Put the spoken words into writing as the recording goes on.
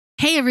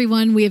Hey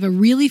everyone, we have a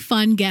really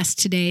fun guest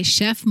today,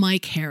 Chef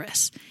Mike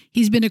Haracz.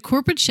 He's been a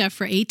corporate chef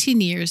for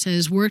 18 years and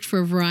has worked for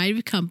a variety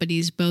of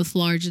companies, both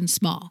large and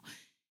small.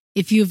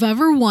 If you've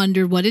ever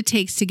wondered what it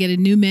takes to get a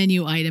new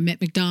menu item at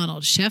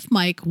McDonald's, Chef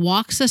Mike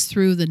walks us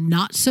through the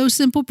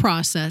not-so-simple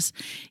process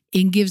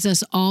and gives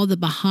us all the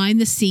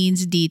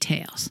behind-the-scenes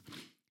details.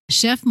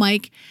 Chef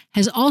Mike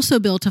has also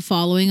built a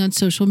following on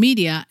social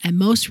media and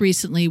most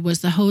recently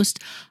was the host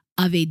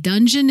of a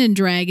Dungeons and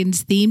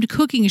Dragons themed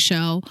cooking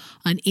show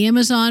on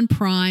Amazon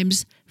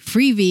Prime's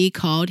freebie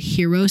called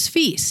Heroes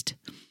Feast.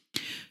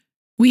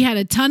 We had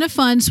a ton of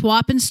fun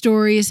swapping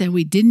stories and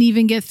we didn't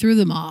even get through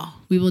them all.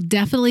 We will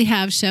definitely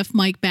have Chef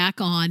Mike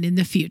back on in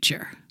the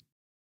future.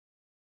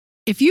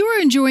 If you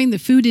are enjoying the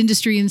Food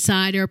Industry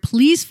Insider,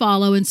 please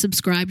follow and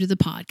subscribe to the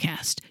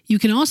podcast. You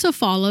can also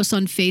follow us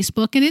on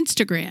Facebook and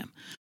Instagram.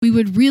 We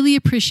would really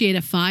appreciate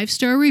a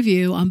 5-star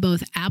review on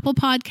both Apple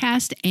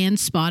Podcast and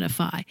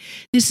Spotify.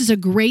 This is a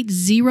great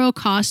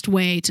zero-cost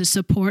way to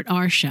support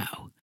our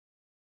show.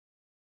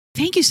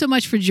 Thank you so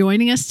much for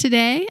joining us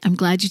today. I'm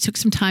glad you took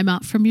some time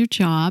out from your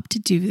job to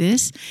do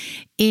this.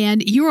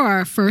 And you are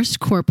our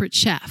first corporate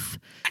chef.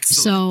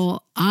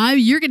 Excellent. So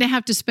you're going to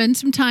have to spend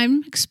some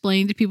time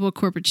explaining to people what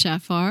corporate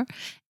chef are.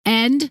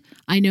 And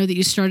I know that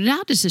you started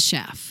out as a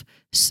chef.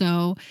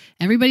 So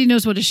everybody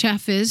knows what a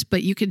chef is,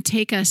 but you can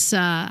take us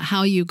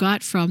how you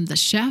got from the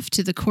chef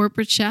to the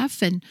corporate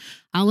chef, and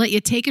I'll let you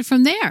take it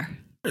from there.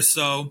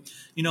 So,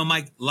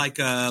 Mike, like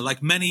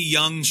many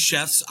young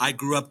chefs, I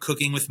grew up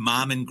cooking with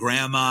mom and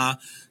grandma,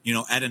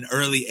 at an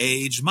early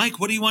age. Mike,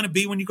 what do you want to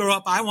be when you grow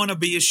up? I want to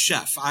be a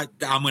chef.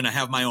 I'm going to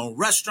have my own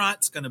restaurant.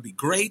 It's going to be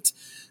great.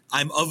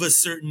 I'm of a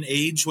certain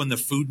age when the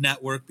Food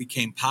Network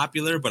became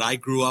popular, but I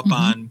grew up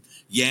on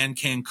Yan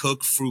Can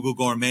Cook, Frugal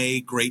Gourmet,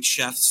 Great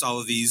Chefs, all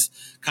of these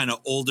kind of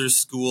older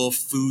school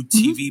food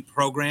TV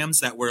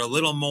programs that were a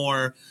little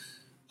more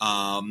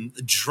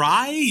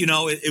dry.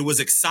 It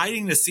was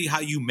exciting to see how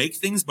you make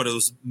things, but it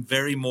was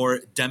very more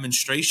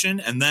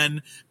demonstration. And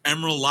then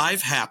Emerald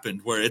Live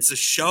happened where it's a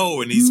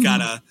show and he's got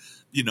a,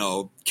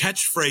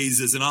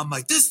 catchphrases. And I'm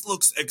like, this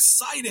looks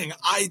exciting.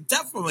 I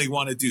definitely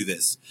want to do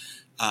this.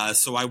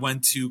 So I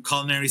went to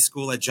culinary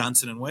school at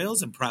Johnson &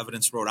 Wales in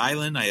Providence, Rhode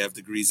Island. I have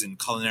degrees in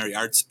culinary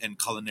arts and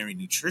culinary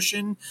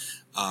nutrition.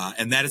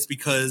 And that is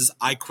because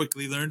I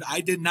quickly learned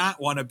I did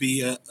not want to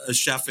be a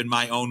chef in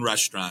my own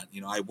restaurant.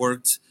 I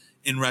worked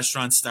in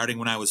restaurants starting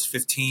when I was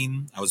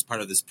 15. I was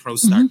part of this Pro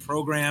Start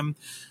program,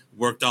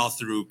 worked all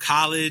through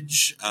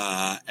college.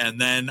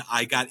 And then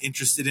I got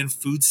interested in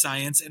food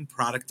science and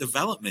product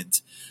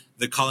development.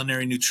 The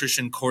culinary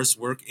nutrition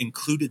coursework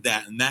included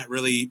that, and that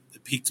really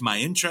piqued my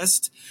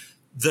interest.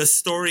 The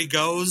story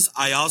goes,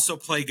 I also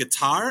play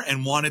guitar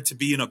and wanted to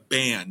be in a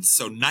band.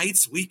 So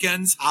nights,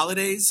 weekends,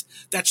 holidays,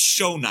 that's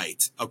show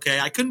night. Okay.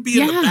 I couldn't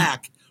be in the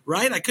back,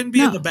 right? I couldn't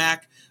be in the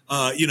back,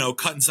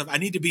 cutting stuff. I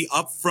need to be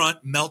up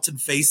front, melting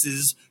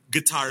faces,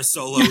 guitar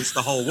solos,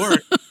 the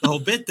whole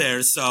bit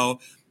there. So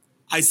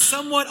I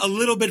somewhat a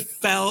little bit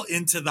fell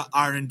into the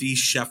R&D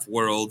chef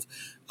world,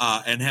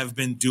 and have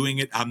been doing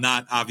it. I'm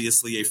not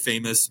obviously a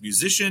famous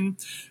musician,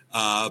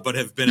 but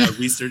have been a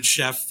research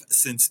chef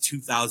since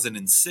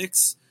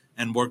 2006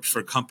 and worked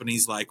for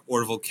companies like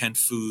Orville Kent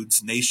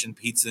Foods, Nation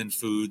Pizza and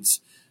Foods.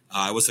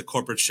 I was a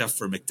corporate chef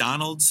for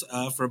McDonald's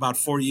for about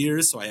 4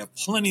 years, so I have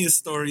plenty of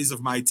stories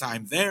of my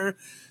time there.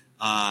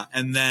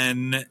 And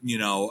then,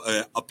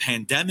 a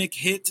pandemic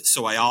hit,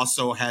 so I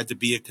also had to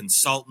be a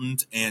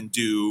consultant and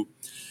do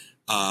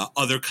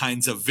other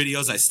kinds of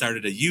videos. I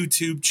started a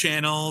YouTube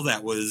channel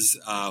that was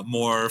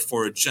more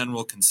for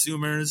general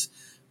consumers.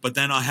 But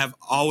then I have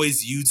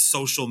always used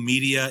social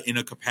media in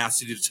a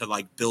capacity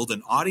to build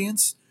an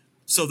audience.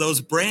 So those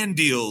brand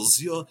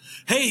deals,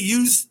 hey,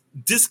 use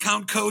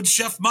discount code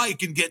Chef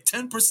Mike and get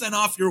 10%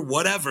 off your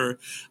whatever.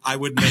 I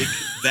would make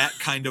that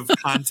kind of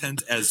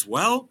content as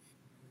well.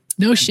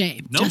 No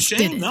shame. No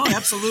shame. No,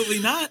 absolutely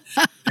not.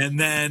 And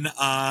then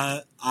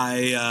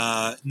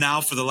I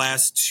now for the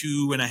last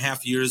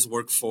 2.5 years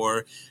work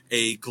for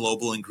a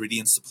global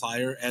ingredient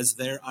supplier as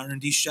their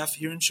R&D chef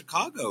here in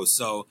Chicago.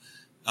 So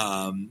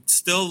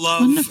still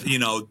love,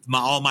 Wonderful.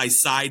 all my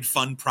side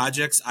fun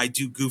projects. I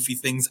do goofy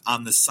things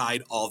on the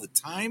side all the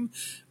time,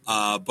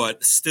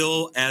 but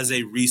still as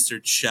a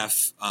research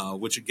chef,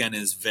 which again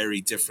is very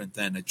different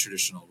than a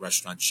traditional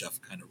restaurant chef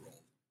kind of role.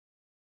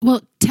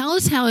 Well, tell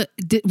us how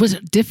was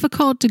it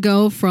difficult to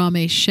go from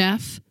a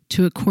chef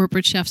to a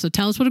corporate chef? So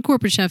tell us what a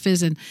corporate chef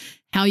is and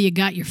how you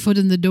got your foot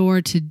in the door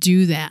to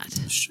do that.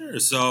 Sure.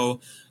 So,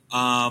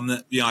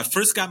 I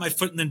first got my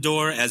foot in the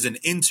door as an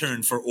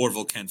intern for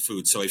Orville Kent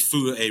Foods, so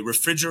a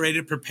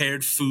refrigerated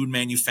prepared food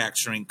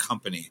manufacturing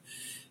company.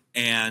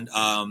 And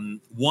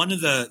one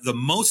of the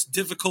most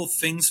difficult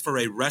things for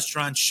a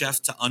restaurant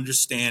chef to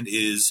understand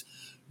is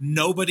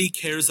nobody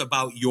cares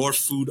about your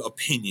food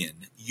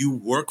opinion. You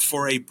work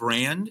for a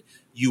brand.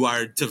 You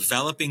are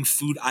developing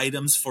food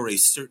items for a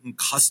certain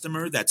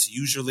customer that's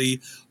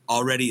usually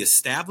already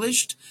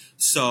established.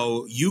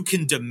 So you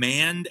can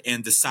demand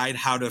and decide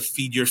how to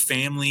feed your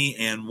family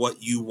and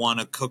what you want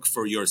to cook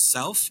for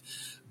yourself.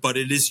 but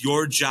it is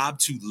your job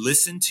to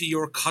listen to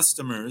your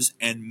customers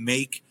and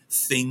make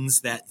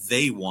things that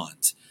they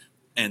want.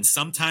 And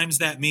sometimes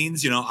that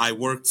means, I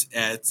worked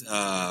at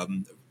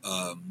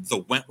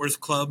the Wentworth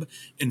Club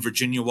in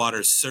Virginia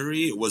Water,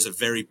 Surrey. It was a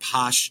very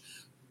posh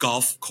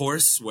golf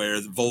course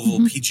where the Volvo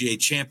PGA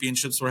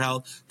championships were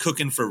held,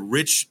 cooking for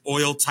rich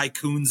oil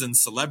tycoons and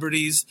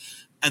celebrities.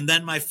 And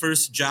then my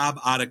first job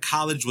out of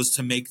college was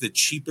to make the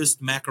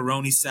cheapest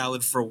macaroni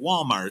salad for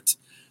Walmart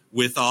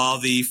with all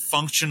the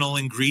functional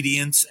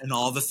ingredients and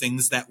all the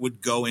things that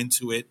would go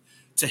into it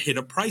to hit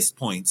a price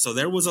point. So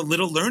there was a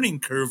little learning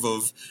curve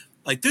of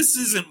like, this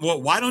isn't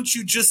why don't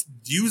you just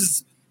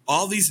use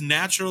all these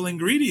natural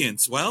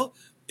ingredients? Well,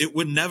 it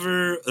would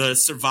never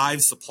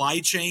survive supply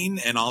chain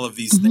and all of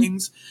these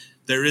things.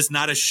 There is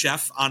not a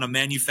chef on a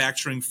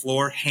manufacturing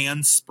floor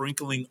hand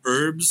sprinkling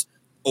herbs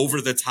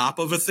over the top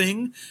of a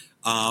thing.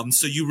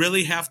 So you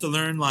really have to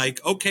learn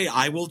like, okay,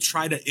 I will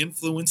try to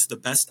influence the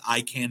best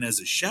I can as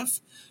a chef,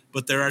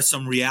 but there are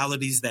some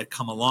realities that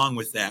come along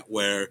with that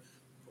where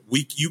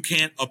you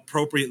can't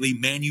appropriately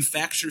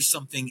manufacture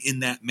something in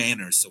that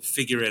manner. So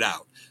figure it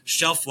out.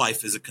 Shelf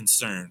life is a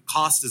concern.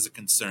 Cost is a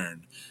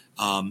concern.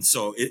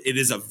 So it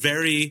is a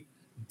very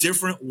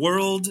different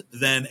world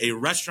than a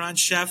restaurant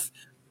chef,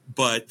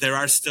 but there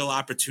are still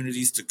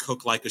opportunities to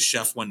cook like a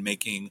chef when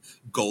making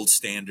gold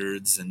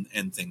standards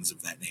and things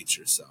of that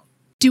nature. So,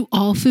 do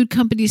all food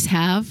companies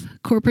have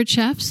corporate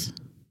chefs?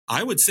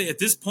 I would say at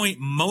this point,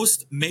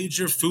 most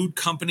major food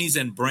companies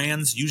and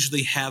brands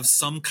usually have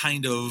some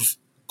kind of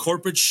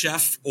corporate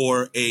chef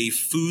or a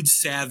food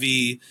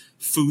savvy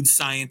food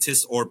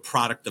scientist or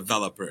product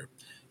developer.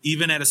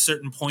 Even at a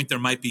certain point, there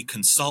might be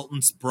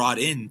consultants brought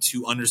in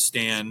to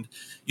understand,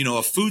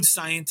 a food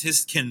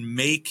scientist can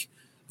make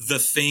the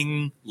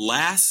thing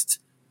last,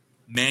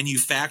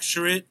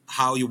 manufacture it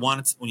how you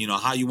want it,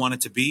 how you want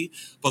it to be.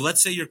 But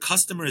let's say your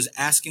customer is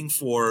asking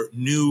for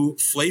new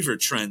flavor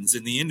trends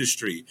in the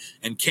industry.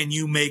 And can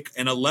you make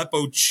an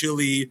Aleppo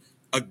chili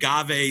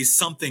agave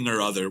something or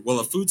other? Well,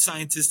 a food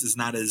scientist is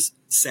not as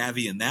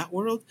savvy in that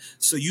world.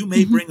 So you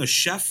may bring a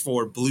chef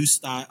for blue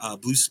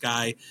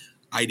sky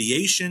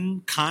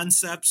ideation,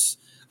 concepts,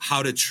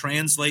 how to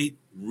translate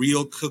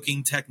real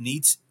cooking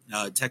techniques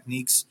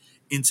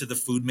into the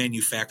food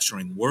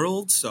manufacturing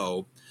world.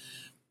 So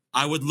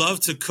I would love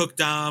to cook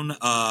down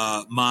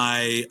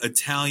my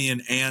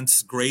Italian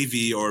aunt's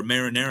gravy or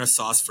marinara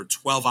sauce for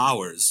 12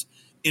 hours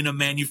in a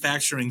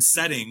manufacturing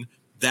setting.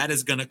 That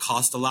is going to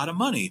cost a lot of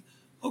money.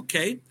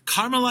 Okay,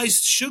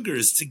 caramelized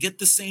sugars to get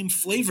the same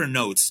flavor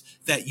notes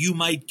that you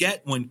might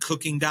get when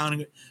cooking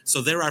down.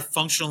 So there are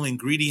functional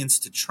ingredients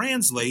to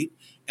translate,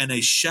 and a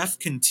chef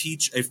can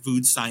teach a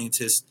food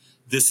scientist,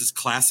 this is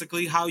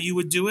classically how you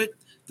would do it.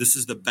 This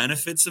is the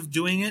benefits of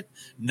doing it.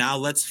 Now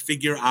let's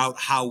figure out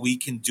how we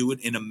can do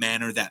it in a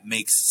manner that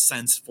makes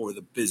sense for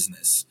the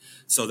business.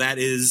 So that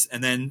is,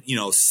 and then,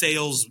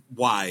 sales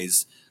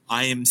wise,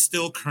 I am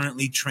still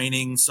currently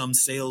training some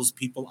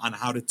salespeople on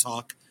how to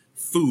talk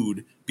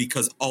food,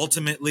 because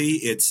ultimately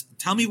it's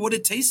tell me what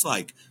it tastes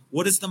like.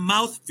 What does the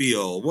mouth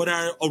feel? What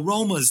are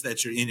aromas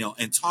that you're,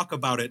 and talk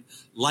about it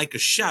like a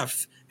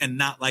chef and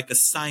not like a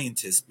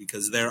scientist,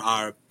 because there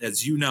are,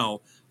 as you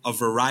know, a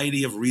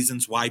variety of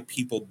reasons why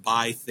people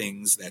buy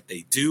things that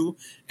they do.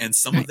 And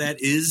some of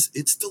that is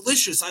it's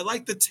delicious. I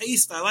like the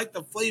taste. I like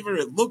the flavor.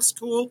 It looks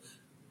cool.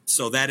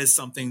 So that is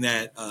something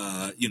that,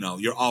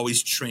 you're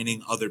always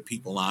training other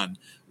people on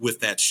with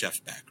that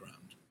chef background.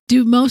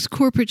 Do most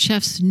corporate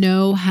chefs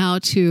know how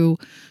to,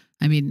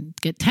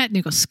 get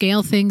technical,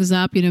 scale things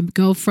up,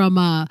 go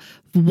from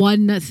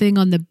one thing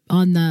on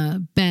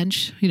the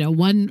bench,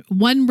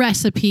 one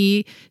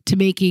recipe to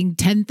making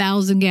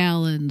 10,000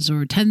 gallons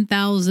or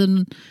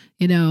 10,000,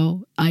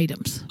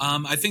 items?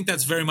 I think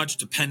that's very much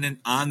dependent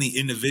on the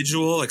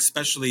individual,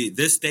 especially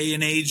this day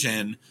and age.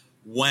 And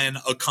when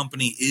a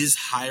company is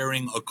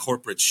hiring a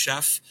corporate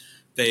chef,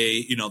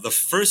 the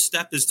first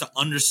step is to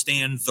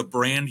understand the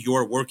brand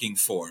you're working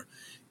for.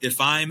 If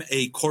I'm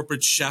a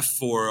corporate chef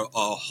for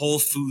a Whole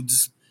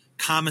Foods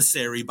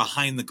commissary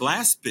behind the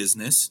glass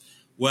business,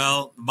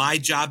 well, my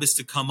job is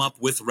to come up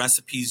with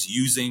recipes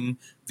using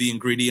the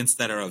ingredients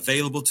that are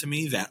available to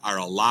me that are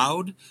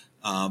allowed,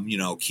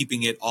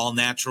 keeping it all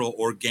natural,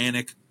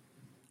 organic,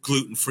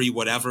 gluten-free,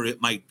 whatever it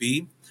might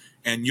be.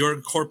 And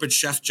your corporate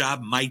chef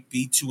job might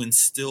be to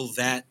instill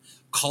that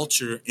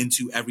culture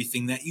into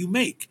everything that you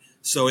make.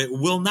 So it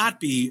will not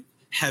be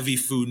heavy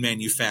food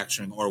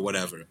manufacturing or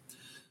whatever.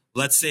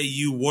 Let's say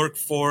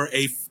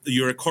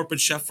you're a corporate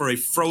chef for a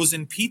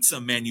frozen pizza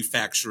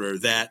manufacturer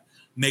that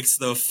makes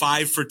the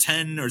 5 for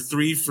 10 or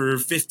 3 for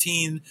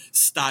 15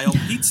 style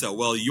pizza.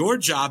 Well, your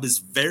job is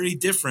very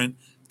different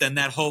than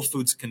that Whole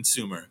Foods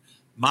consumer.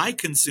 My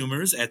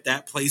consumers at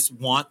that place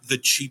want the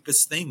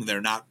cheapest thing.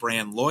 They're not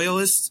brand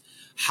loyalists.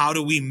 How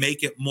do we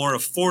make it more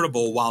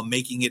affordable while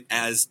making it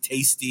as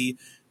tasty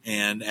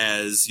and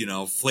as,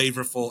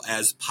 flavorful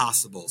as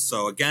possible?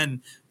 So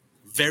again,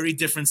 very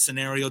different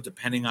scenario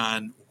depending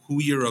on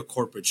who you're a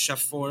corporate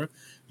chef for.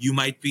 You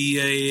might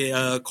be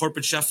a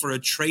corporate chef for a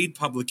trade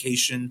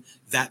publication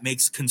that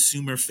makes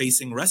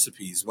consumer-facing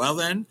recipes. Well,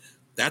 then,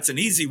 that's an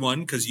easy one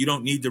because you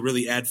don't need to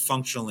really add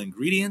functional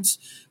ingredients,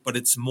 but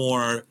it's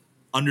more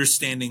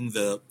understanding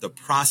the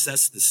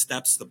process, the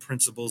steps, the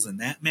principles in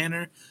that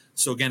manner.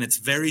 So again, it's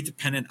very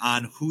dependent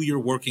on who you're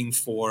working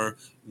for,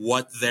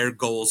 what their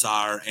goals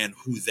are, and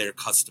who their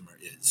customer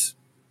is.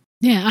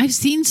 Yeah, I've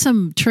seen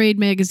some trade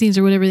magazines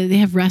or whatever, they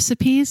have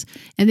recipes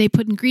and they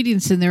put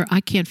ingredients in there I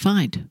can't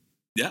find.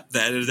 Yeah,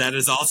 that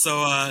is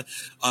also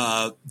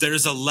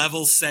there's a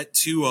level set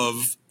too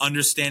of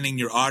understanding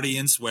your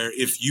audience, where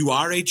if you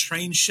are a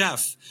trained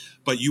chef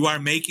but you are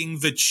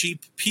making the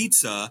cheap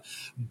pizza,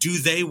 do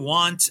they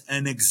want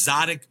an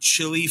exotic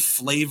chili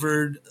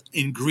flavored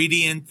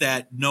ingredient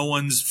that no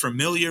one's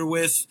familiar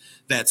with,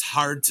 that's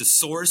hard to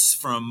source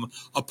from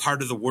a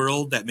part of the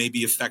world that may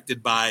be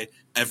affected by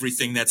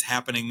everything that's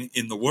happening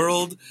in the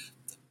world?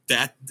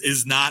 That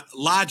is not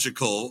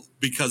logical,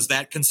 because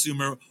that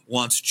consumer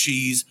wants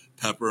cheese,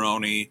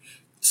 pepperoni,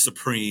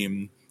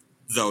 supreme,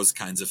 those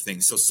kinds of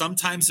things. So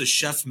sometimes a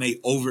chef may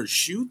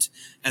overshoot,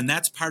 and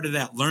that's part of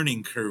that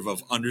learning curve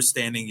of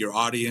understanding your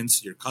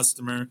audience, your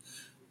customer.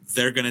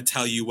 They're going to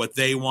tell you what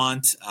they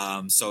want.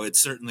 So it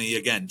certainly,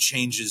 again,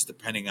 changes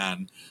depending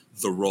on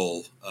the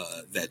role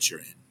that you're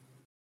in.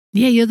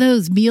 Yeah, you know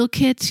those meal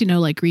kits,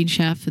 like Green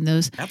Chef and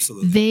those.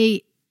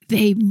 Absolutely.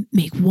 They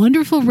make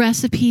wonderful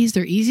recipes.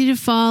 They're easy to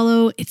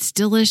follow. It's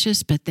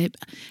delicious, but they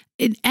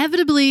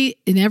inevitably,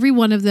 in every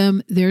one of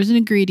them, there's an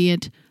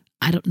ingredient.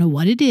 I don't know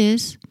what it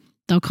is.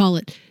 They'll call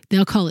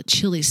it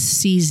chili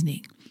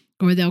seasoning,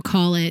 or they'll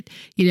call it,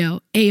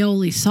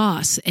 aioli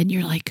sauce. And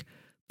you're like,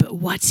 but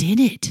what's in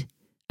it?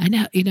 I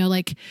know,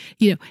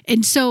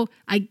 and so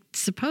I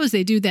suppose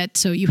they do that.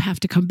 So you have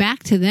to come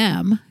back to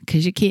them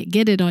because you can't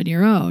get it on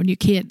your own. You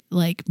can't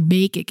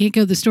make it, can't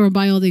go to the store and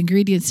buy all the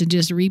ingredients and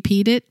just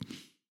repeat it.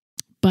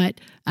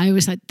 But I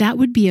always thought that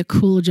would be a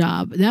cool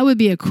job. That would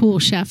be a cool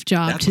chef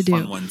job to do.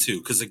 That's a fun one too,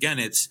 because again,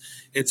 it's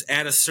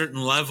at a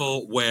certain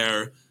level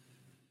where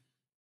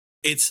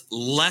it's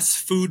less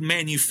food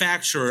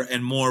manufacturer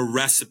and more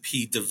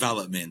recipe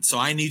development. So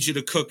I need you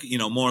to cook,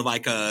 more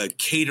like a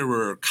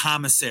caterer,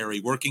 commissary,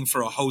 working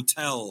for a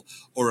hotel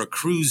or a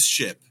cruise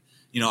ship.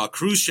 A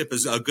cruise ship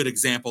is a good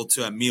example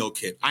to a meal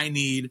kit. I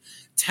need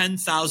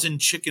 10,000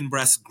 chicken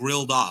breasts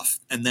grilled off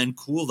and then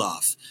cooled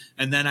off.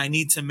 And then I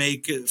need to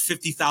make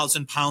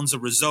 50,000 pounds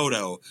of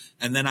risotto.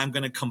 And then I'm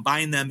going to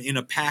combine them in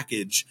a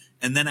package.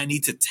 And then I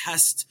need to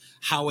test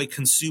how a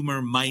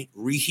consumer might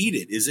reheat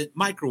it. Is it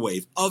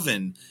microwave,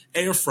 oven,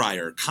 air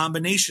fryer,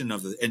 combination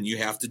of it? And you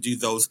have to do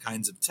those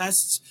kinds of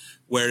tests,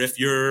 where if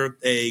you're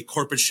a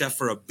corporate chef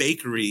for a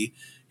bakery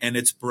and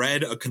it's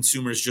bread a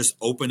consumer is just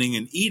opening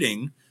and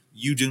eating,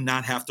 you do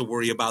not have to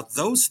worry about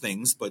those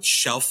things, but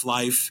shelf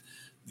life,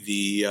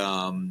 the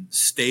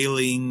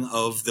staling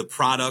of the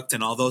product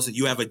and all those,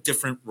 you have a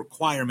different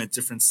requirement,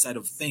 different set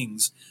of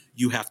things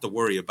you have to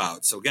worry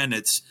about. So again,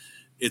 it's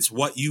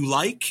what you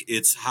like.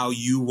 It's how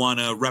you want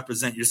to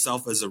represent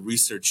yourself as a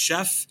research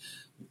chef.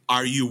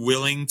 Are you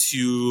willing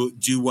to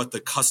do what the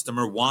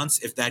customer wants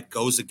if that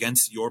goes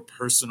against your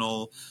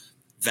personal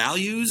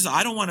values?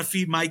 I don't want to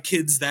feed my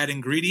kids that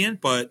ingredient,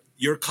 but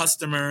your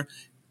customer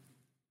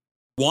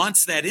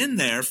wants that in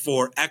there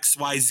for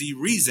XYZ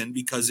reason,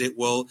 because it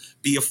will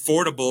be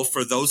affordable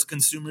for those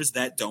consumers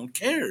that don't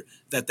care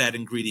that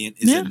ingredient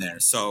is in there.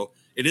 So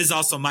it is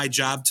also my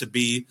job to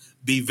be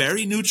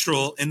very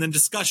neutral in the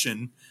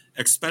discussion,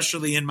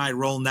 especially in my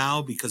role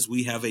now, because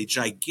we have a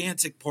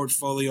gigantic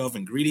portfolio of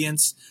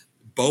ingredients,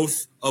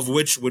 both of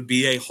which would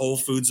be a Whole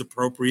Foods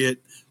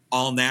appropriate,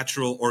 all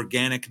natural,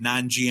 organic,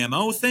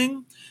 non-GMO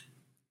thing.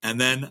 And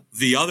then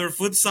the other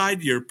flip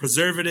side, your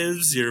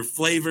preservatives, your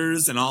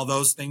flavors, and all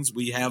those things,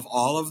 we have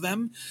all of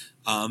them.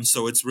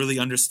 So it's really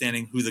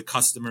understanding who the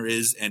customer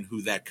is and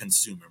who that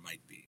consumer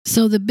might be.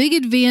 So the big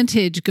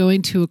advantage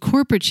going to a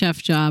corporate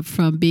chef job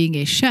from being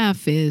a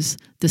chef is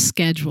the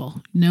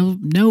schedule.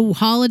 No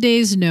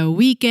holidays, no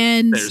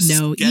weekends,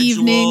 no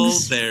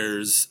evenings.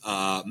 There's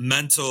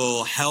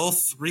mental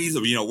health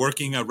reasons.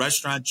 Working a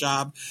restaurant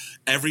job,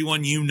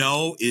 everyone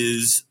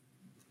is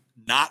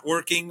not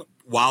working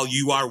while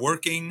you are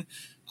working.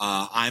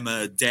 I'm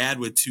a dad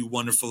with 2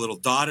 wonderful little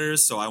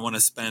daughters, so I want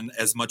to spend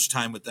as much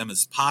time with them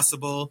as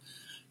possible.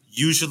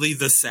 Usually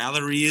the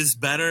salary is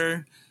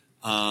better.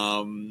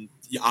 I'm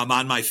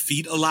on my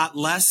feet a lot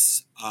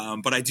less,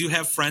 but I do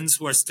have friends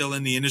who are still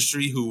in the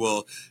industry who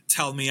will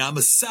tell me I'm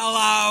a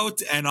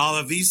sellout and all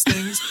of these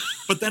things.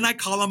 But then I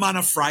call them on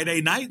a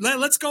Friday night.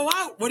 Let's go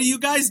out. What are you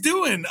guys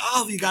doing?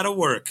 Oh, you got to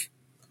work.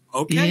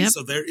 Okay, yep.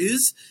 So there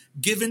is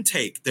give and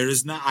take.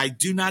 I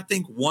do not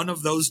think one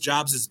of those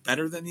jobs is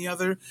better than the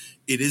other.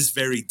 It is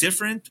very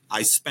different.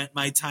 I spent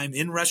my time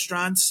in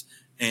restaurants,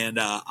 and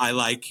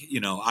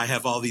I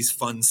have all these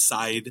fun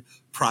side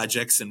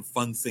projects and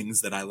fun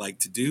things that I like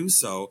to do.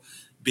 So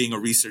being a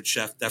research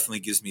chef definitely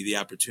gives me the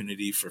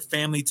opportunity for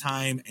family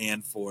time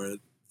and for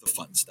the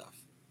fun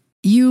stuff.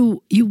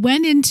 You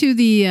went into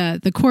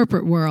the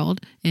corporate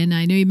world, and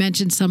I know you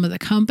mentioned some of the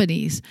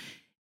companies.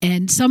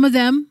 And some of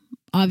them,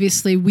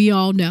 obviously, we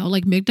all know,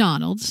 like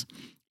McDonald's.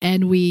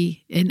 And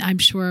I'm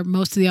sure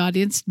most of the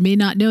audience may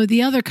not know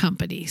the other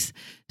companies.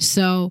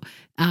 So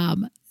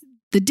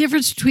the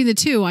difference between the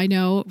two, I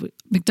know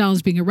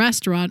McDonald's being a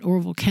restaurant,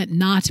 Orville Kent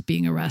not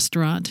being a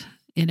restaurant,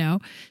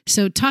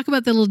 So talk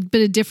about the little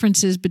bit of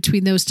differences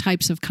between those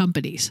types of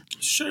companies.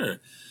 Sure.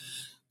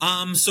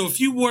 So if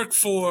you work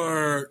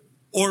for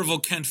Orville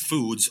Kent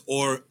Foods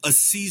or a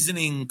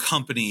seasoning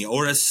company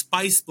or a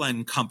spice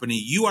blend company,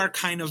 you are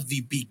kind of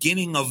the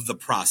beginning of the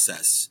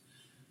process.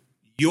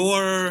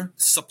 Your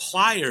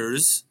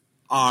suppliers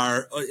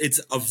it's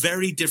a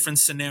very different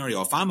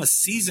scenario. If I'm a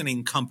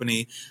seasoning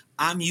company,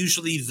 I'm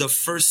usually the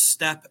first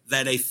step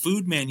that a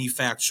food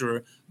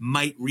manufacturer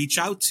might reach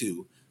out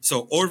to.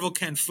 So Orville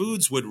Kent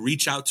Foods would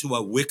reach out to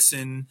a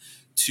Wixon,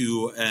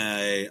 to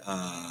a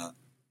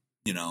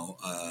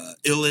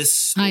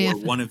Illis, or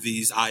one of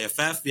these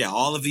IFF. Yeah,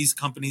 all of these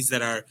companies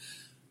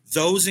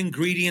those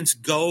ingredients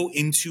go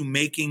into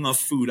making a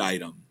food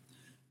item.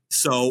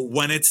 So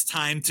when it's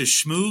time to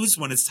schmooze,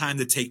 when it's time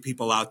to take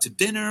people out to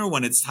dinner,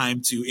 when it's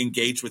time to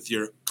engage with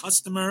your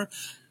customer,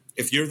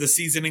 if you're the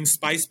seasoning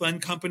spice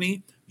blend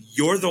company,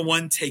 you're the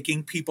one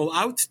taking people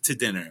out to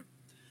dinner.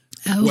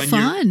 Oh,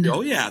 fun.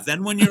 Oh, yeah.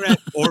 Then when you're at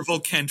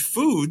Orville Kent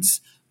Foods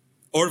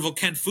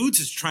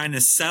is trying to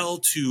sell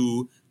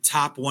to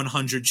top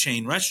 100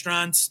 chain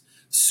restaurants,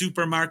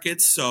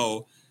 supermarkets.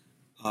 So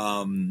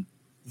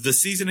the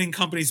seasoning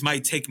companies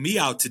might take me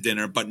out to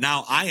dinner, but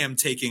now I am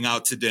taking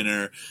out to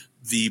dinner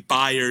the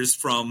buyers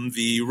from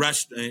the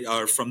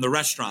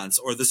restaurants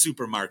or the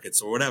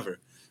supermarkets or whatever.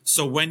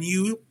 So when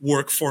you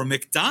work for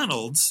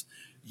McDonald's,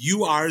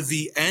 you are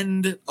the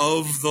end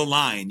of the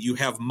line. You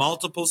have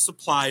multiple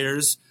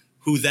suppliers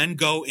who then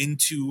go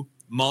into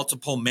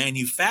multiple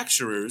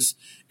manufacturers,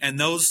 and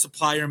those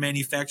supplier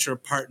manufacturer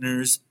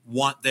partners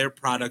want their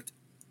product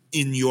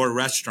in your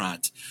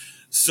restaurant.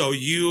 So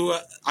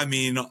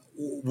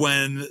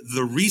when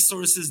the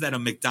resources that a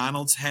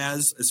McDonald's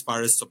has as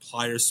far as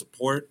supplier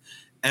support,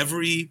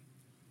 every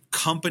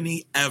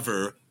company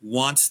ever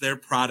wants their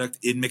product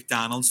in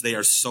McDonald's. They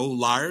are so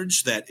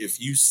large that if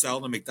you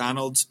sell to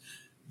McDonald's,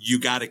 you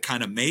got it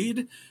kind of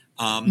made.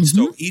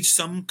 So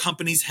some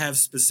companies have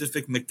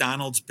specific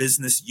McDonald's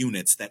business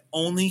units that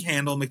only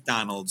handle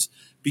McDonald's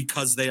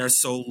because they are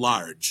so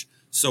large.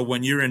 So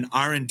when you're an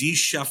R&D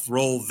chef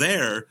role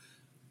there,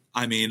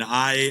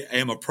 I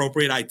am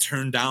appropriate. I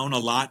turn down a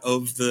lot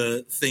of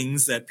the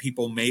things that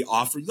people may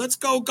offer. Let's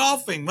go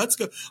golfing. Let's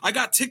go. I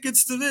got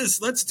tickets to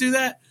this. Let's do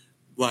that.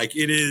 Like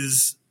it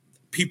is,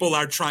 people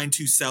are trying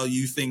to sell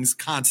you things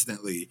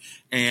constantly.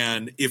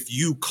 And if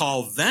you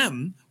call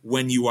them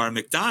when you are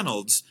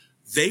McDonald's,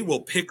 they will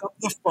pick up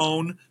the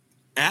phone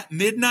at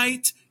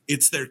midnight.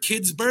 It's their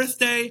kid's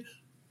birthday.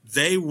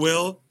 They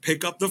will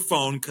pick up the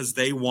phone because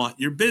they want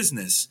your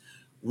business.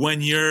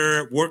 When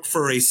you work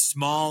for a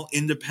small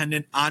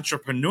independent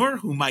entrepreneur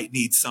who might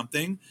need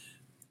something,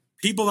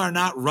 people are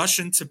not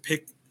rushing to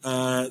pick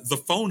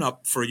the phone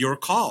up for your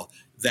call.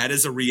 That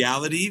is a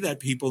reality that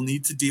people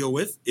need to deal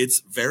with.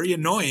 It's very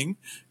annoying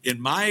in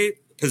my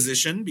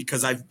position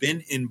because I've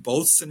been in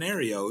both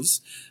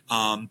scenarios,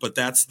 but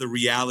that's the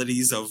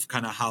realities of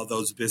kind of how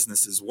those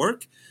businesses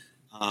work.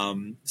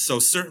 So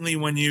certainly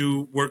when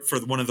you work for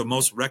one of the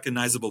most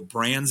recognizable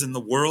brands in the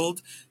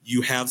world,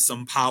 you have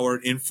some power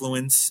and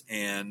influence.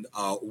 And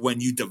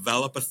when you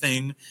develop a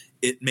thing,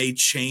 it may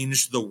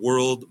change the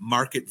world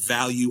market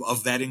value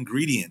of that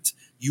ingredient.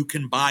 You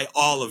can buy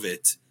all of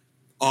it,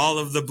 all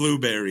of the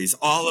blueberries,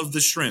 all of the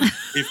shrimp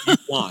if you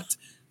want.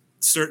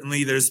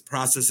 Certainly there's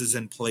processes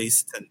in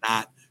place to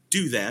not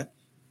do that.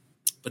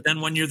 But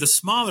then when you're the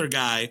smaller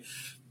guy,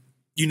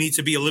 you need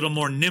to be a little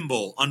more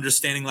nimble,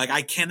 understanding like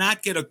I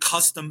cannot get a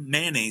custom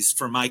mayonnaise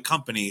for my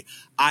company.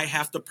 I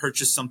have to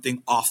purchase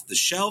something off the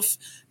shelf,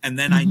 and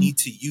then I need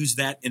to use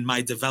that in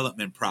my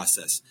development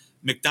process.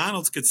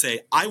 McDonald's could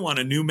say, I want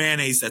a new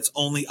mayonnaise that's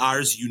only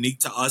ours, unique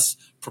to us,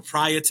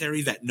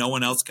 proprietary, that no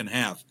one else can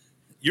have.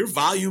 Your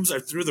volumes are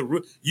through the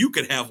roof. You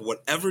could have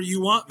whatever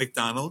you want,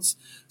 McDonald's.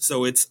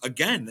 So it's,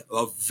 again,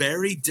 a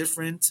very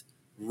different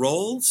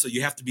role. So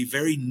you have to be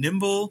very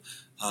nimble.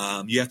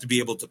 You have to be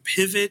able to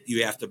pivot.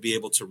 You have to be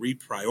able to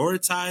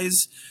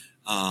reprioritize.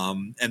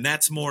 And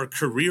that's more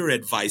career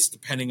advice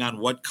depending on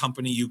what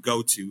company you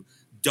go to.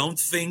 Don't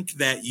think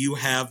that you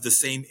have the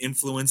same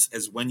influence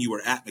as when you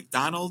were at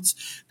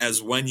McDonald's,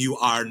 as when you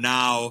are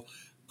now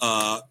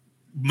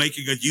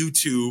making a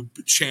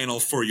YouTube channel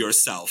for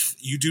yourself.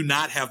 You do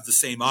not have the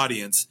same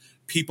audience.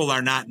 People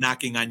are not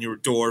knocking on your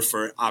door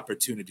for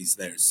opportunities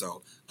there.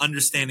 So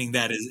understanding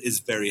that is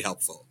very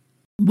helpful.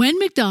 When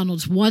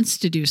McDonald's wants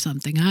to do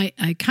something,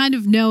 I kind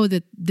of know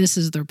that this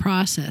is their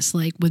process.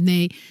 Like when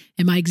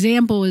and my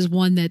example is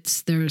one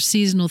that's their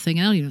seasonal thing.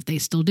 I don't even know if they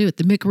still do it.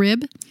 The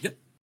McRib. Yep.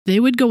 They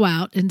would go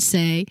out and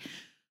say,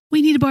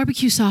 we need a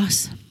barbecue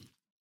sauce.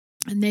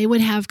 And they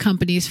would have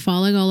companies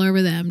falling all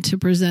over them to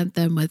present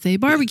them with a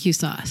barbecue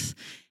sauce.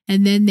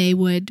 And then they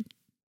would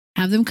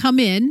have them come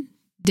in,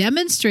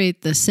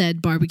 demonstrate the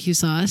said barbecue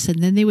sauce,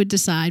 and then they would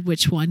decide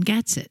which one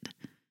gets it.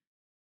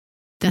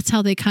 That's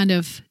how they kind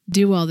of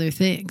do all their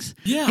things.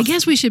 Yeah. I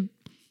guess we should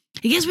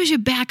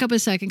back up a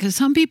second, because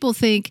some people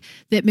think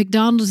that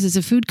McDonald's is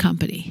a food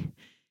company.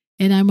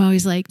 And I'm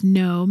always like,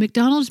 no,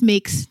 McDonald's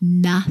makes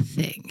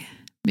nothing.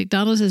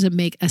 McDonald's doesn't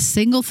make a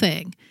single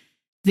thing.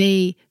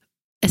 They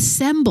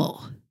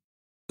assemble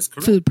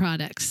food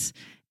products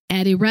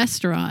at a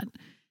restaurant,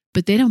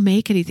 but they don't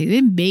make anything. They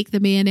didn't make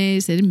the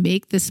mayonnaise. They didn't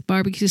make this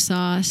barbecue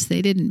sauce.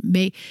 They didn't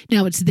make,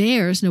 now it's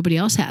theirs. Nobody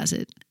else has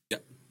it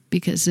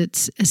because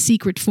it's a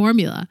secret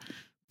formula,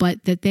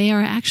 but that they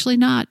are actually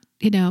not,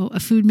 a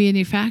food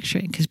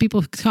manufacturing, because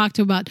people talk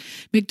to about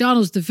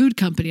McDonald's, the food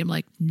company. I'm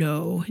like,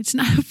 no, it's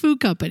not a food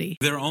company.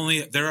 There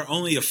are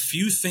only a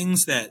few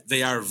things that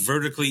they are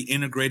vertically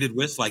integrated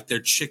with, like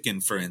their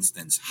chicken, for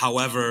instance.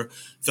 However,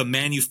 the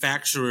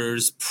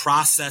manufacturers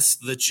process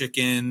the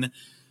chicken,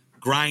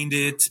 grind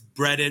it,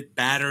 bread it,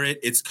 batter it.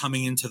 It's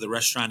coming into the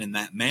restaurant in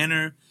that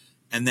manner.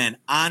 And then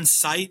on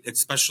site,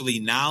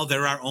 especially now,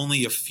 there are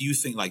only a few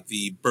things, like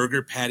the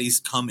burger patties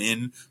come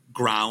in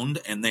ground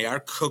and they are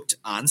cooked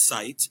on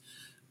site.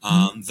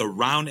 The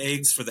round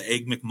eggs for the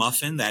Egg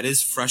McMuffin, that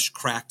is fresh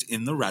cracked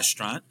in the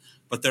restaurant.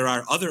 But there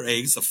are other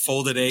eggs. The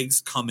folded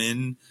eggs come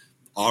in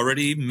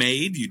already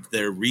made.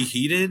 They're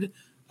reheated.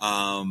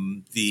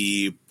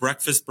 The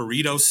breakfast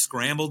burrito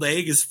scrambled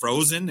egg is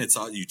frozen.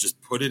 You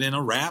just put it in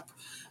a wrap.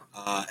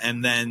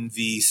 And then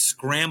the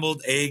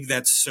scrambled egg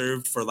that's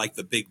served for like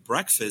the big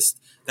breakfast,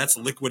 that's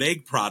liquid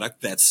egg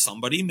product that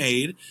somebody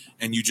made,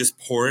 and you just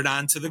pour it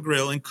onto the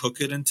grill and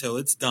cook it until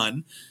it's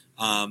done.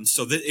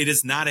 So that it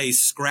is not a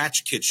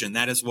scratch kitchen.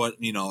 That is what,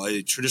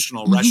 a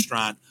traditional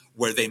restaurant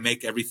where they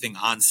make everything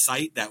on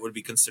site, that would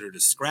be considered a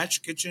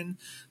scratch kitchen.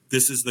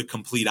 This is the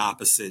complete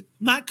opposite.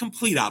 Not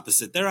complete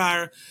opposite. There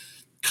are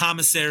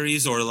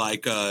commissaries or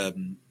like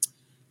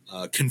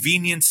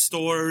convenience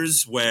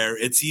stores where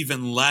it's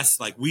even less,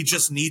 like we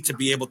just need to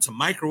be able to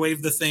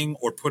microwave the thing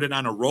or put it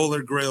on a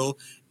roller grill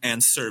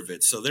and serve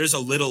it. So there's a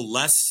little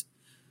less,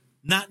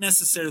 not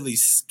necessarily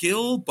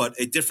skill, but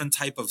a different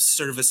type of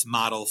service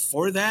model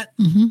for that.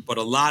 But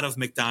a lot of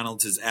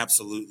McDonald's is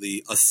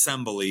absolutely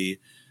assembly.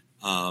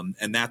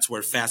 And that's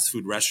where fast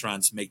food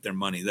restaurants make their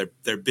money.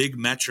 Their big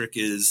metric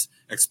is,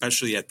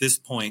 especially at this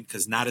point,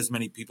 because not as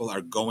many people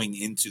are going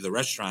into the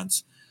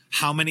restaurants,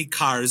 how many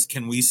cars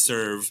can we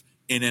serve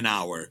in an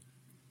hour?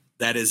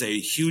 That is a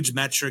huge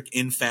metric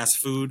in fast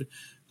food.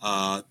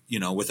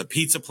 With a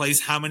pizza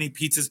place, how many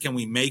pizzas can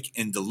we make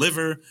and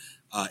deliver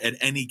at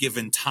any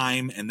given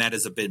time? And that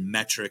is a big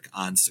metric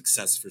on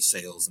success for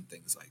sales and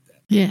things like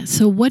that. Yeah.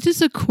 So what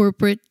does a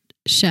corporate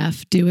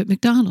chef do at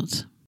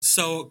McDonald's?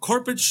 So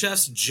corporate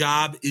chef's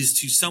job is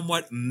to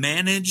somewhat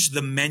manage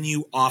the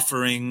menu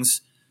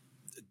offerings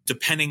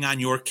depending on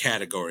your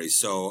category.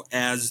 So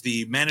as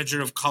the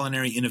manager of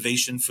culinary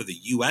innovation for the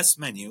U.S.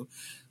 menu,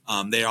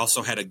 they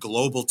also had a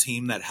global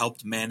team that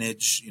helped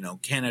manage,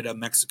 Canada,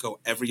 Mexico,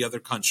 every other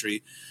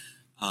country.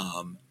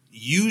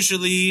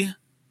 Usually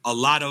a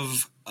lot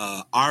of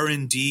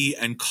R&D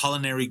and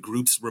culinary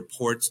groups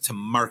report to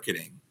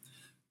marketing.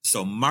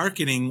 So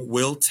marketing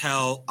will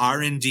tell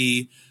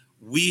R&D,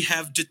 we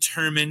have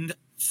determined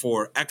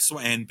for X,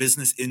 Y, and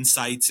business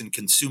insights and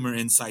consumer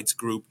insights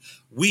group,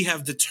 we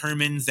have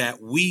determined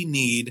that we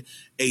need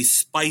a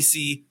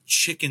spicy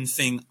chicken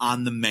thing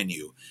on the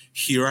menu.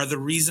 Here are the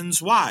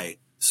reasons why.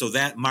 So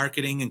that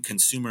marketing and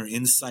consumer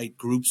insight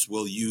groups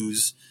will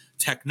use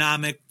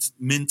Technomic,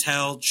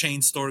 Mintel,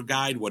 Chain Store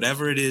Guide,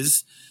 whatever it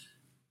is,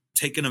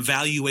 take an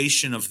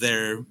evaluation of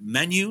their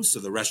menu, so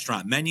the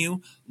restaurant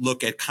menu,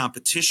 look at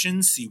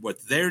competition, see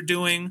what they're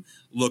doing,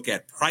 look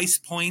at price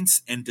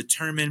points, and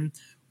determine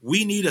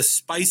we need a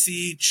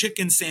spicy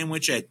chicken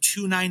sandwich at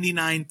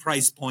 $2.99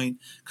 price point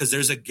because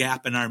there's a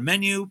gap in our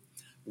menu.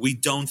 We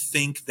don't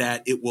think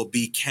that it will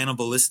be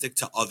cannibalistic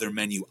to other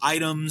menu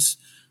items.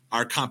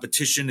 Our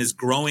competition is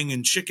growing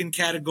in chicken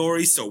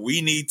category, so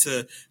we need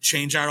to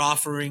change our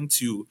offering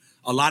to,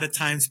 a lot of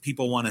times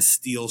people want to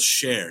steal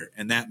share,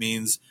 and that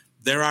means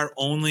there are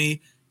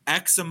only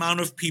X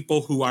amount of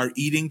people who are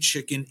eating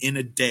chicken in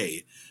a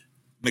day.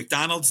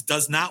 McDonald's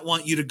does not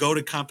want you to go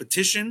to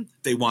competition.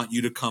 They want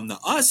you to come to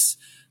us.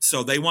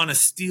 So they want to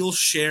steal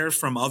share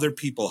from other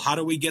people. How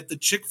do we get the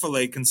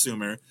Chick-fil-A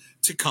consumer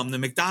to come to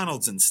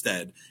McDonald's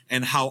instead?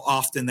 And how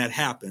often that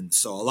happens.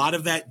 So a lot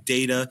of that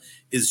data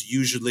is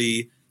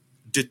usually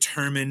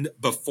determined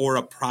before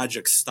a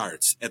project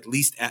starts, at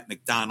least at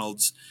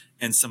McDonald's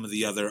and some of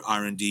the other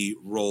R&D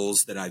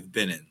roles that I've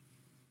been in.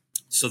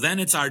 So then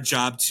it's our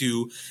job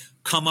to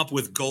come up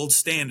with gold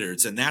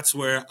standards. And that's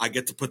where I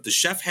get to put the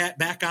chef hat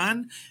back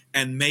on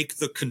and make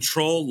the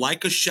control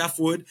like a chef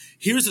would.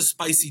 Here's a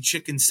spicy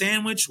chicken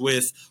sandwich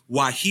with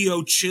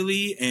guajillo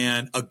chili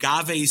and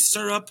agave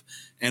syrup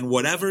and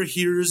whatever.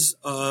 Here's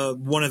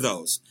one of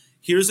those.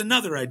 Here's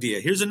another idea.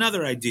 Here's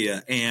another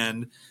idea.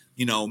 And,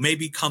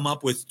 maybe come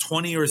up with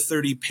 20 or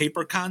 30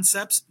 paper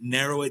concepts,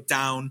 narrow it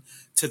down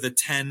to the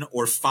 10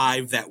 or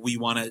 5 that we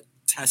want to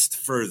test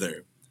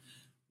further.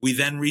 We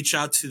then reach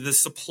out to the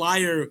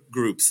supplier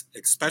groups,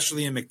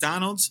 especially in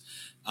McDonald's.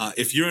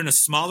 If you're in a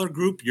smaller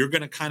group, you're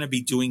going to kind of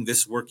be doing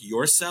this work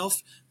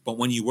yourself. But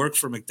when you work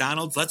for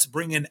McDonald's, let's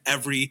bring in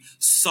every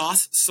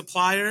sauce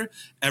supplier,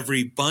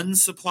 every bun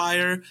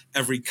supplier,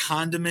 every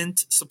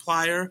condiment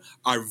supplier,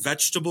 our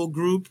vegetable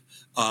group,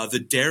 the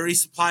dairy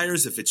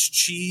suppliers, if it's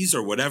cheese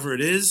or whatever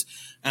it is.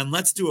 And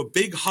let's do a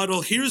big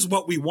huddle. Here's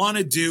what we want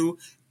to do.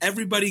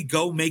 Everybody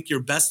go make your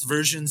best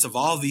versions of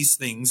all these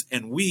things.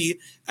 And we,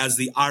 as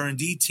the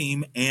R&D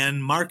team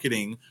and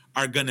marketing,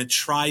 are going to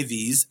try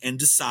these and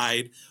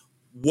decide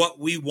what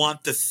we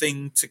want the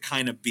thing to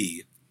kind of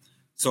be.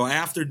 So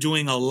after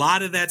doing a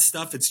lot of that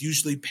stuff, it's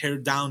usually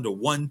pared down to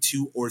 1,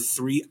 2, or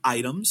 3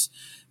 items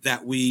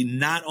that we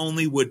not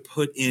only would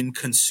put in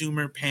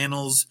consumer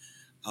panels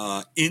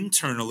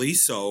internally.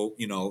 So,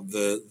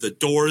 the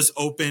doors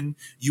open,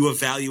 you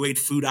evaluate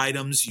food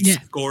items, you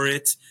score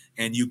it,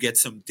 and you get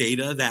some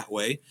data that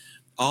way.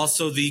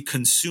 Also, the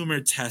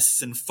consumer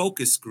tests and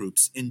focus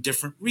groups in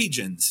different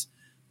regions.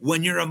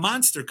 When you're a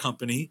monster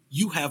company,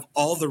 you have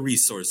all the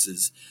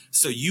resources.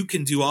 So you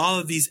can do all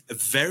of these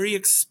very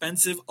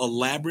expensive,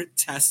 elaborate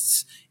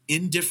tests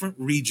in different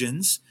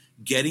regions,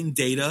 getting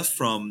data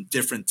from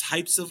different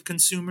types of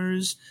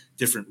consumers,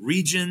 different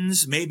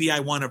regions. Maybe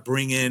I want to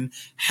bring in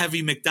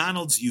heavy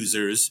McDonald's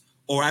users,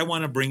 or I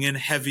want to bring in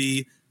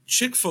heavy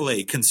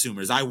Chick-fil-A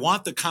consumers. I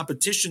want the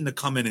competition to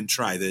come in and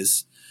try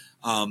this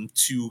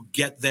to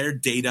get their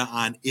data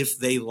on if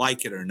they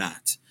like it or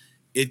not.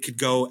 It could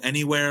go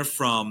anywhere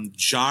from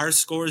jar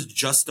scores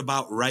just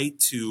about right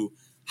to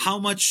how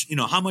much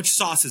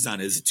sauce is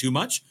on it. Is it too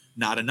much?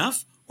 Not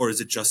enough? Or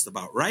is it just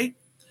about right?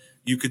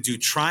 You could do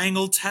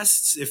triangle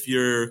tests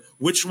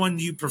which one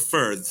do you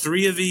prefer?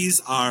 3 of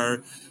these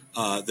are,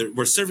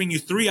 we're serving you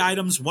 3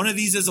 items. One of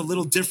these is a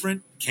little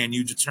different. Can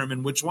you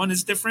determine which one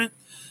is different?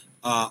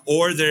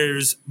 Or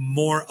there's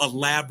more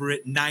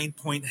elaborate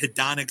 9-point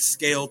hedonic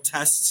scale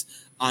tests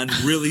on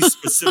really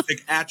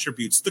specific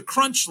attributes. The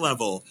crunch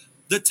level,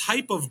 the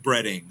type of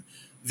breading,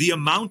 the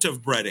amount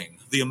of breading,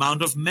 the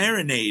amount of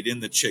marinade in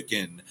the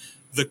chicken,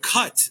 the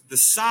cut, the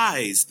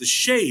size, the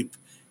shape,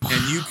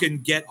 and you can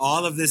get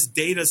all of this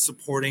data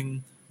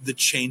supporting the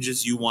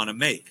changes you want to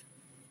make.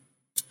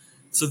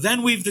 So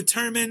then we've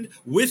determined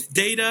with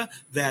data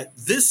that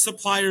this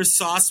supplier's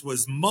sauce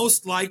was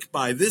most liked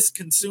by this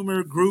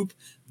consumer group.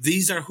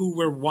 These are who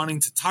we're wanting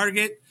to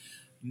target.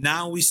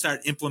 Now we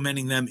start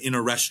implementing them in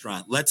a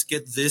restaurant. Let's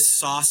get this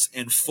sauce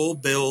and full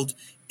build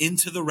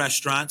into the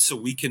restaurant so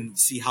we can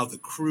see how the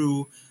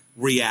crew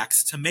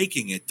reacts to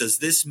making it. Does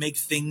this make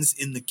things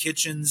in the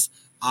kitchen's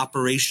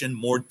operation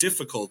more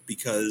difficult?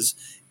 Because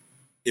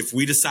if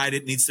we decide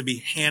it needs to be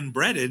hand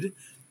breaded,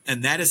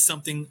 and that is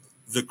something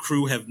the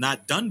crew have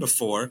not done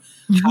before,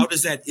 how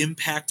does that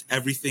impact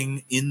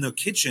everything in the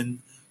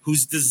kitchen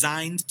who's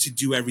designed to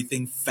do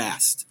everything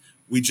fast?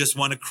 We just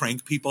want to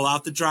crank people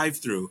out the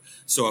drive-through.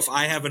 So if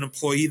I have an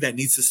employee that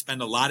needs to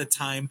spend a lot of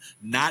time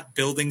not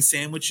building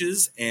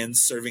sandwiches and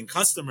serving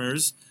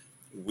customers,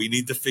 we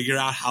need to figure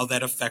out how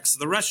that affects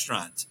the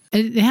restaurant.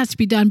 And it has to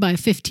be done by a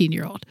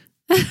 15-year-old.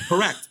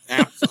 Correct.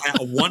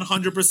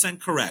 100%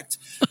 correct.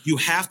 You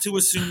have to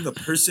assume the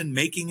person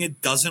making it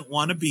doesn't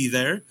want to be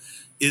there,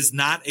 is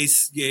not a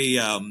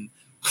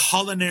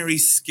culinary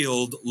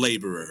skilled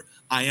laborer.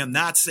 I am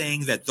not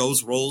saying that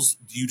those roles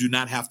you do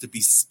not have to be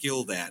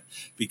skilled at,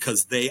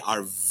 because they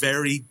are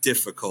very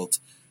difficult.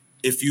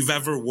 If you've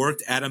ever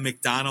worked at a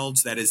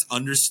McDonald's that is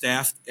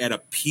understaffed at a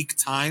peak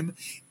time,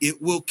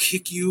 it will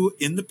kick you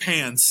in the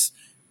pants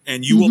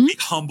and you will be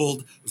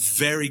humbled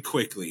very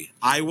quickly.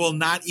 I will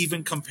not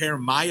even compare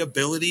my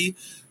ability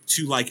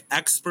to like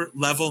expert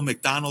level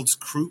McDonald's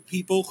crew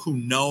people who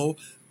know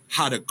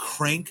how to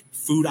crank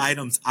food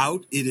items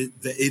out. It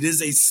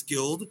is a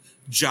skilled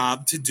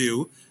job to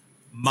do.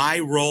 My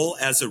role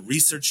as a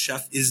research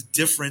chef is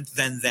different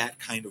than that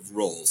kind of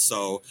role.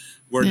 So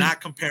we're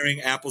not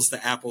comparing apples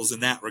to apples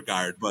in that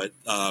regard, but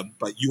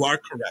you are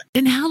correct.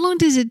 And how long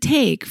does it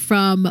take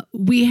from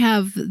we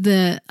have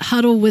the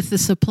huddle with the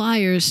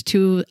suppliers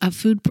to a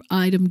food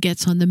item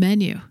gets on the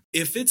menu?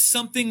 If it's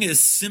something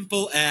as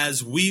simple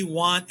as we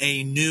want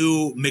a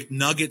new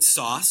McNugget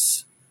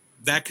sauce,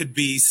 that could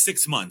be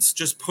 6 months.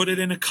 Just put it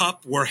in a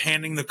cup. We're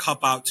handing the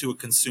cup out to a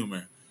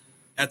consumer.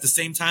 At the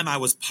same time, I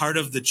was part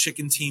of the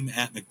chicken team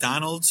at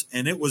McDonald's,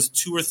 and it was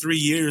 2 or 3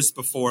 years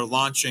before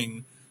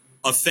launching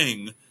a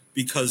thing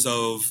because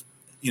of,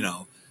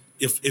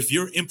 if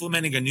you're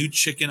implementing a new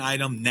chicken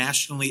item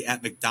nationally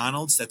at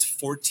McDonald's, that's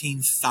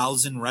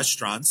 14,000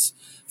 restaurants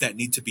that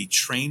need to be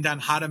trained on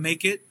how to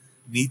make it,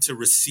 need to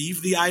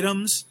receive the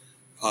items.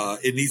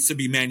 It needs to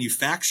be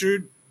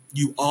manufactured.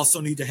 You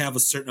also need to have a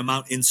certain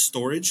amount in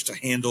storage to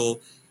handle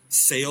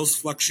sales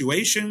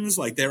fluctuations.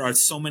 Like, there are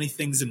so many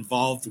things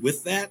involved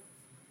with that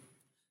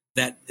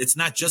it's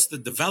not just the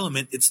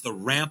development, it's the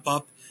ramp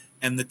up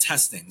and the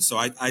testing. So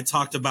I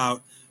talked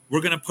about,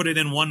 we're going to put it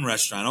in one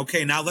restaurant.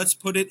 Okay, now let's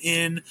put it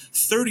in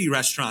 30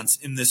 restaurants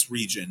in this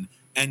region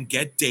and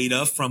get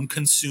data from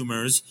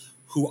consumers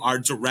who are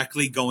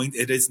directly going.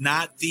 It is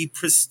not the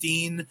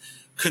pristine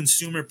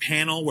consumer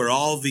panel where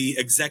all the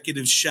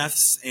executive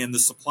chefs and the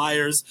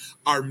suppliers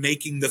are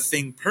making the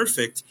thing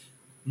perfect.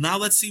 Now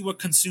let's see what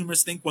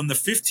consumers think when the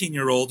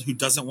 15-year-old who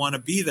doesn't want to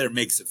be there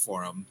makes it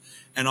for them,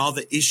 and all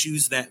the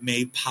issues that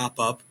may pop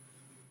up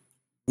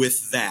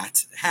with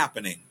that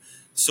happening.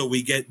 So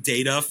we get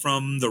data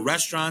from the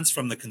restaurants,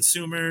 from the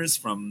consumers,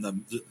 from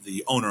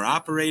the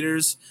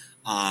owner-operators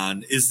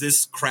on, is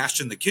this crash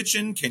in the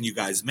kitchen? Can you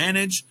guys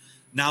manage?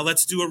 Now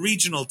let's do a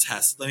regional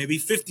test, maybe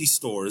 50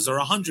 stores or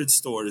 100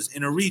 stores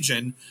in a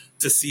region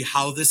to see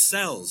how this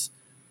sells.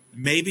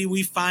 Maybe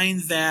we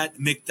find that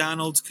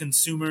McDonald's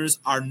consumers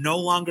are no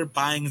longer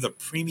buying the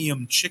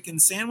premium chicken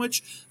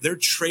sandwich. They're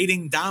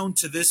trading down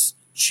to this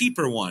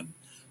cheaper one.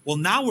 Well,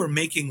 now we're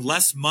making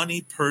less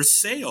money per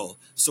sale.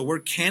 So we're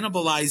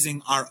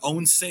cannibalizing our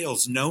own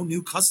sales. No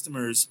new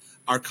customers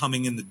are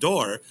coming in the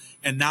door.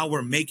 And now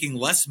we're making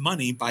less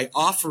money by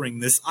offering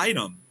this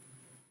item.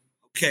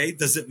 Okay,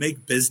 does it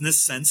make business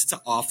sense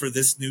to offer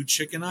this new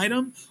chicken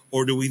item?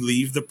 Or do we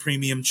leave the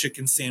premium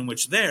chicken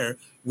sandwich there,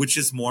 which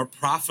is more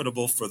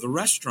profitable for the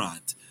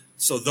restaurant?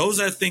 So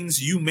those are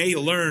things you may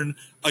learn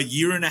a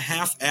year and a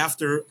half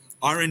after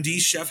R&D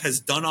chef has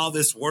done all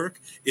this work.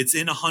 It's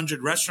in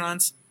 100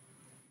 restaurants.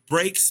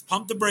 Brakes,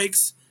 pump the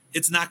brakes.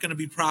 It's not going to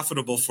be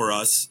profitable for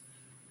us.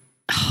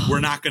 We're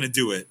not going to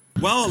do it.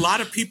 Well, a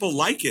lot of people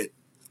like it.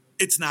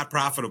 It's not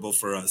profitable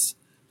for us.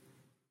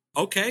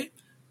 Okay.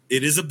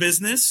 It is a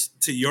business.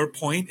 To your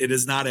point, it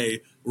is not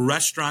a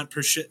restaurant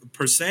per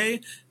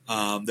se.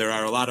 There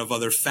are a lot of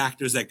other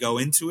factors that go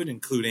into it,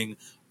 including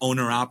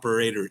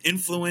owner-operator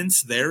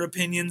influence, their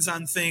opinions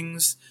on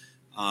things.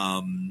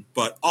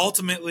 But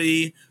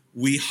ultimately,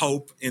 we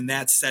hope in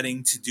that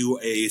setting to do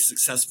a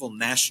successful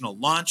national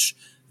launch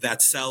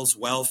that sells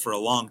well for a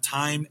long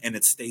time and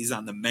it stays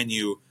on the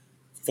menu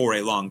for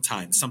a long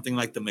time. Something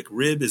like the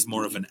McRib is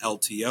more of an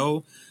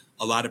LTO.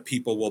 A lot of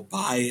people will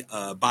buy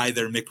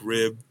their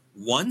McRib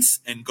once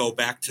and go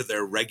back to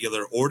their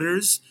regular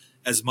orders.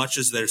 As much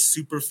as they're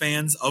super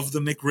fans of the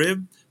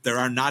McRib, there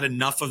are not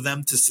enough of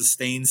them to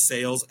sustain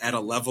sales at a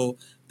level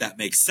that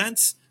makes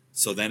sense.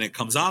 So then it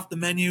comes off the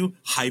menu,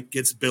 hype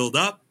gets built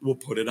up, we'll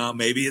put it on,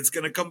 maybe it's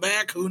going to come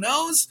back, who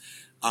knows?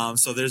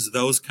 So there's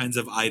those kinds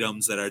of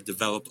items that are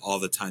developed all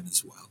the time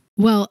as well.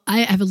 Well,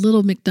 I have a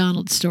little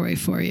McDonald's story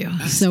for you.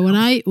 So when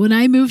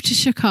I moved to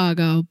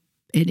Chicago,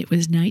 and it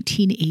was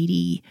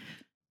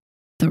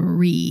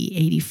 1983,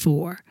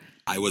 84.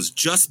 I was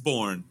just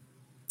born.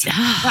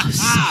 Oh,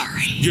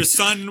 sorry. Your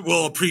son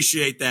will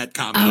appreciate that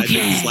comment. Okay. I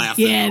think he's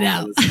laughing. Yeah,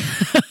 no.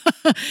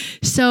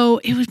 So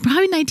it was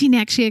probably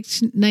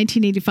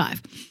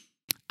 1985.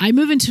 I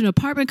move into an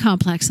apartment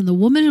complex, and the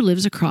woman who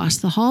lives across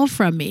the hall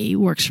from me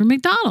works for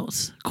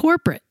McDonald's,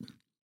 corporate.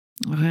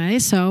 Okay,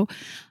 so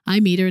I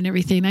meet her and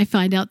everything. I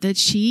find out that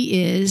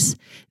she is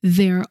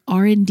their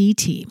R&D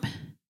team.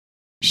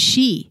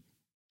 She,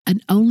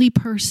 an only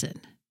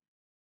person.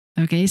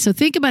 Okay, so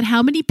think about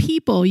how many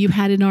people you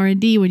had in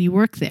R&D when you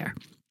worked there.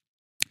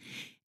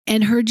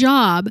 And her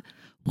job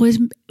was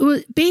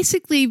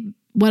basically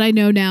what I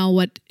know now,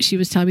 what she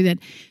was telling me then,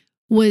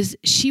 was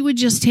she would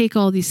just take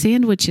all these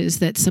sandwiches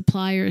that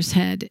suppliers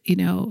had,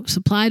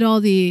 supplied all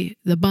the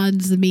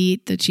buns, the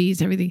meat, the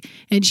cheese, everything,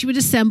 and she would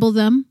assemble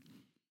them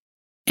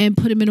and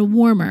put them in a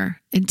warmer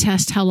and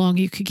test how long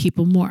you could keep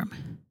them warm.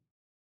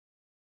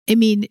 I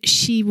mean,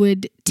 she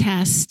would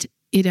test,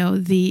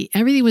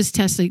 everything was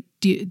tested.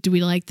 Do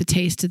we like the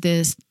taste of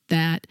this,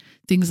 that,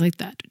 things like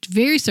that.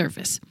 Very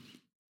surface.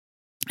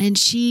 And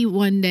she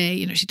one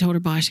day, she told her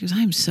boss, she goes,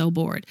 I'm so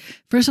bored.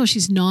 First of all,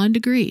 she's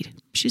non-degreed.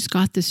 She's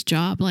got this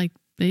job. Like,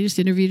 they just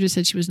interviewed her,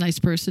 said she was a nice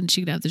person.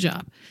 She could have the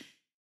job.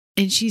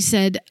 And she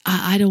said,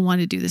 I don't want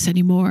to do this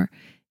anymore.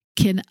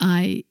 Can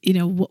I,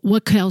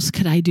 what else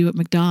could I do at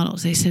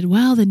McDonald's? They said,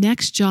 well, the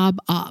next job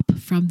up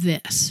from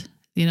this,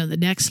 the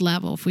next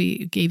level, if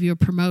we gave you a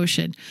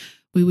promotion,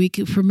 we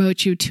could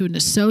promote you to an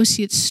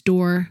associate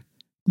store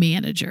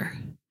manager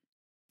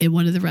in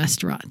one of the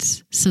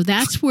restaurants. So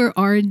that's where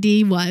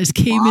R&D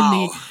came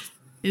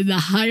in the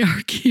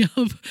hierarchy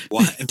of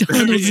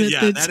McDonald's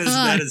at the time.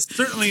 That is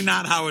certainly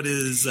not how it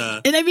is.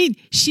 And I mean,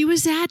 she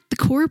was at the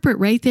corporate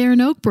right there in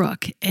Oak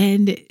Brook,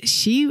 and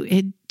she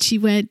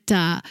went.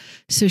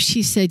 So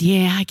she said,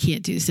 "Yeah, I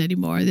can't do this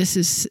anymore. This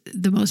is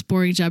the most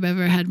boring job I've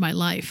ever had in my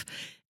life."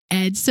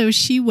 And so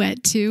she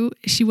went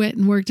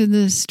and worked in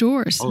the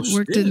stores.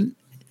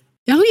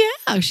 Oh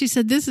yeah. She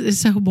said, "This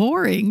is so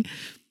boring."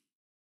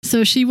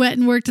 So she went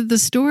and worked at the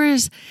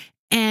stores,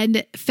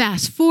 and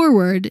fast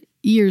forward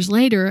years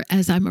later,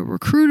 as I'm a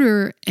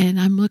recruiter and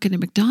I'm looking at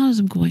McDonald's,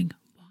 I'm going,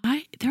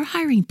 why? They're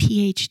hiring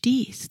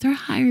PhDs.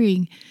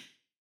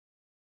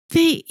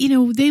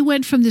 They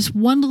went from this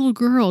one little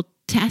girl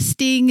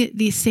testing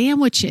these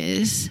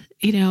sandwiches,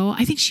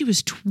 I think she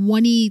was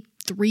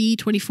 23,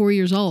 24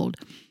 years old,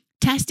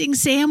 testing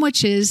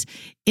sandwiches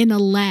in a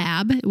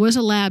lab. It was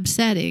a lab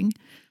setting,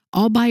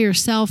 all by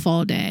herself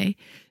all day,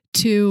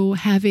 to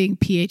having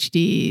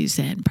PhDs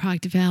and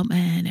product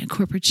development and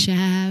corporate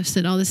chefs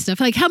and all this stuff?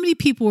 Like, how many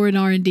people were in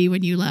R&D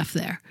when you left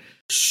there?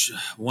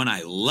 When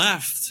I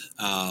left,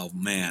 oh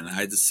man,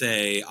 I'd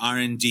say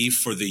R&D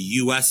for the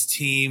U.S.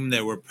 team,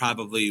 there were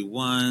probably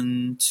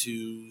 1,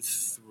 2,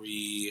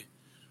 3,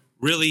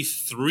 really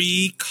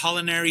 3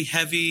 culinary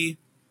heavy,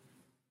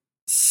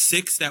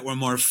 6 that were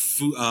more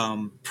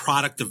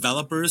product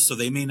developers. So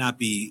they may not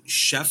be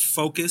chef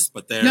focused,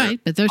 but they're right,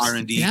 but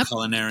R&D yep.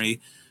 culinary.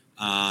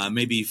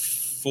 Maybe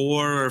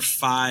 4 or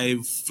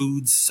 5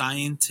 food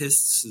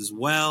scientists as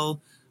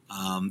well.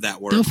 That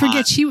were Don't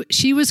forget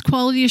she was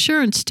quality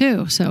assurance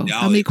too. So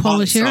how many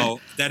quality assurance? So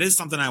that is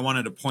something I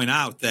wanted to point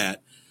out,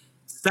 that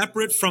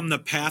separate from the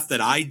path that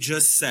I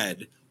just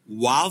said,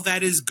 while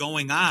that is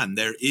going on,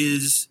 there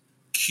is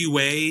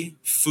QA,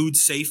 food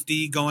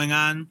safety going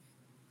on.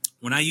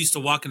 When I used to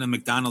walk into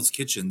McDonald's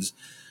kitchens,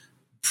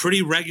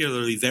 pretty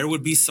regularly there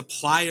would be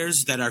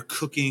suppliers that are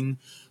cooking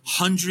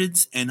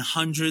hundreds and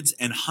hundreds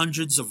and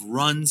hundreds of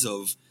runs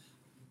of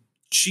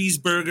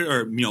cheeseburger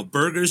or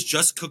burgers,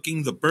 just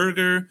cooking the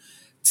burger,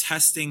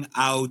 testing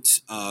out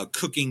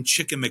cooking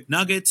chicken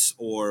McNuggets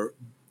or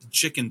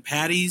chicken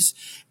patties,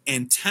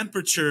 and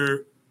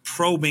temperature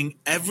probing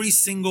every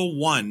single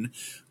one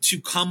to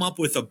come up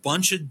with a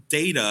bunch of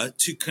data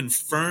to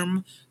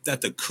confirm that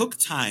the cook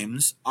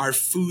times are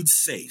food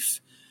safe.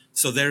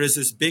 So there is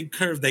this big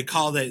curve. They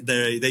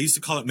used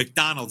to call it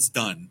McDonald's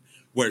done,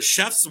 where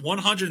chefs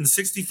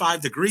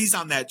 165 degrees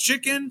on that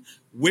chicken,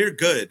 we're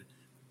good.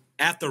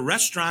 At the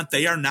restaurant,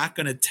 they are not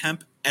going to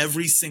temp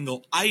every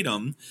single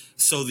item.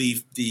 So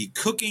the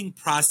cooking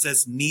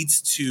process needs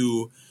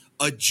to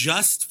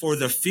adjust for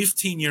the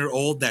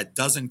 15-year-old that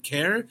doesn't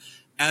care,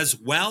 as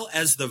well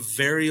as the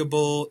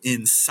variable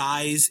in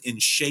size, in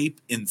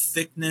shape, in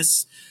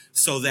thickness,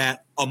 so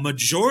that a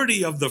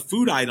majority of the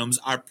food items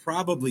are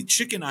probably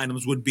chicken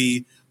items would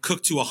be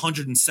cooked to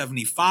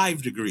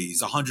 175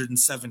 degrees,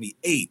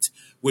 178,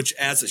 which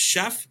as a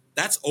chef,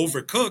 that's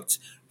overcooked.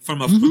 From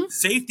a food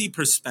safety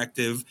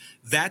perspective,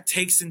 that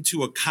takes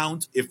into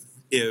account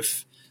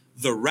if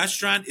the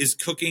restaurant is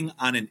cooking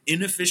on an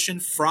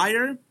inefficient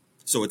fryer,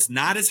 so it's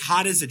not as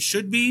hot as it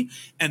should be,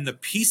 and the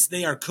piece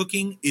they are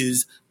cooking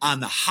is on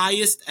the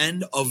highest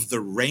end of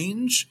the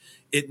range,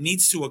 it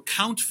needs to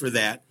account for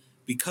that.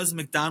 Because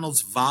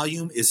McDonald's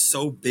volume is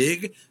so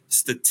big,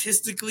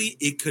 statistically,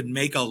 it could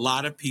make a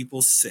lot of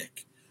people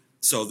sick.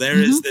 So there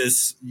is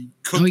this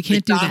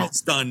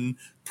McDonald's done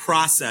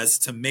process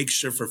to make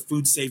sure for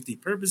food safety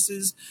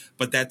purposes,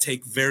 but that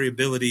take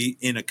variability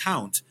in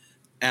account.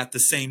 At the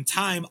same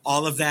time,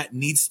 all of that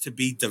needs to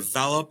be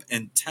developed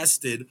and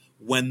tested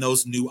when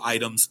those new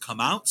items come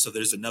out. So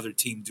there's another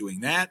team doing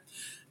that.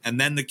 And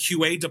then the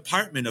QA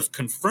department of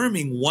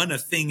confirming when a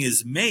thing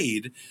is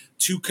made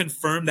to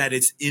confirm that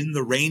it's in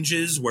the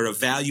ranges. We're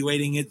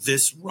evaluating it,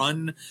 this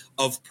run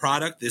of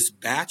product, this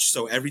batch.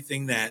 So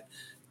everything that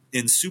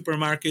in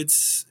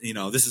supermarkets,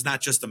 this is not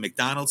just a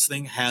McDonald's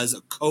thing, has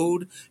a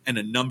code and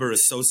a number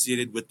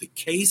associated with the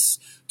case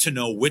to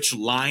know which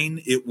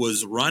line it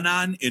was run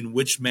on in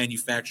which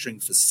manufacturing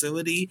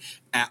facility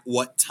at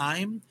what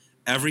time.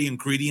 Every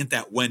ingredient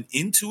that went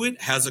into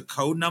it has a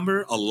code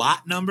number, a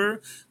lot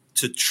number,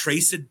 to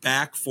trace it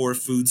back for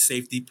food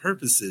safety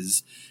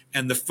purposes.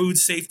 And the food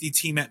safety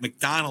team at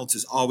McDonald's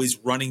is always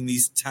running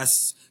these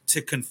tests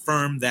to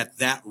confirm that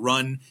that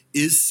run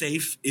is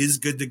safe, is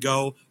good to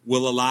go,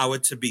 will allow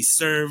it to be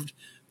served.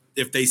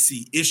 If they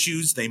see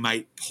issues, they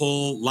might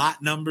pull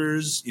lot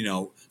numbers,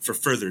 for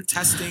further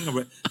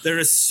testing. There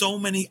is so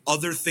many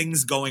other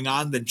things going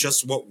on than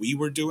just what we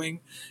were doing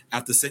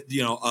at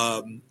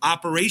the,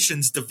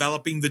 operations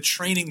developing the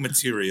training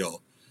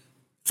material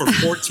for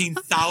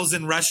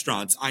 14,000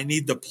 restaurants. I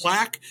need the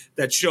plaque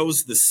that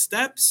shows the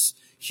steps.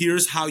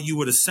 Here's how you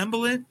would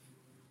assemble it.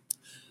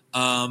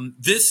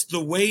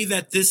 The way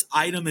that this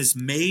item is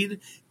made,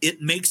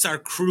 it makes our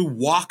crew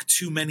walk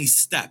too many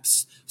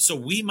steps. So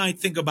we might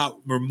think about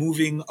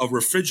removing a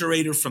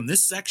refrigerator from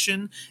this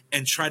section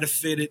and try to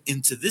fit it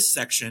into this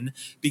section,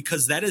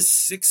 because that is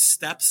 6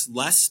 steps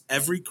less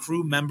every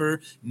crew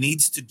member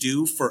needs to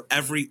do for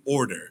every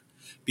order.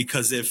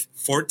 Because if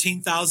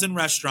 14,000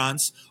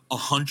 restaurants,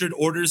 100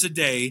 orders a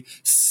day,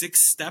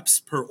 6 steps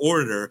per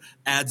order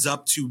adds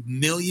up to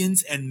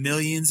millions and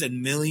millions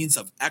and millions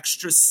of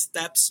extra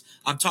steps.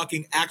 I'm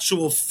talking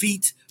actual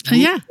feet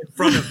in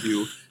front of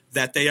you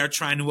that they are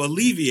trying to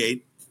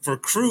alleviate for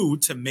crew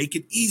to make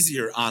it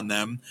easier on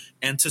them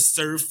and to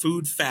serve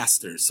food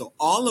faster. So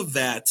all of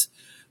that's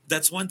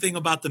one thing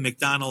about the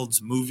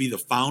McDonald's movie, The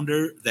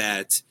Founder,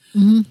 that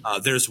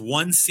there's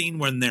one scene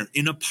when they're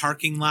in a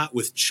parking lot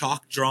with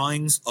chalk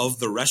drawings of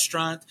the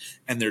restaurant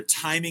and they're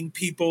timing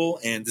people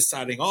and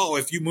deciding,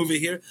 if you move it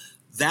here.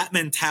 That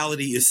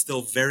mentality is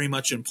still very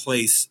much in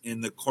place in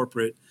the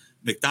corporate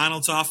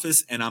McDonald's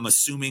office. And I'm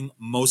assuming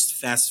most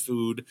fast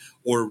food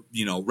or,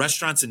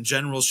 restaurants in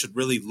general should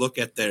really look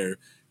at their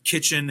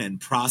kitchen and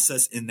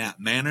process in that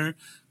manner,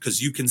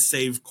 because you can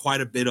save quite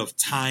a bit of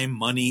time,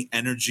 money,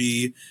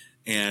 energy,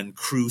 and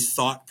crew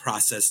thought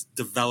process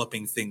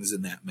developing things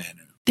in that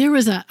manner.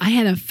 I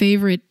had a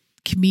favorite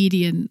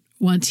comedian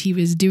once. He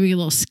was doing a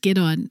little skit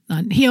on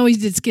he always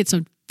did skits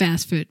on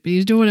fast food, but he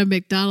was doing it at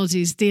McDonald's.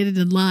 He's standing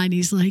in line.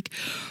 He's like,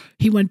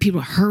 he wanted people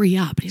to hurry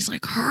up. And he's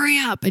like, hurry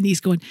up. And he's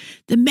going,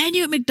 the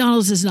menu at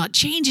McDonald's has not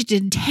changed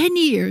in 10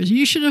 years.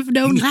 You should have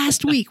known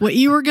last week what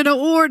you were going to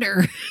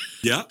order.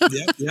 Yeah.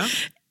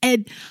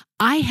 And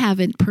I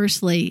haven't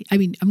personally, I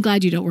mean, I'm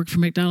glad you don't work for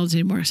McDonald's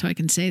anymore, so I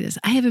can say this.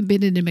 I haven't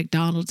been into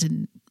McDonald's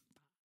in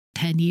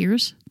 10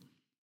 years,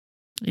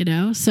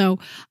 so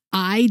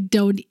I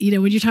don't,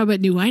 when you're talking about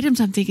new items,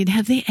 I'm thinking,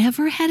 have they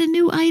ever had a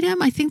new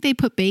item? I think they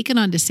put bacon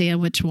on the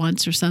sandwich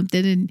once or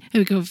something, and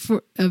we go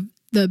for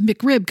the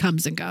McRib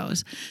comes and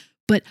goes.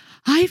 But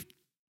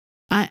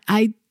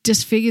I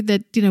just figured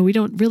that, we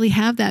don't really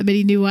have that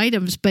many new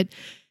items,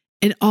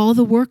 and all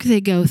the work they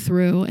go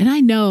through. And I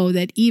know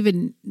that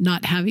even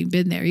not having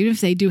been there, even if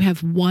they do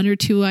have one or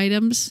two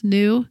items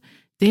new,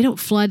 they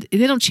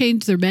don't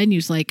change their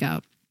menus like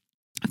a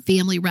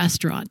family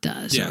restaurant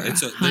does. Yeah,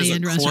 there's a core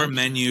restaurant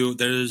menu.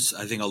 There's,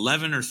 I think,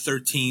 11 or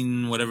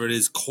 13, whatever it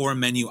is, core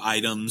menu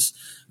items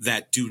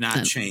that do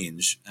not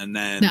change. And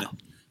then,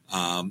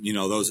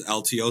 those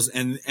LTOs.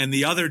 And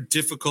the other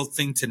difficult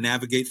thing to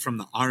navigate from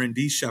the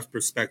R&D chef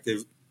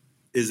perspective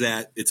is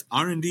that it's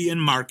R&D and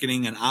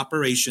marketing and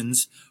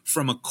operations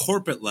from a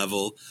corporate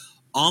level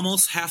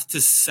almost have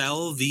to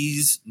sell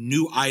these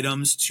new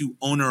items to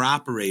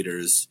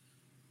owner-operators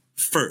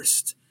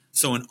first.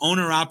 So an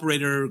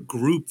owner-operator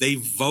group, they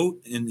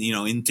vote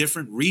in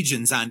different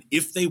regions on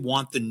if they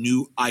want the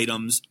new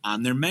items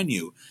on their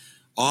menu.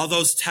 All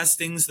those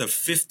testings, the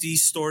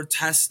 50-store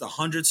test, the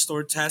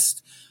 100-store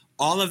test,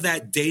 all of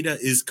that data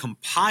is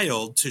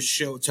compiled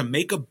to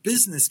make a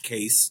business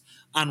case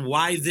on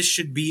why this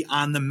should be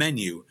on the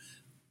menu.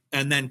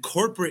 And then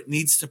corporate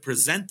needs to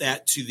present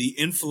that to the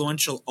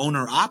influential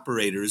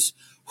owner-operators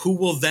who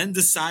will then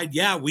decide,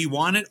 yeah, we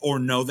want it, or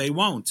no, they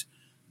won't.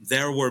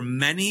 There were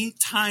many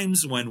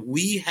times when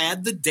we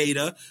had the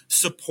data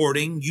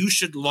supporting you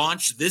should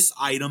launch this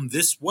item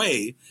this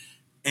way,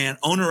 and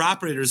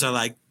owner-operators are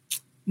like,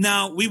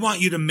 no, we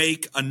want you to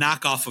make a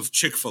knockoff of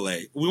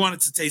Chick-fil-A. We want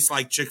it to taste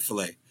like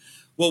Chick-fil-A.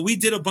 Well, we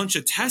did a bunch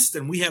of tests,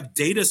 and we have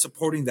data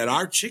supporting that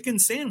our chicken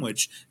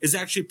sandwich is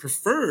actually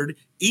preferred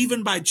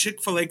even by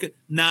Chick-fil-A.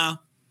 No,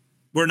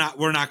 we're not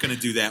going to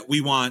do that. We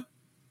want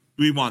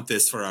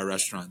this for our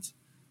restaurants.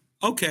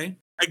 Okay.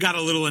 It got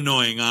a little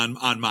annoying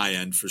on my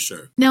end for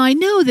sure. Now, I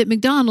know that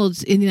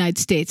McDonald's in the United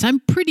States, I'm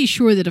pretty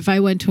sure that if I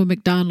went to a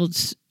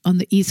McDonald's on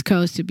the East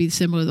Coast, it'd be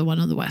similar to the one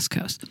on the West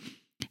Coast.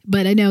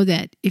 But I know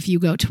that if you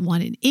go to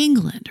one in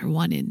England or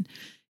one in,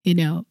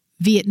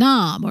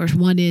 Vietnam or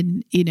one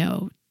in,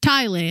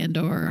 Thailand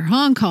or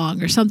Hong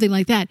Kong or something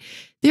like that,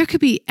 there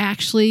could be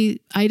actually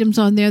items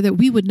on there that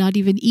we would not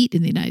even eat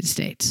in the United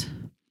States.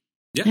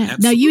 Yeah.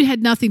 Now, you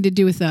had nothing to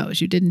do with those.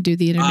 You didn't do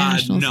the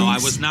international No,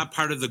 things. I was not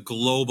part of the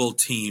global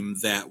team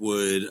that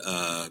would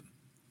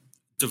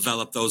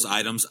develop those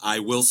items. I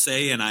will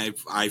say, and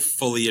I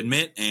fully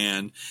admit,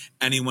 and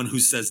anyone who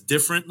says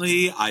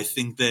differently, I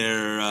think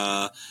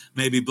they're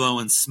maybe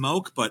blowing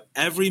smoke, but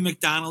every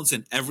McDonald's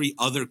in every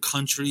other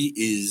country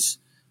is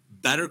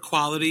better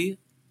quality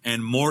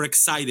and more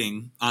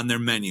exciting on their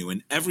menu.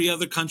 In every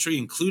other country,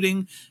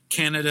 including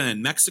Canada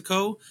and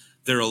Mexico,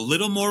 they're a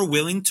little more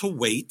willing to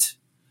wait.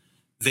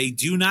 They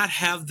do not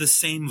have the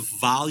same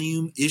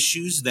volume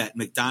issues that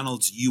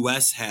McDonald's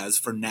US has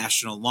for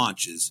national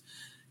launches.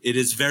 It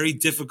is very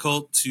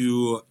difficult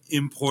to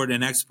import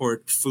and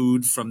export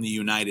food from the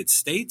United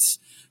States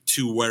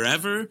to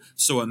wherever,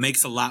 so it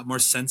makes a lot more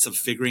sense of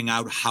figuring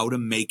out how to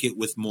make it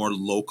with more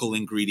local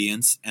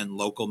ingredients and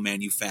local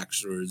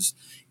manufacturers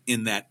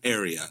in that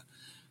area.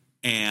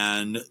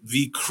 And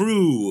the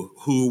crew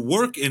who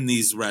work in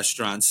these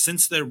restaurants,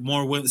 since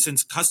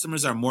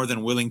customers are more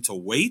than willing to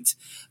wait,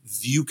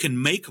 you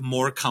can make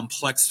more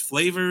complex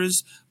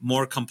flavors,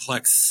 more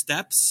complex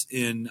steps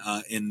in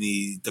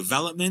the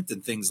development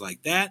and things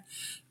like that.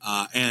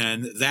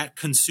 And that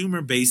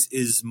consumer base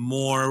is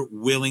more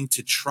willing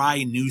to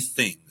try new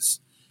things.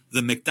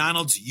 The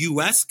McDonald's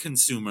US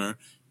consumer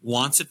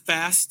wants it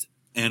fast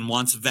and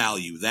wants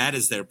value. That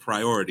is their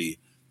priority.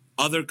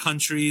 Other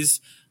countries,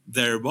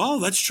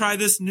 let's try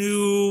this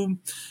new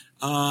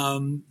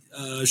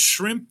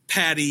shrimp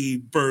patty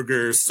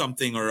burger,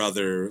 something or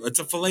other. It's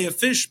a fillet of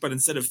fish, but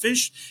instead of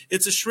fish,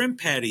 it's a shrimp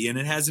patty, and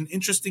it has an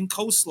interesting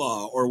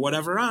coleslaw or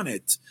whatever on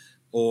it,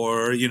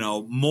 or,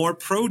 more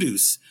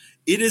produce.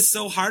 It is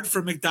so hard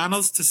for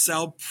McDonald's to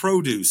sell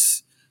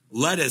produce,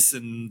 lettuce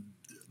and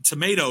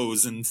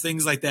tomatoes and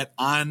things like that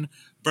on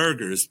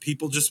burgers.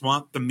 People just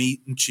want the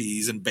meat and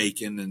cheese and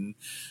bacon and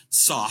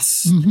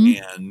sauce,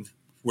 and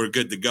we're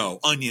good to go.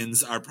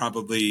 Onions are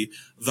probably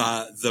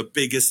the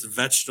biggest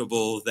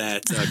vegetable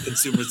that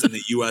consumers in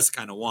the U.S.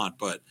 kind of want.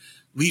 But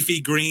leafy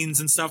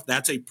greens and stuff,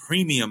 that's a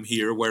premium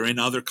here, where in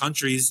other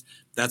countries,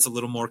 that's a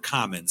little more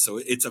common. So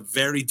it's a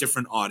very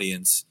different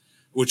audience,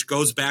 which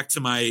goes back to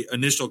my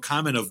initial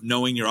comment of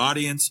knowing your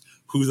audience,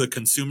 who the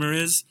consumer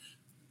is.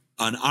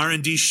 an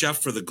R&D chef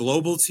for the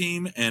global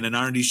team and an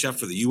R&D chef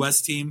for the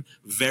U.S. team.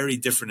 Very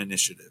different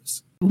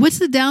initiatives. What's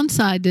the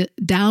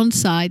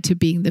downside to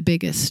being the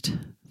biggest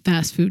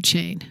fast food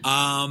chain?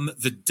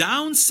 The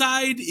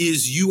downside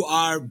is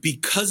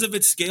because of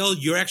its scale,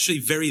 you're actually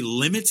very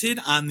limited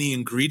on the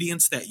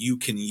ingredients that you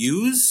can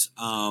use.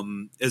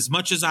 As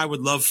much as I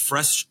would love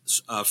fresh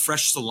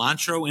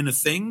cilantro in a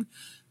thing,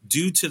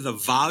 due to the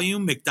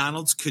volume,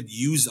 McDonald's could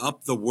use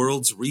up the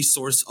world's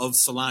resource of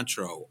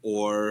cilantro.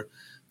 Or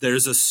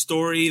there's a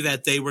story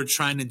that they were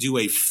trying to do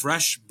a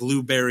fresh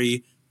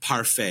blueberry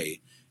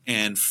parfait,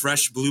 and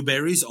fresh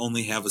blueberries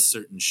only have a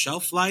certain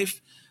shelf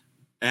life.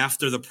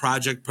 After the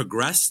project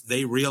progressed,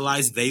 they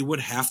realized they would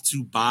have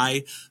to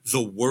buy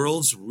the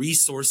world's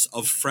resource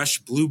of fresh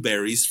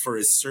blueberries for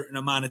a certain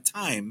amount of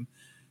time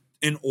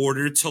in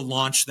order to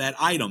launch that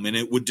item. And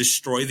it would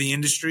destroy the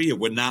industry. It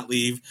would not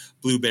leave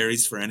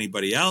blueberries for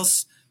anybody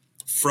else.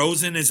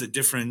 Frozen is a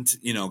different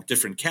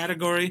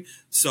category.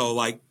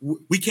 So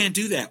we can't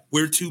do that.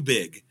 We're too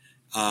big.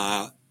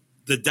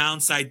 The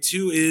downside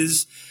too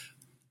is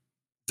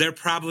they're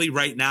probably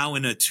right now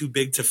in a too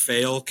big to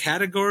fail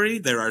category.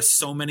 There are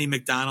so many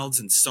McDonald's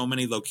and so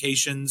many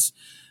locations,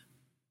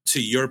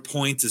 to your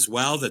point as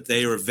well, that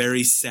they are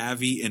very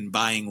savvy in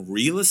buying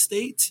real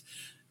estate.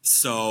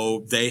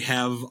 So they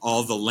have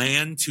all the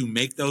land to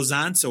make those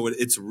on. So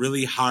it's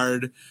really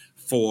hard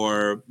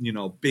for,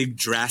 big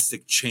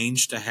drastic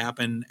change to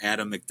happen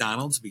at a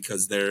McDonald's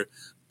because they're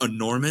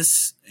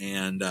enormous,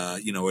 and,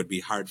 it'd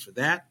be hard for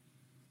that.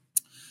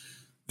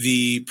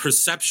 The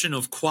perception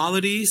of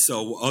quality.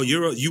 So,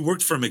 you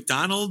worked for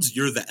McDonald's,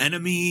 you're the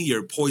enemy,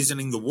 you're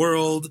poisoning the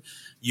world.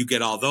 You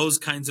get all those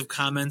kinds of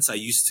comments. I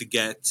used to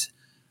get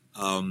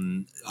a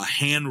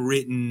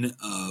handwritten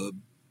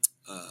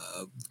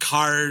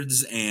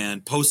cards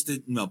and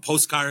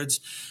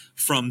postcards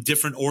from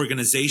different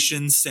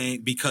organizations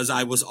saying, because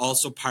I was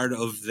also part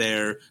of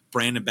their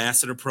brand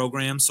ambassador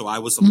program. So I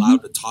was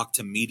allowed to talk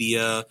to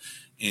media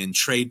and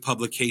trade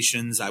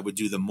publications. I would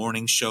do the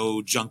morning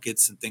show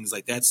junkets and things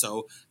like that.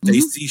 So they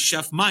see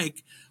Chef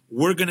Mike.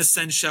 We're going to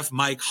send Chef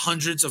Mike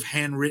hundreds of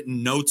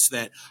handwritten notes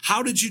that,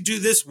 how did you do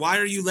this? Why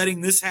are you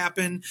letting this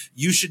happen?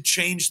 You should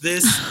change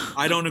this.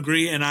 I don't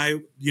agree. And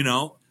I,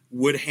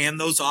 would hand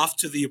those off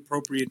to the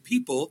appropriate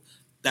people.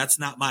 That's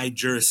not my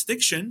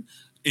jurisdiction.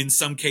 In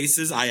some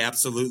cases, I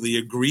absolutely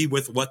agree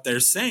with what they're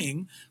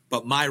saying,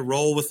 but my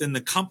role within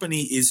the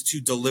company is to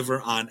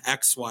deliver on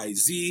X, Y,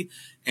 Z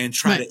and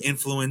try to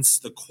influence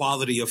the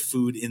quality of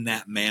food in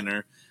that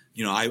manner.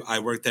 I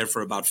worked there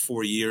for about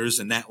 4 years,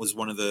 and that was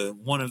one of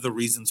the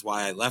reasons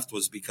why I left,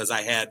 was because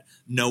I had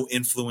no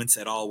influence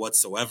at all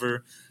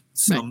whatsoever.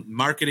 Some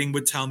marketing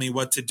would tell me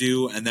what to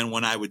do, and then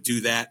when I would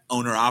do that,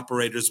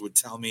 owner-operators would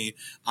tell me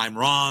I'm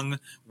wrong.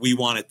 We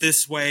want it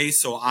this way.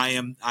 So I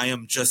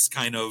am just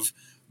kind of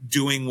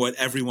doing what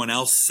everyone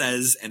else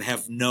says and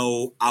have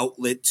no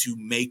outlet to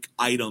make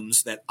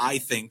items that I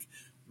think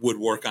would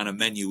work on a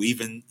menu.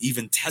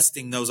 Even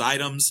testing those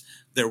items,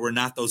 there were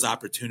not those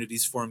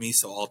opportunities for me.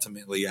 So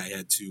ultimately, I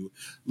had to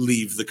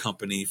leave the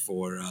company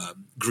for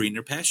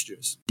greener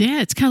pastures.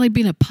 Yeah, it's kind of like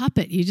being a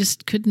puppet. You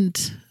just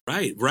couldn't.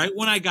 Right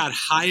when I got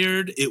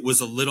hired, it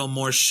was a little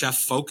more chef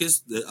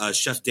focused.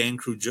 Chef Dan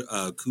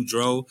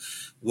Coudreau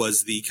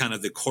was the kind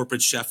of the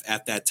corporate chef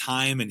at that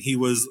time, and he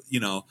was,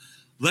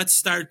 let's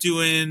start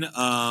doing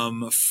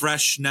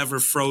fresh, never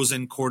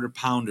frozen quarter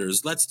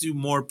pounders. Let's do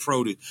more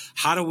produce.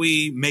 How do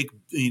we make,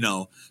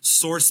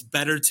 source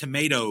better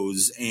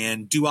tomatoes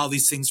and do all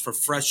these things for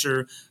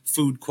fresher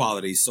food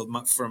quality? So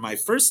for my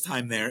first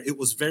time there, it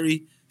was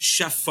very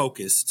chef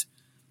focused.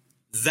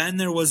 Then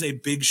there was a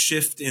big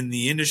shift in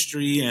the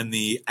industry and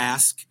the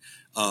ask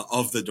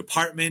of the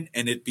department,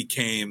 and it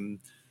became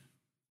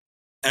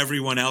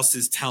everyone else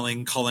is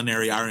telling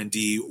culinary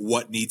R&D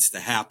what needs to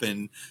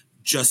happen.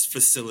 Just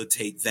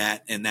facilitate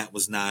that. And that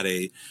was not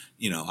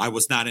I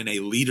was not in a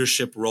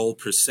leadership role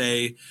per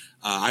se.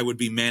 I would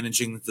be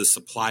managing the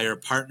supplier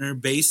partner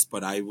base,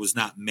 but I was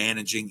not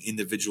managing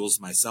individuals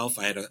myself.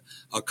 I had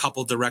a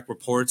couple direct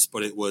reports,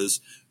 but it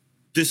was,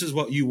 this is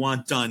what you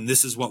want done.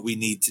 This is what we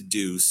need to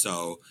do.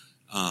 So,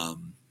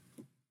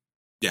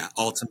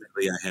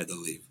 ultimately I had to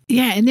leave.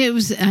 Yeah. And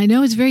I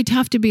know it's very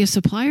tough to be a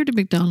supplier to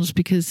McDonald's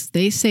because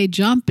they say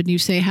jump and you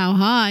say how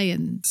high,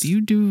 and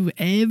you do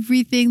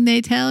everything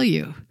they tell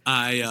you.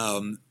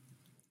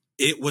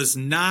 It was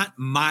not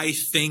my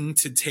thing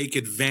to take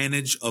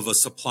advantage of a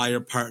supplier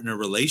partner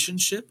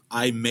relationship.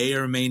 I may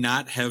or may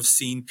not have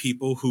seen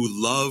people who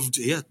loved,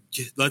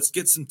 let's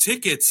get some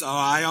tickets.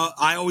 I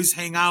always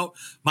hang out.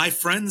 My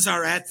friends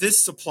are at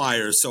this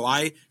supplier, so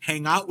I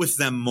hang out with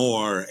them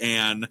more.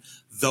 And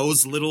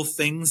those little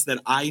things that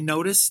I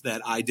noticed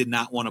that I did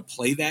not want to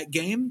play that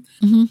game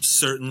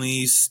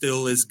certainly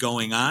still is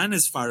going on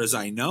as far as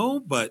I know,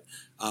 but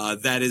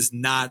that is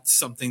not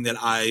something that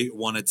I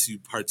wanted to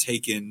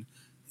partake in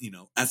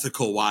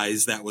ethical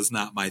wise, that was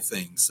not my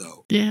thing.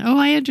 So yeah. Oh,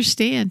 I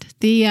understand.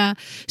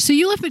 So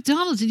you left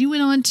McDonald's and you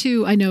went on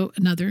to, I know,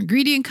 another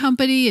ingredient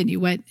company, and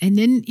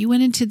then you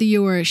went into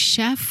your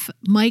Chef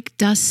Mike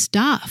Does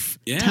Stuff.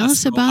 yeah, Tell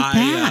us about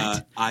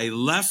that. I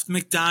left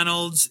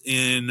McDonald's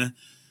in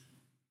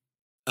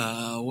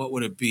what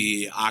would it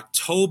be,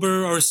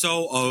 October or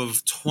so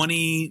of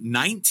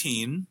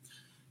 2019.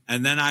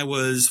 And then I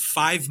was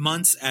 5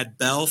 months at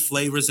Bell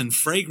Flavors and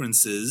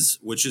Fragrances,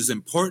 which is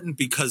important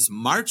because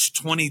March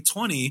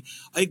 2020,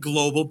 a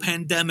global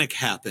pandemic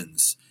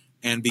happens.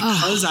 And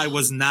because I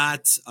was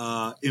not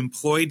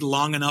employed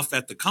long enough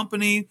at the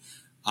company,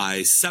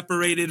 I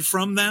separated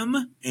from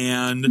them.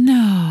 And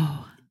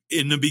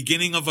in the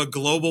beginning of a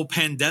global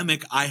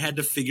pandemic, I had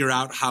to figure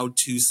out how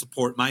to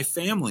support my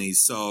family.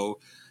 So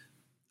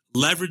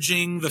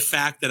leveraging the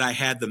fact that I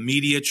had the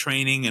media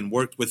training and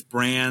worked with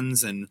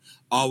brands and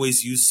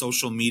always used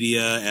social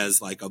media as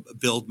like a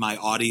build my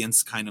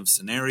audience kind of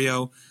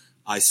scenario,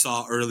 I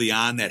saw early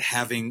on that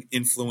having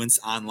influence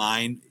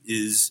online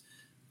is,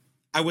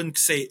 I wouldn't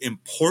say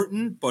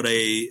important, but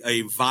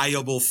a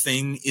viable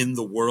thing in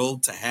the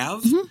world to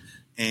have. Mm-hmm.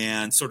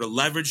 And sort of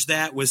leverage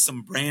that with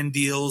some brand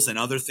deals and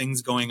other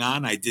things going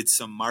on. I did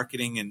some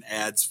marketing and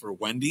ads for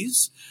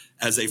Wendy's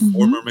as a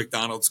former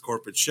McDonald's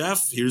corporate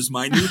chef. Here's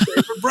my new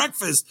favorite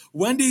breakfast,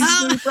 Wendy's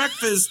new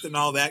breakfast, and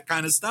all that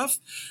kind of stuff.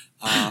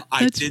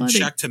 I did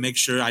check to make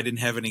sure I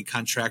didn't have any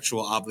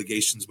contractual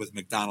obligations with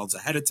McDonald's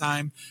ahead of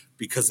time,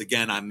 because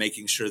again, I'm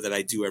making sure that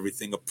I do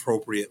everything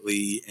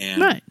appropriately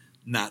and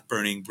not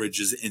burning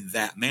bridges in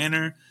that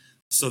manner.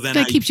 So then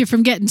that keeps you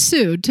from getting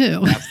sued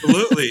too.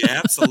 Absolutely.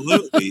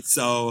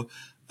 So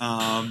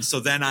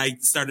then I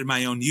started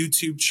my own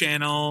YouTube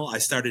channel. I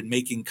started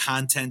making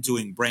content,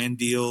 doing brand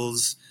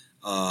deals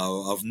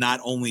of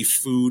not only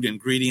food,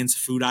 ingredients,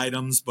 food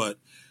items, but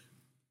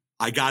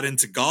I got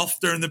into golf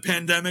during the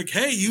pandemic.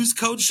 Hey, use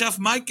code Chef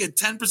Mike, get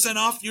 10%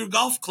 off your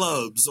golf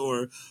clubs,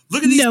 or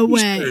look at these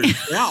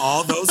t-shirts. Yeah,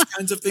 all those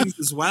kinds of things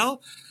as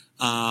well.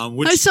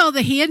 I saw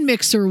the hand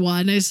mixer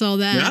one. I saw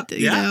that.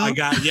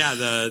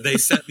 They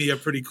sent me a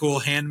pretty cool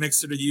hand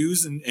mixer to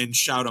use and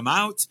shout them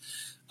out.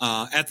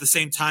 At the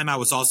same time, I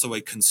was also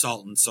a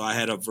consultant, so I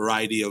had a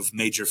variety of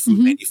major food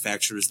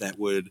manufacturers that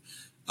would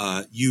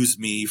use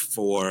me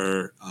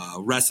for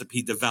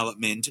recipe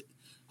development.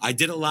 I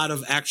did a lot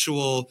of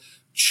actual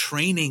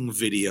training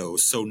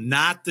videos. So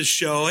not the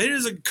show, it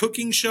is a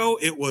cooking show.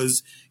 It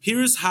was,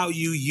 here's how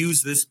you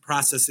use this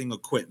processing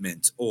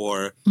equipment,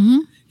 or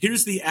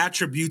here's the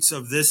attributes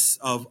of this,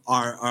 of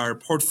our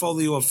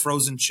portfolio of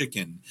frozen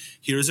chicken.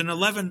 Here's an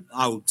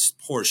 11-ounce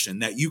portion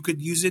that you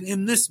could use it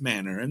in this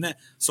manner. And that,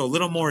 so a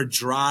little more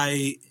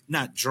dry,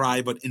 not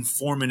dry, but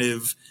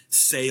informative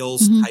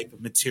sales type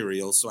of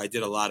material. So I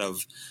did a lot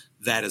of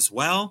that as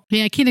well.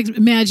 Yeah, I can't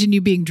imagine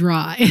you being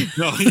dry.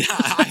 No, yeah,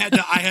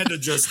 I had to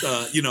just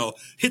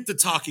hit the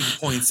talking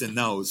points in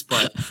those.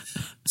 But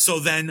so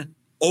then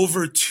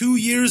over 2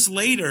 years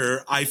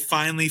later, I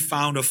finally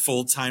found a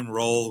full-time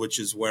role, which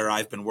is where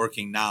I've been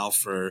working now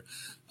for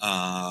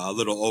a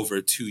little over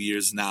 2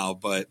 years now.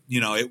 But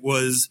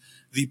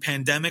the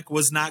pandemic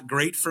was not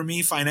great for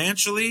me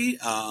financially.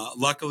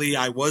 Luckily,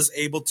 I was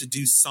able to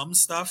do some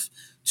stuff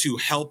to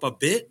help a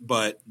bit,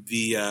 but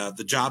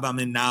the job I'm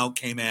in now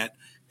came at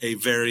a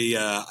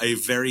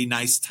very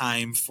nice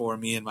time for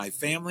me and my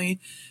family,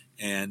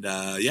 and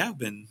I've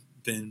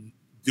been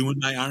doing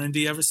my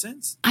R&D ever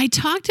since. I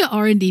talked to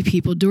R&D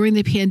people during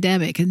the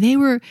pandemic, and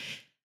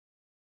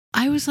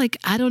I was like,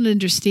 I don't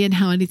understand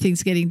how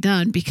anything's getting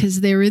done,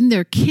 because they're in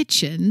their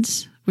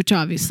kitchens, which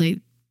obviously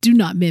do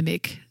not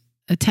mimic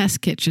a test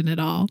kitchen at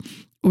all,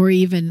 or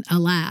even a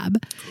lab.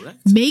 Correct.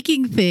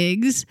 Making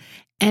things,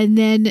 and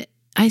then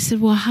I said,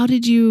 well, how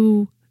did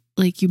you?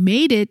 Like, you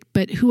made it,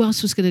 but who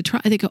else was going to try?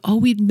 They go,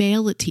 we'd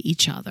mail it to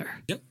each other.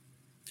 Yep.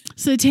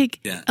 So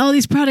take all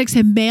these products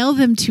and mail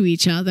them to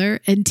each other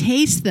and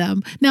taste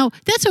them. Now,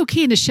 that's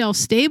okay in a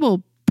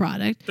shelf-stable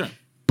product,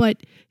 but,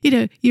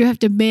 you have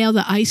to mail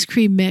the ice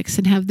cream mix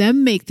and have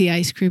them make the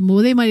ice cream. Well,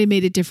 they might have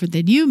made it different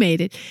than you made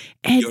it.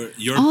 And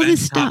your all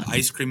this benchtop stuff.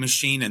 ice cream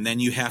machine, and then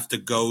you have to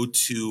go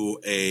to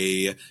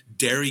a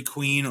Dairy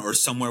Queen or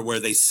somewhere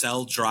where they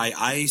sell dry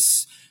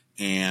ice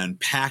and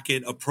pack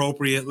it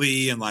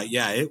appropriately. And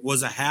it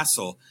was a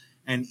hassle.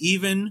 And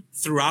even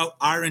throughout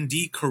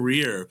R&D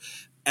career,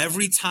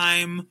 every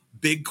time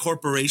big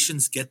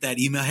corporations get that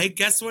email, hey,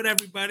 guess what,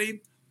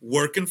 everybody?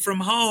 Working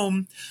from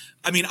home.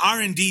 I mean,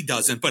 R&D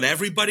doesn't, but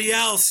everybody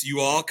else, you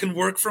all can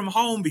work from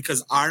home,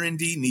 because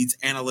R&D needs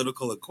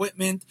analytical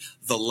equipment,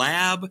 the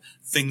lab,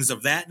 things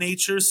of that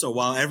nature. So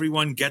while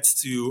everyone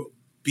gets to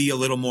be a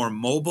little more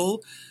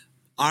mobile,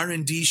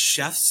 R&D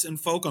chefs and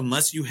folk,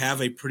 unless you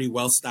have a pretty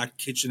well-stocked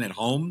kitchen at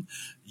home,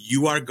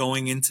 you are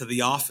going into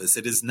the office.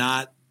 It is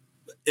not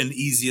an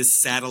easiest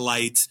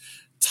satellite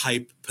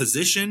type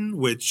position,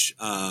 which,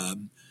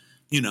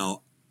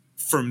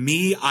 for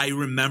me, I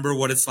remember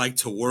what it's like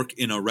to work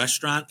in a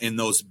restaurant in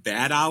those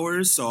bad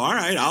hours. So, all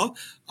right,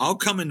 I'll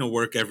come into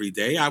work every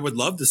day. I would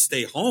love to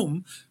stay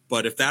home,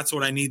 but if that's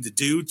what I need to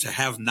do to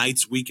have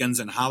nights, weekends,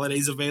 and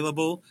holidays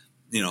available,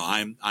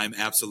 I'm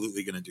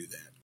absolutely going to do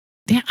that.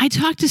 Yeah, I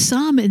talked to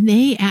some, and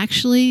they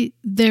actually,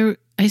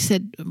 I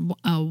said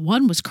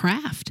one was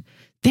Kraft.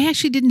 They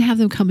actually didn't have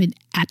them come in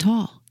at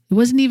all. It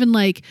wasn't even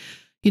like,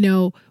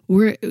 you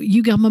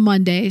come on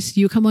Mondays,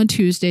 you come on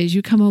Tuesdays,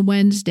 you come on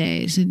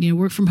Wednesdays, and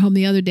work from home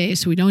the other day,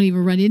 so we don't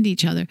even run into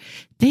each other.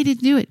 They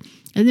didn't do it.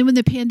 And then when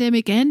the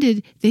pandemic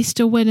ended, they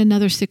still went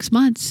another 6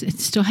 months and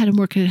still had them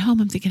working at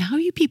home. I'm thinking, how are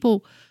you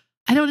people?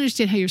 I don't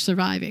understand how you're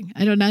surviving.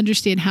 I don't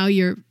understand how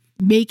you're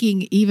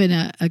making even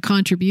a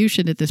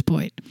contribution at this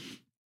point.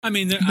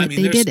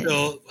 There's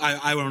still,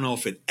 I don't know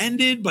if it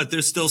ended, but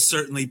there's still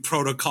certainly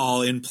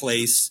protocol in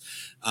place,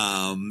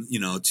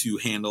 to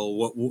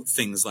handle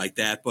things like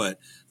that. But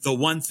the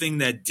one thing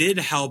that did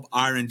help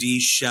R&D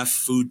chef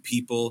food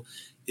people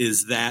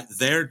is that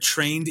they're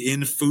trained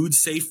in food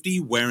safety,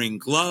 wearing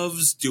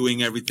gloves,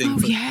 doing everything.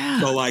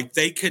 So like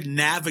they could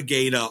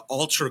navigate a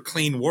ultra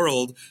clean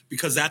world,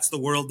 because that's the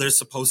world they're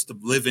supposed to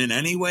live in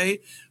anyway,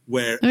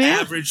 where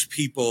average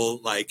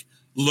people like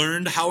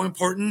learned how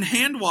important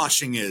hand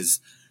washing is.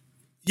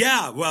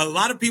 Yeah, well, a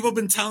lot of people have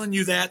been telling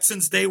you that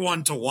since day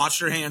one, to wash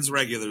your hands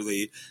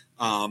regularly.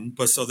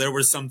 But so there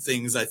were some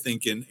things, I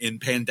think, in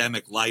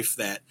pandemic life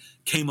that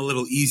came a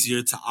little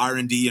easier to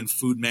R&D and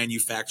food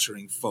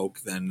manufacturing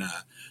folk than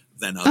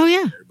others. Oh,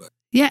 yeah.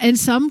 Yeah, and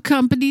some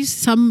companies,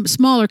 some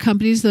smaller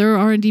companies, their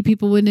R&D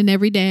people went in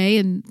every day.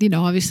 And,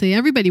 obviously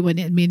everybody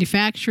went in.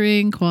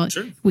 Manufacturing, quality.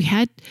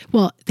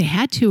 Sure. They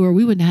had to, or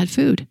we wouldn't have had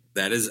food.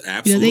 That is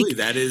absolutely,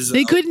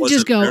 they couldn't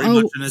just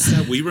go,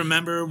 we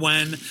remember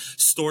when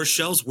store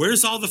shelves,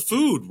 where's all the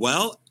food?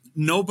 Well,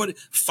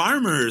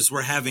 farmers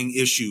were having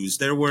issues.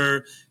 There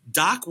were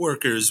dock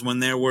workers when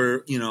there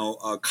were,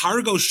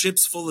 cargo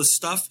ships full of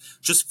stuff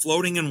just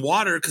floating in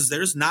water because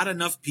there's not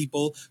enough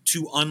people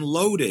to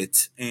unload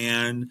it.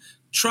 And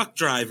truck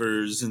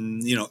drivers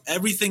and,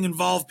 everything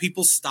involved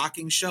people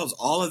stocking shelves.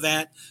 All of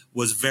that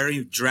was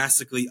very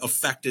drastically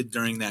affected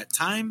during that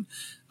time.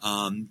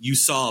 You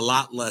saw a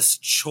lot less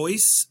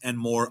choice and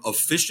more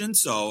efficient.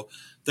 So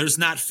there's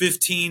not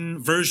 15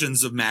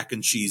 versions of mac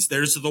and cheese.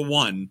 There's the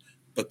one,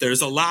 but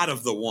there's a lot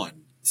of the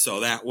one.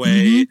 So that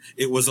way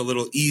it was a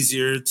little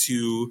easier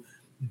to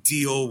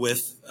deal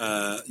with,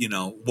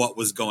 what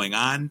was going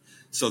on.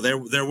 So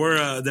there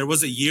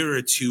was a year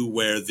or two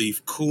where the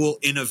cool,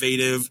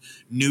 innovative,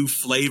 new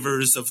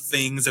flavors of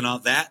things and all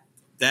that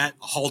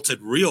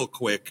halted real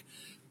quick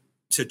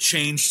to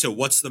change to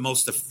what's the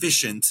most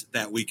efficient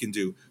that we can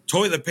do.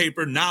 Toilet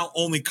paper now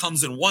only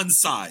comes in one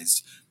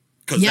size,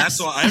 because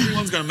that's why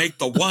everyone's going to make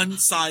the one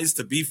size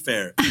to be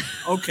fair.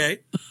 Okay,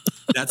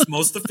 that's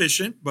most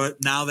efficient.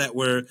 But now that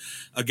we're,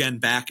 again,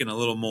 back in a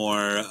little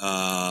more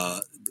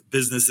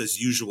business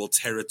as usual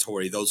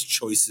territory, those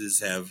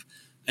choices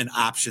and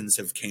options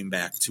have came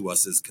back to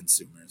us as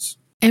consumers.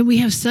 And we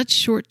have such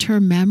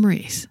short-term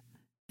memories.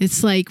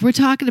 It's like we're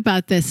talking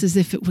about this as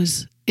if it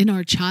was in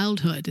our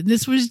childhood, and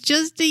this was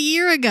just a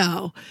year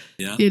ago.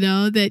 Yeah.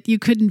 That you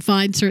couldn't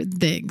find certain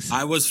things.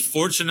 I was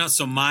fortunate.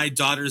 So my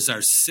daughters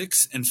are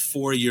 6 and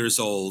 4 years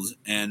old,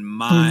 and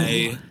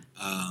my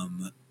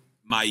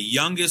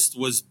youngest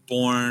was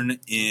born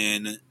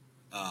in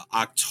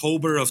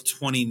October of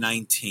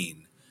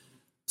 2019.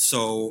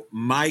 So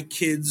my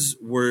kids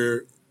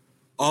were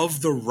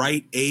of the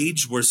right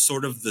age where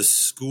sort of the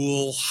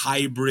school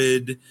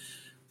hybrid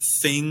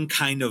thing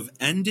kind of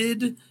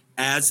ended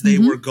as they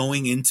were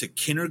going into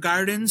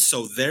kindergarten.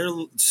 So their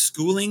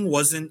schooling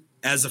wasn't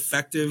as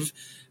affected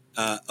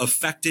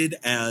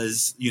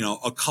as,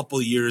 a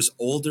couple years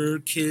older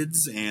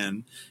kids.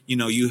 And,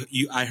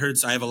 I heard,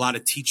 so I have a lot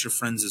of teacher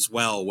friends as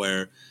well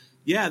where,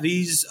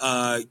 these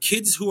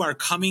kids who are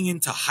coming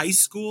into high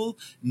school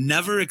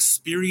never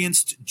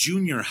experienced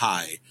junior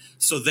high.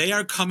 So they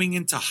are coming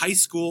into high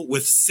school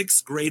with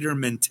sixth grader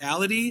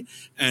mentality.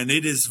 And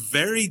it is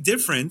very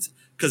different,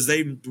 because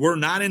they were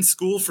not in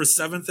school for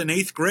 7th and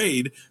 8th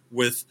grade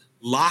with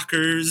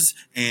lockers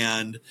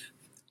and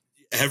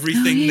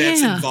everything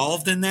that's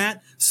involved in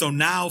that. So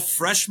now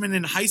freshmen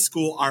in high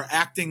school are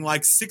acting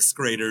like 6th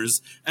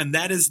graders, and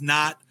does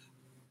not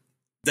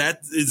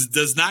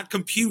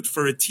compute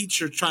for a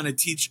teacher trying to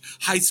teach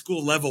high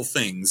school level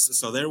things.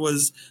 So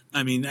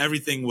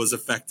everything was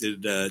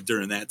affected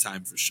during that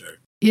time for sure.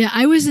 Yeah,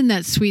 I was in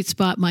that sweet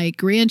spot. My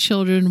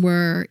grandchildren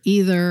were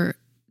either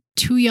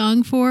too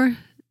young for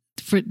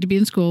to be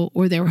in school,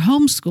 or they were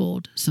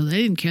homeschooled, so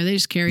they didn't care. They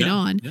just carried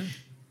on. Yeah.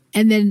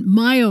 And then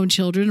my own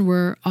children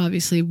were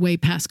obviously way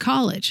past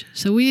college,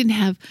 so we didn't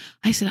have.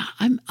 I said,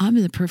 I'm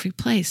in the perfect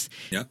place.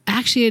 Yeah.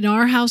 Actually, in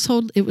our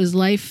household, it was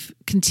life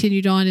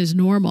continued on as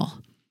normal.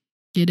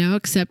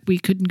 Except we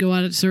couldn't go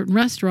out at certain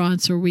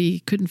restaurants, or we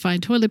couldn't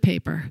find toilet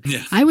paper.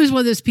 Yeah. I was one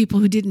of those people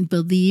who didn't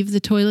believe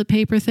the toilet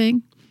paper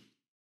thing.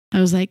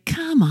 I was like,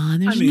 come on,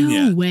 there's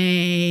no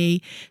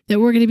way that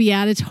we're going to be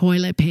out of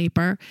toilet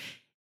paper.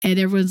 And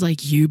everyone's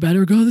like, you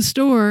better go to the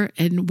store.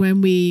 And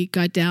when we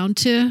got down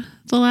to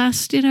the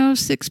last,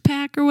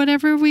 6-pack or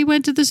whatever, we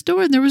went to the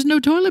store and there was no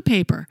toilet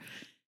paper.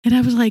 And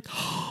I was like,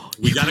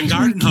 we got a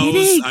garden hose.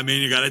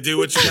 You got to do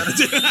what you got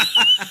to do.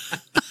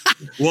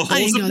 We'll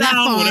hose them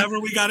down, whatever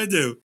we got to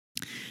do.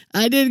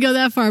 I didn't go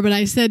that far, but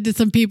I said to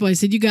some people, I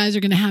said, you guys are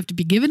going to have to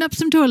be giving up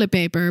some toilet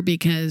paper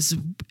because,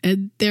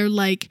 and they're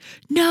like,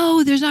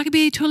 no, there's not going to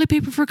be any toilet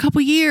paper for a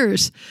couple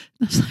years.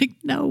 I was like,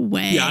 no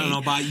way. Yeah, I don't know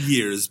about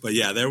years, but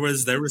yeah, there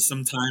was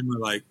some time where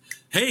like,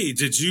 hey,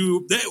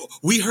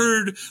 we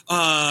heard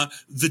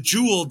the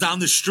Jewel down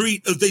the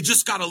street, they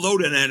just got a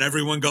load in it, and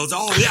everyone goes,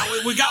 oh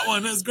yeah, we got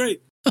one. That's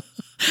great.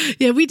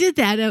 Yeah, we did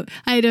that.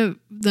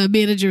 The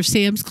manager of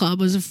Sam's Club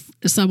was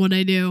someone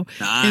I knew.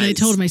 Nice. And I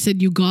told him, I said,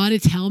 you got to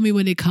tell me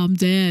when it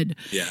comes in.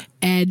 Yeah.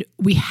 And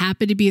we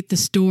happened to be at the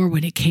store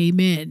when it came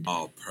in.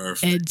 Oh,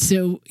 perfect. And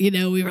so,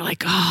 we were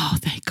like, oh,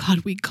 thank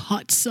God we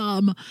got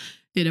some,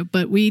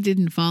 but we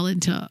didn't fall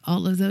into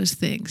all of those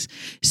things.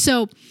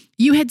 So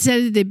you had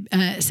said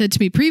to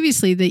me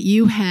previously that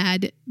you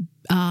had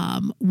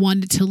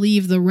wanted to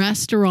leave the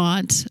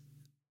restaurant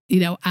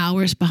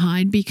hours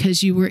behind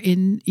because you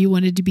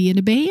wanted to be in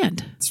a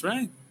band. That's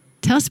right.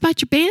 Tell us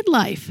about your band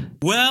life.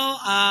 Well,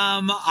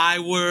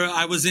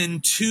 I was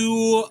in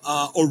two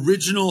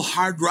original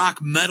hard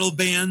rock metal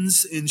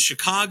bands in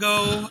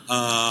Chicago.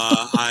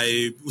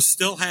 I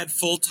still had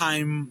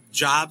full-time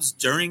jobs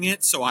during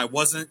it, so I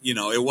wasn't,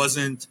 it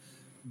wasn't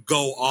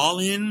go all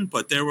in,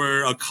 but there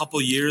were a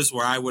couple years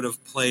where I would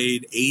have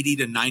played 80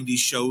 to 90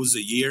 shows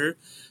a year.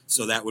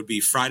 So that would be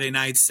Friday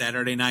night,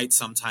 Saturday night,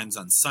 sometimes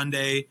on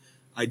Sunday.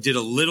 I did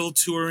a little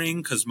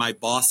touring because my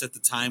boss at the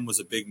time was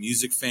a big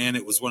music fan.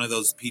 It was one of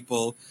those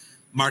people,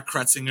 Mark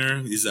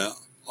Kretzinger. He's a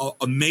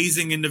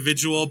amazing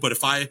individual. But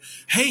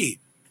hey,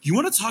 you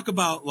want to talk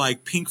about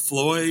like Pink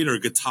Floyd or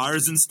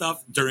guitars and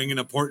stuff during an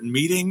important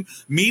meeting?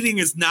 Meeting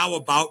is now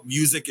about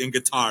music and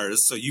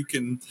guitars. So you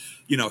can,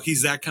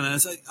 he's that kind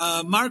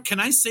of, Mark, can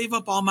I save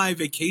up all my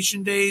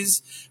vacation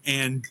days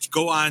and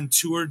go on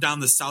tour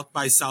down the South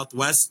by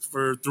Southwest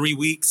for 3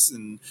 weeks?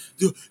 And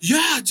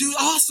yeah, dude,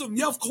 awesome.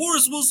 Yeah, of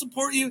course, we'll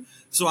support you.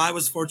 So I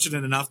was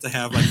fortunate enough to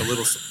have like a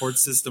little support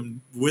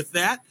system with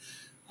that.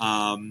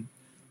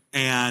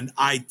 And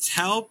I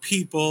tell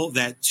people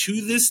that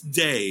to this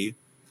day,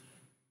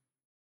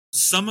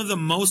 some of the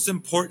most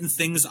important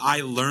things I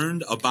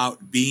learned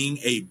about being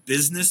a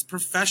business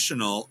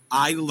professional,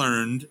 I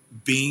learned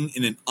being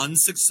in an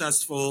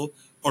unsuccessful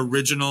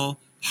original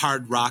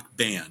hard rock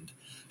band.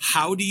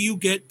 How do you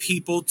get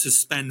people to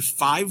spend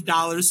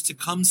 $5 to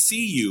come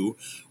see you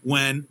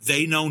when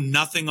they know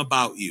nothing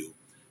about you?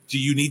 Do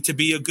you need to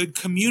be a good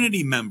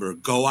community member?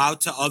 Go out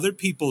to other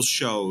people's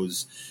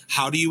shows.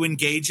 How do you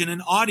engage in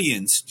an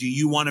audience? Do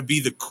you want to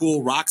be the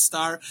cool rock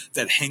star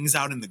that hangs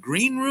out in the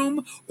green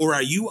room? Or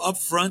are you up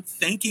front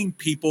thanking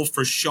people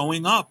for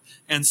showing up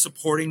and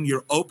supporting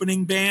your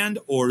opening band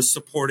or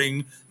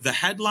supporting the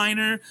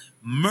headliner?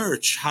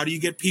 Merch. How do you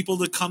get people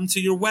to come to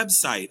your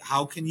website?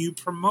 How can you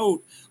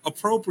promote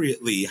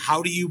appropriately?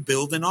 How do you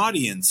build an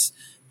audience?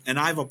 And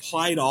I've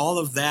applied all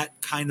of that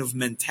kind of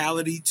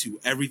mentality to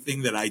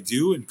everything that I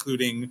do,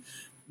 including,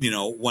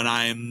 when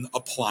I'm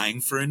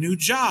applying for a new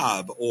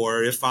job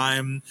or if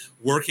I'm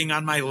working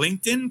on my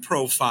LinkedIn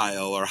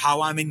profile or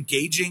how I'm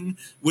engaging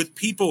with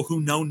people who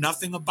know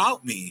nothing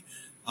about me.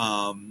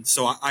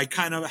 So I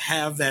kind of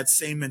have that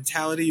same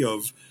mentality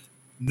of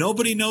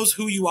nobody knows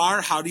who you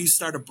are. How do you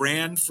start a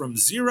brand from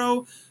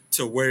zero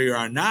to where you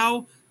are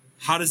now?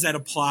 How does that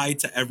apply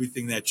to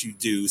everything that you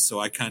do? So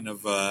I kind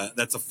of,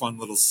 that's a fun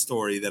little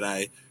story that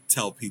I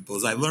tell people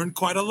is I learned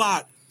quite a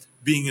lot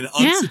being an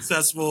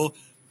unsuccessful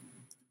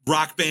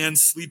rock band,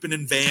 sleeping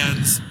in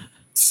vans,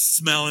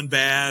 smelling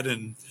bad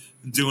and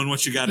doing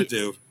what you got to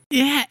do.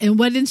 Yeah. And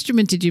what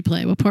instrument did you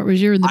play? What part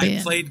was you in the band?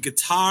 I played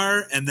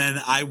guitar and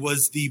then I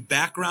was the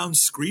background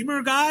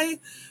screamer guy.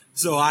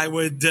 So I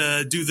would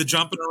do the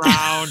jumping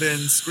around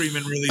and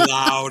screaming really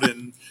loud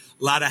and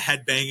a lot of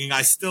headbanging.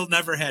 I still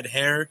never had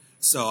hair.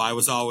 So I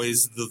was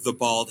always the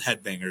bald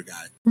headbanger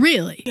guy.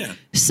 Really? Yeah.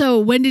 So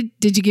when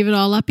did you give it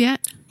all up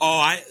yet?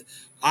 Oh,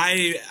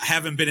 I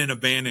haven't been in a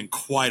band in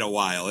quite a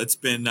while. It's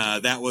been,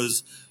 that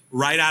was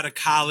right out of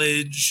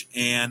college.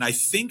 And I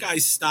think I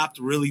stopped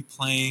really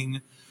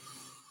playing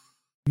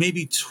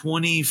maybe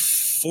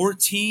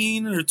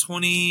 2014 or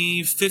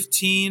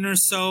 2015 or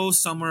so,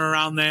 somewhere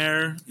around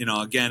there.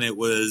 Again,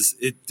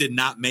 it did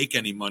not make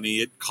any money.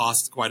 It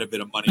cost quite a bit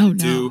of money to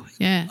do.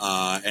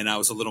 Yeah. And I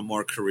was a little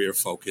more career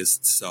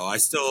focused. So I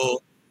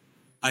still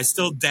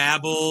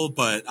dabble,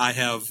 but I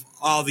have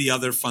all the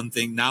other fun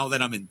things. Now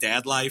that I'm in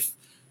dad life,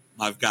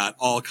 I've got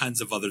all kinds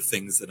of other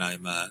things that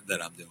I'm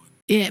doing.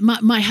 Yeah,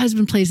 my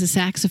husband plays the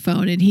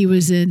saxophone, and he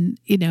was in,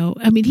 he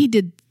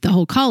did the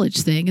whole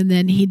college thing, and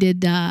then he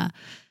did,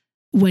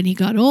 when he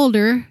got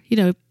older,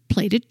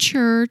 played at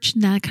church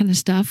and that kind of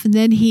stuff, and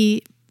then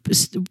he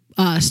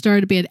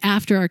started a band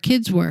after our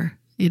kids were,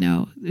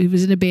 he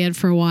was in a band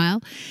for a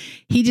while.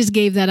 He just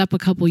gave that up a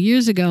couple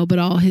years ago, but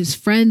all his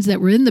friends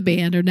that were in the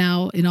band are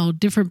now in all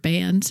different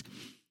bands,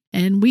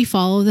 and we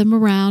follow them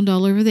around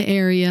all over the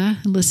area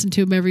and listen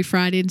to them every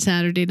Friday and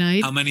Saturday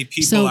night. How many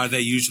people are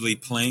they usually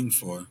playing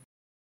for?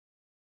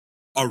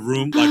 A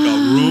room full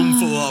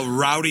of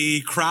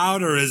rowdy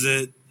crowd, or is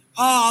it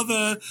All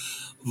the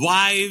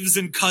wives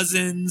and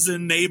cousins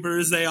and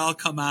neighbors, they all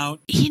come out.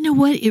 You know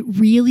what? It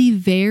really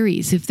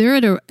varies. If they're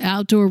at an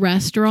outdoor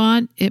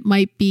restaurant, it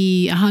might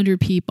be 100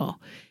 people.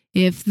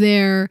 If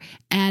they're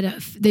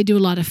they do a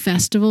lot of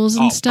festivals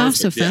and stuff.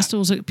 Perfect, So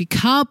festivals would be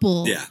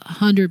couple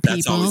 100 people.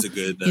 That's always a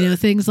good,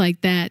 things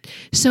like that.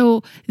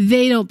 So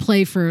they don't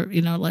play for,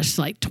 less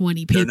like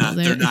 20 people.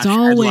 They're not it's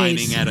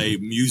always headlining at a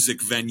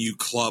music venue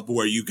club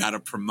where you got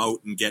to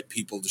promote and get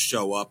people to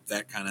show up.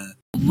 That kind of.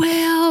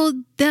 Well,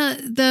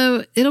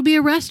 it'll be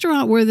a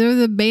restaurant where they're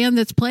the band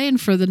that's playing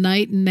for the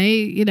night, and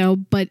they,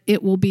 but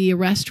it will be a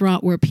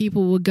restaurant where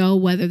people will go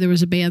whether there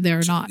was a band there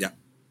or not. Yeah.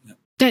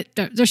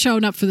 They're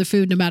showing up for the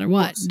food no matter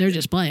what. They're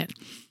just playing,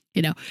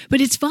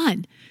 but it's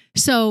fun.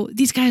 So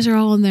these guys are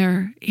all in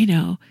their,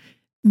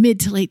 mid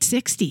to late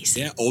 60s.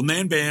 Yeah, old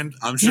man band.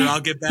 I'm sure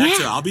I'll get back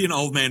to it. I'll be an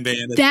old man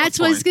band. That's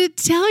what I was going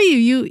to tell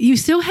you. You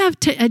still have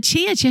a chance.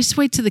 You just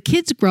wait till the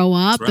kids grow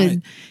up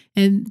and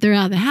they're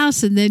out of the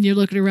house, and then you're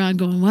looking around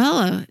going,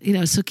 well,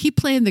 so keep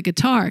playing the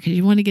guitar because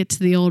you want to get to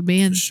the old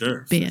man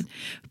band.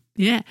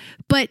 Yeah.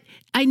 But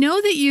I know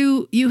that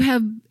you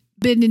have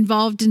been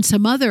involved in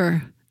some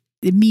other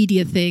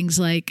media things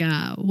like,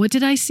 what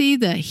did I see?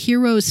 The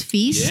Heroes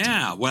Feast?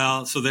 Yeah.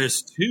 Well, so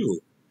there's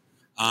two.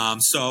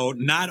 So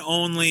not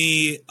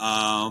only, did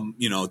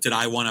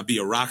I want to be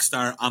a rock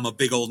star, I'm a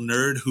big old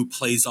nerd who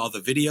plays all the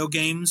video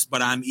games,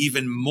 but I'm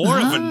even more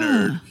of a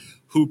nerd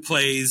who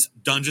plays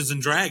Dungeons and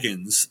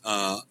Dragons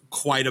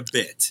quite a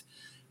bit.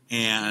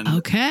 And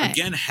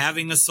again,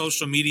 having a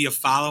social media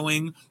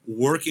following,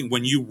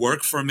 when you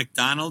work for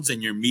McDonald's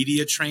and you're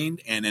media trained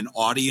and an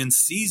audience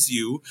sees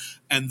you,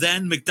 and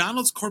then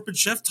McDonald's corporate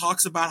chef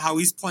talks about how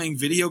he's playing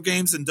video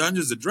games and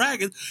Dungeons and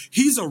Dragons,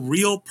 he's a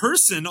real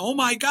person. Oh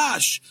my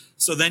gosh.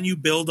 So then you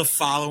build a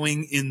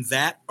following in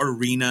that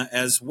arena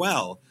as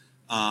well.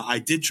 I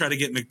did try to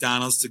get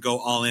McDonald's to go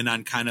all in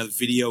on kind of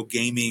video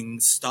gaming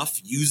stuff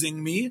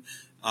using me.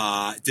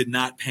 Did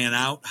not pan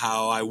out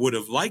how I would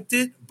have liked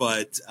it,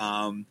 but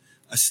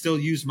I still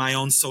use my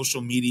own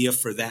social media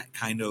for that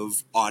kind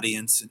of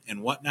audience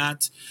and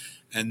whatnot.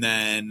 And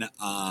then,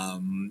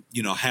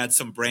 had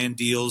some brand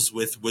deals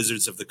with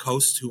Wizards of the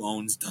Coast, who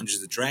owns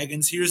Dungeons and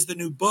Dragons. Here's the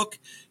new book.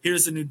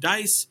 Here's the new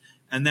dice.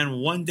 And then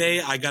one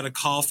day I got a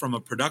call from a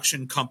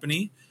production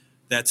company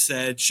that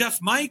said,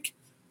 Chef Mike,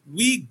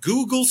 we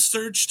Google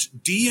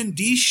searched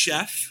D&D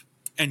chef,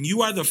 and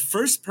you are the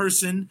first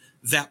person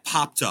that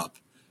popped up.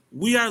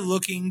 We are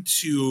looking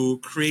to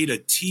create a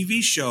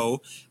TV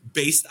show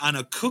based on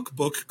a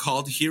cookbook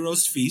called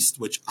Heroes Feast,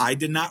 which I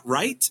did not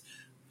write.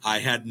 I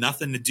had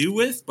nothing to do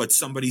with, but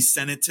somebody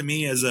sent it to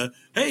me as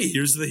hey,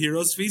 here's the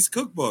Heroes Feast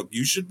cookbook.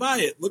 You should buy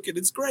it. Look,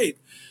 it's great.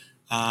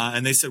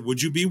 And they said,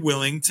 would you be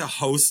willing to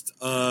host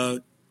a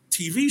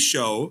TV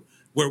show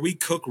where we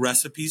cook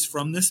recipes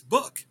from this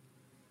book?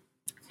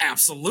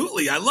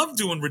 Absolutely. I love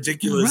doing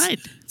ridiculous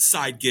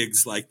side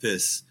gigs like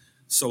this.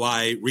 So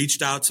I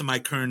reached out to my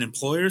current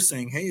employer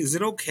saying, hey, is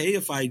it okay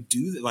if I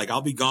do that? Like,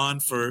 I'll be gone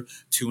for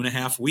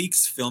 2.5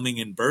 weeks filming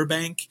in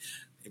Burbank,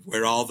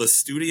 where all the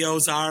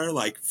studios are,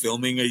 like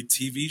filming a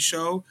TV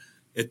show.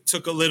 It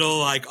took a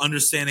little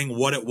understanding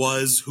what it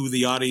was, who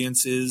the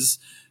audience is.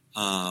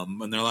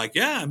 And they're like,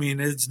 yeah, I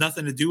mean, it's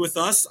nothing to do with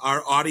us.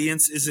 Our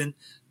audience isn't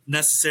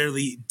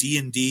necessarily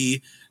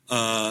D&D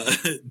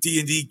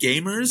D&D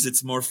gamers.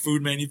 It's more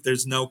food menu.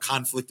 There's no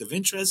conflict of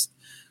interest.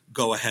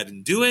 Go ahead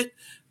and do it.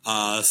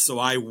 So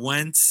I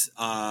went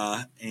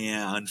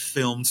and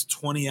filmed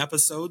 20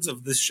 episodes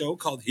of this show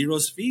called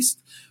Heroes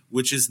Feast,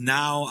 which is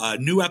now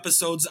new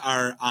episodes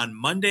are on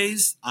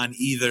Mondays on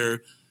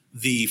either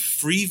the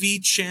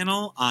Freevee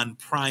channel on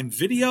Prime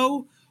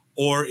Video,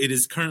 or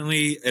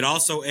it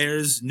also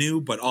airs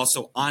new, but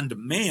also on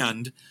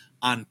demand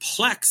on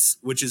Plex,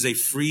 which is a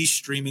free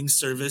streaming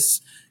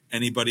service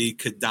anybody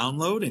could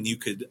download, and you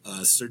could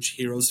search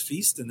Heroes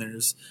Feast, and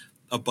there's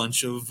a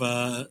bunch of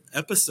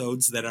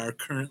episodes that are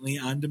currently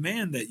on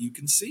demand that you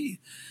can see.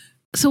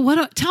 So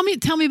tell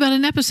me about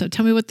an episode.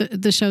 Tell me what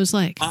the show's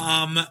like.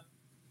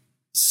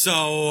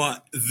 So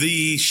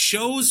the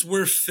shows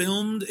were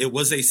filmed. It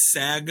was a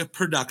SAG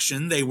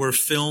production. They were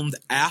filmed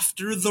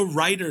after the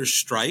writer's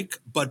strike,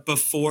 but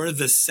before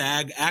the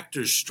SAG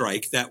actors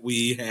strike that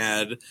we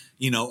had,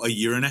 1.5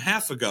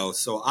 years ago.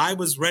 So I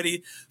was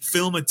ready,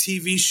 film a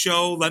TV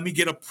show. Let me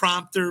get a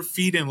prompter,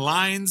 feed in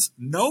lines.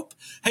 Nope.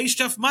 Hey,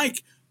 Chef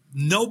Mike,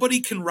 nobody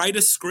can write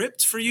a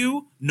script for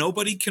you.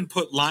 Nobody can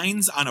put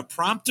lines on a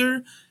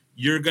prompter.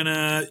 You're going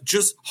to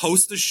just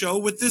host a show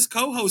with this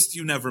co-host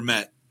you never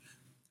met.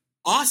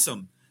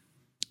 Awesome.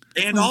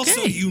 And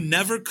also, you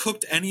never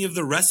cooked any of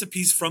the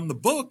recipes from the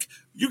book.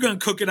 You're going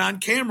to cook it on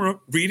camera,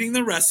 reading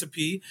the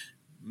recipe,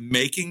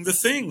 making the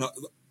thing.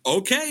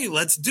 Okay,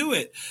 let's do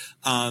it.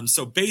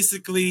 So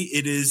basically,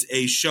 it is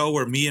a show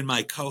where me and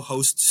my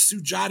co-host,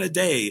 Sujata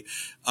Day,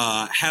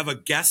 have a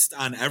guest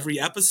on every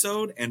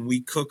episode, and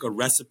we cook a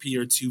recipe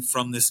or two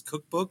from this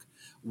cookbook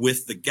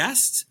with the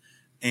guest.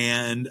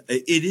 And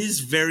it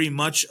is very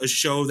much a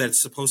show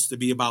that's supposed to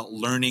be about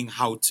learning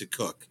how to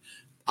cook.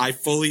 I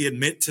fully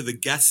admit to the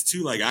guests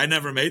too, like, I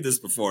never made this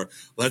before.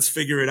 Let's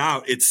figure it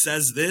out. It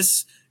says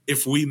this.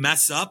 If we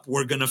mess up,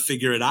 we're going to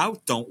figure it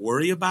out. Don't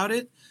worry about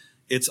it.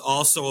 It's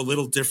also a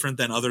little different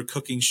than other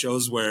cooking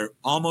shows where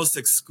almost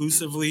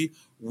exclusively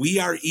we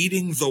are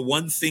eating the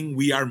one thing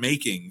we are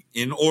making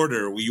in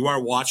order. You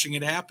are watching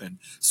it happen.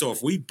 So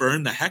if we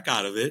burn the heck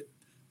out of it,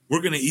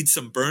 we're going to eat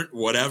some burnt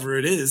whatever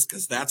it is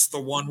because that's the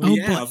one we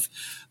have.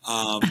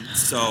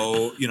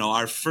 So,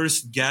 our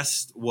first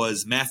guest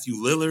was Matthew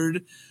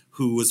Lillard,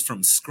 who was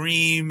from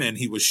Scream, and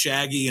he was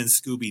Shaggy and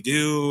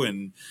Scooby-Doo.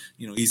 And,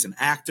 he's an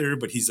actor,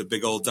 but he's a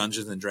big old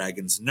Dungeons and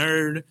Dragons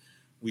nerd.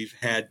 We've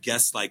had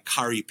guests like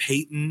Kari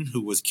Payton,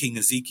 who was King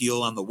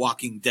Ezekiel on The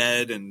Walking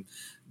Dead and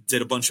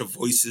did a bunch of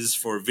voices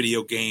for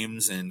video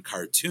games and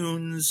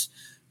cartoons.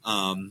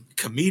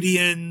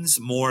 Comedians,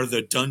 more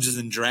the Dungeons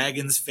and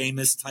Dragons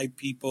famous type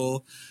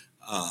people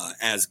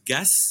as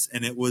guests.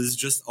 And it was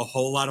just a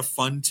whole lot of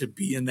fun to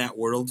be in that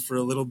world for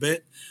a little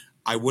bit.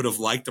 I would have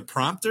liked a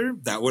prompter.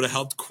 That would have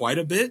helped quite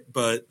a bit.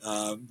 But,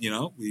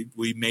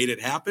 we made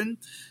it happen.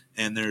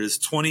 And there's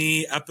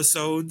 20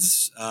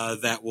 episodes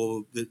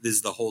this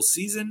is the whole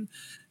season.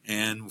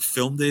 And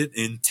filmed it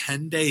in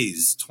 10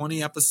 days.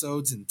 20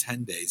 episodes in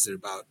 10 days. They're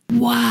about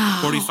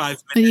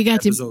 45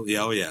 minutes.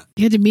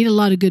 You had to meet a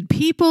lot of good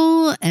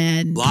people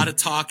and a lot of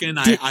talking.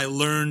 I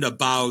learned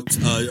about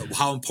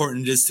how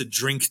important it is to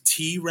drink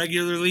tea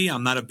regularly.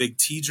 I'm not a big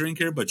tea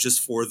drinker, but just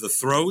for the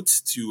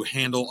throat to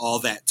handle all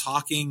that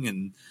talking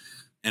and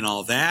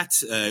all that.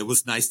 It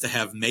was nice to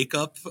have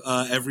makeup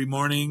every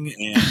morning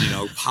and,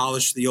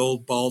 polish the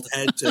old bald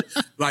head.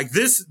 Like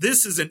this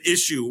is an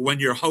issue when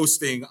you're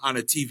hosting on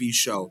a TV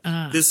show.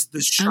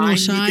 The shine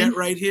you get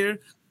right here,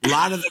 a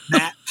lot of the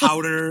matte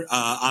powder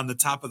on the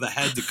top of the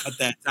head to cut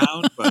that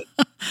down. But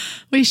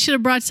we should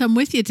have brought some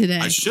with you today.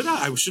 I should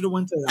have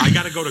I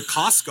got to go to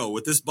Costco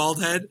with this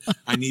bald head.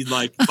 I need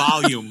like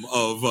volume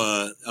of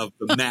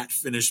the matte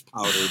finish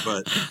powder.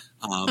 But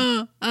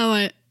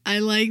I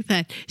like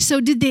that.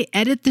 So did they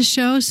edit the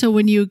show? So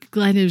when you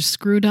kind of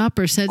screwed up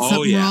or said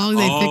something wrong,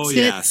 they fixed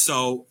it? Yeah.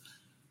 So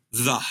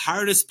the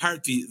hardest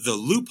part, the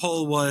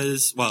loophole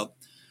was,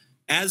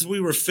 as we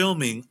were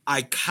filming,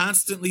 I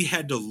constantly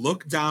had to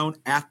look down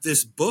at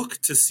this book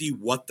to see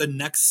what the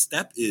next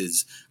step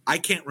is. I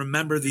can't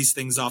remember these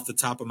things off the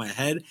top of my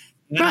head,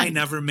 and I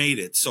never made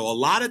it. So a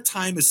lot of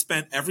time is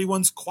spent,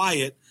 everyone's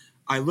quiet.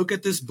 I look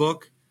at this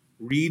book,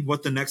 read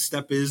what the next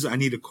step is. I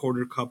need a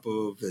quarter cup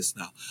of this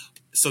now.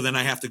 So then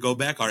I have to go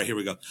back. All right, here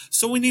we go.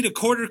 So we need a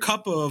quarter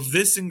cup of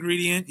this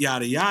ingredient,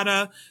 yada,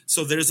 yada.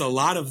 So there's a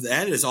lot of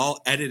that is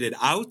all edited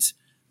out.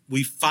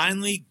 We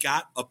finally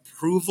got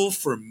approval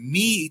for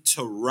me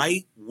to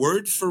write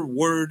word for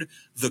word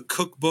the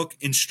cookbook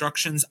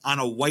instructions on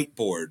a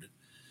whiteboard.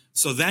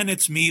 So then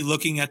it's me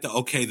looking at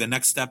the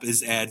next step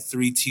is add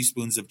 3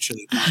 teaspoons of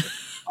chili powder.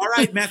 All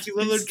right, Matthew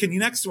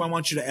Lillard, I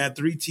want you to add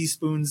 3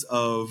 teaspoons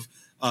of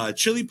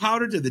chili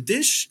powder to the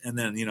dish. And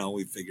then,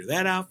 we figure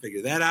that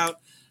out.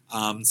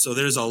 So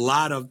there's a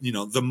lot of,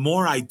 the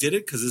more I did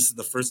it, because this is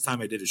the first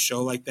time I did a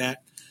show like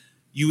that,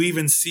 you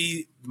even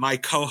see my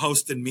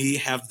co-host and me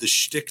have the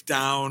shtick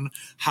down,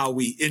 how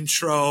we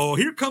intro.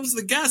 Here comes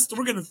the guest.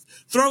 We're going to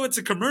throw it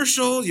to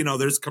commercial.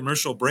 There's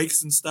commercial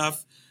breaks and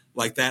stuff,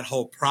 like that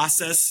whole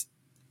process.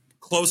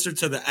 Closer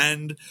to the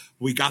end,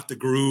 we got the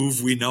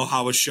groove. We know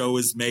how a show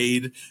is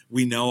made.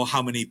 We know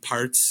how many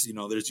parts.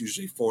 There's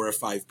usually 4 or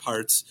 5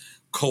 parts.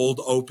 Cold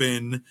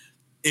open,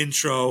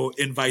 intro,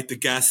 invite the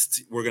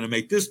guest. We're going to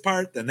make this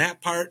part, then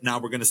that part. Now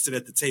we're going to sit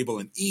at the table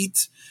and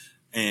eat.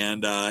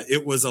 And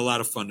it was a lot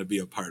of fun to be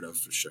a part of,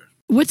 for sure.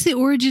 What's the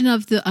origin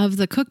of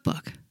the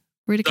cookbook?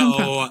 Where'd it come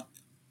from?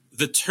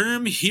 The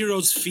term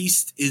Hero's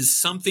Feast is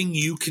something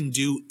you can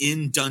do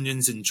in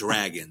Dungeons and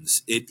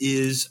Dragons. It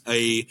is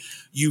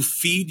you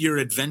feed your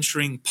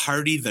adventuring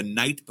party the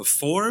night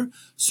before.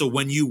 So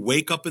when you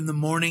wake up in the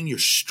morning, you're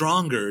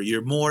stronger,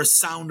 you're more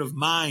sound of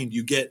mind,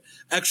 you get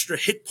extra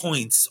hit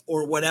points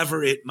or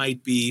whatever it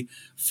might be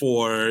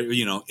for,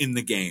 in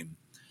the game.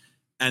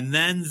 And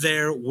then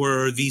there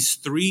were these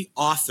 3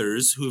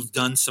 authors who have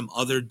done some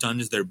other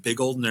dungeons. They're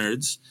big old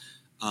nerds.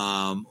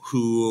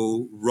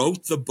 Who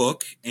wrote the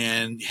book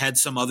and had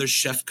some other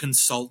chef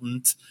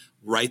consultant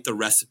write the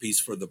recipes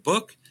for the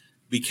book.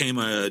 Became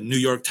a New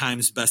York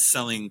Times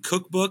best-selling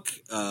cookbook,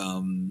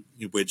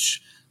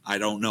 which I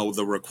don't know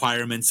the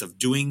requirements of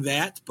doing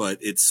that, but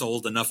it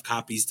sold enough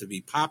copies to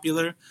be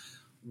popular.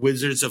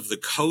 Wizards of the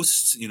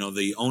Coast,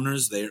 the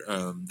owners,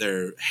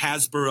 they're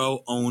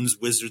Hasbro owns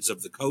Wizards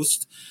of the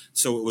Coast.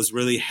 So it was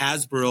really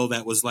Hasbro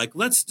that was like,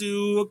 let's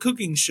do a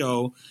cooking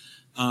show.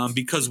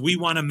 Because we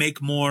want to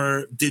make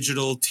more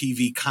digital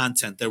TV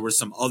content. There were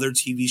some other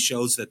TV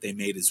shows that they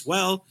made as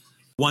well.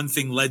 One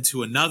thing led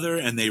to another,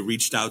 and they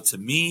reached out to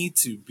me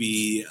to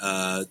be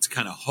to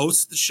kind of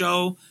host the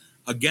show.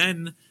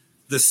 Again,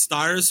 the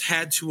stars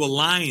had to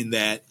align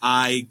that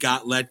I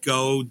got let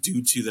go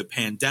due to the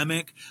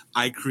pandemic.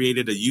 I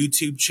created a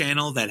YouTube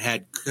channel that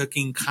had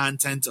cooking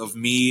content of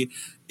me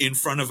in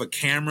front of a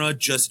camera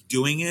just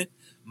doing it.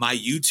 My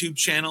YouTube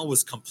channel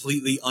was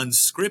completely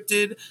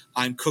unscripted.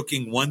 I'm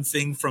cooking one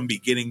thing from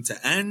beginning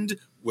to end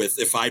with,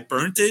 if I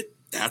burnt it,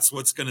 that's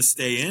what's going to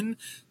stay in.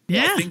 I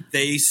Yeah. think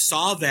they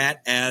saw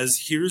that as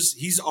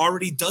he's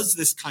already does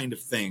this kind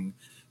of thing,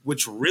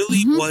 which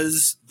really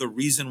was the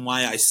reason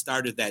why I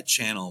started that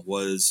channel,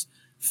 was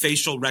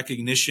facial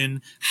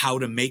recognition, how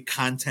to make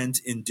content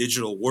in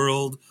digital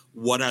world,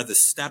 what are the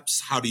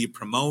steps, how do you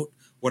promote,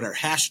 what are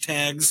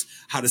hashtags,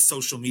 how does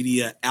social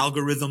media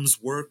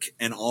algorithms work,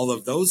 and all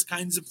of those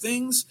kinds of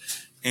things.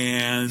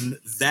 And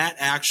that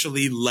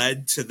actually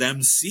led to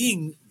them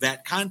seeing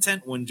that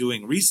content when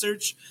doing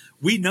research.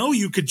 We know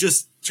you could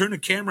just turn a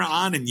camera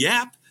on and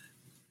yap.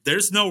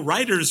 There's no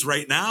writers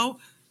right now.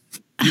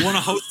 You want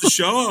to host the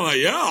show? I'm like,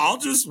 yeah, I'll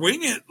just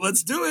wing it.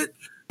 Let's do it.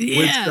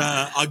 Which,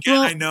 Yeah. again,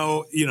 Well- I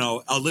know,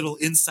 a little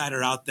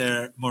insider out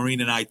there, Maureen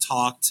and I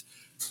talked,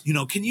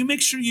 can you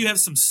make sure you have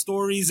some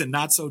stories and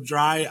not so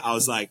dry? I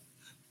was like,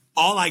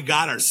 all I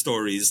got are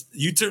stories.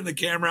 You turn the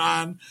camera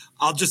on,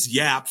 I'll just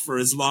yap for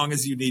as long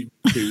as you need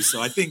me to.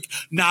 So I think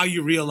now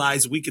you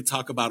realize we could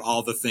talk about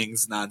all the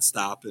things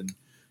nonstop, and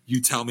you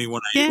tell me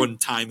when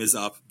time is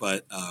up.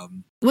 But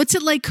what's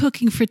it like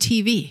cooking for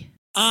TV?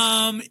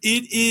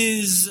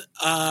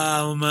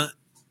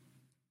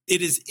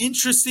 It is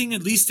interesting,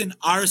 at least in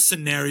our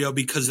scenario,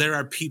 because there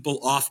are people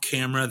off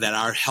camera that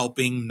are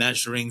helping,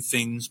 measuring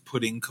things,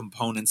 putting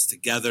components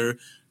together.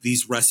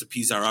 These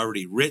recipes are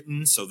already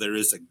written, so there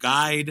is a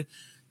guide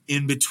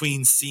in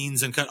between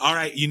scenes and cut. All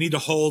right, you need to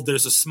hold.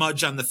 There's a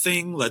smudge on the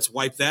thing. Let's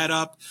wipe that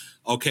up.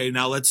 Okay,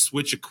 now let's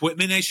switch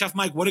equipment. Hey, Chef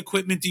Mike, what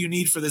equipment do you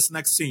need for this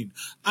next scene?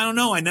 I don't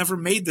know. I never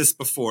made this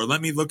before.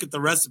 Let me look at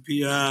the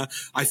recipe. I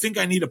think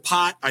I need a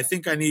pot. I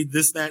think I need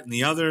this, that, and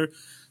the other.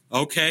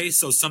 Okay,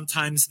 so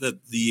sometimes the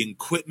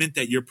equipment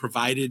that you're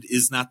provided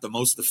is not the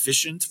most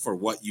efficient for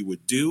what you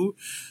would do.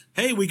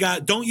 Hey,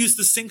 don't use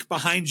the sink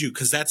behind you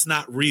because that's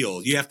not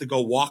real. You have to go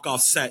walk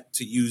off set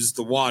to use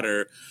the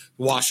water,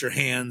 wash your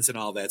hands and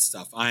all that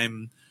stuff.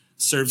 I'm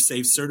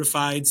ServSafe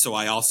certified, so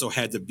I also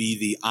had to be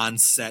the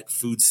on-set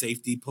food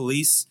safety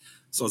police.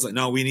 So I was like,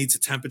 no, we need to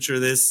temperature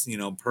this,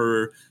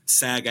 per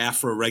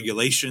SAG-AFTRA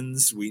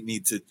regulations. We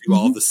need to do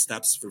all the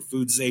steps for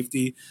food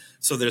safety.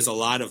 So there's a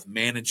lot of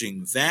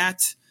managing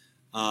that.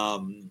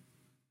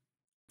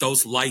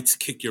 Those lights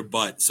kick your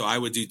butt. So I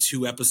would do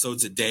 2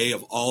 episodes a day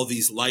of all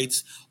these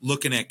lights,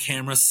 looking at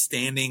camera,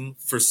 standing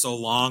for so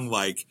long,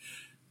 like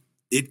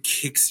it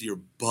kicks your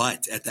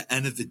butt. At the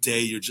end of the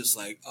day, you're just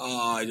like,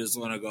 oh, I just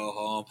want to go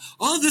home.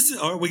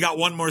 We got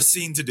one more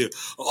scene to do.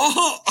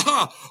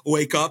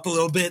 Wake up a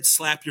little bit,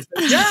 slap your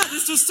face. Yeah,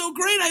 this was so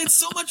great. I had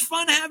so much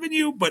fun having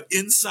you. But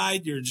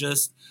inside, you're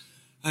just,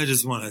 I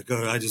just want to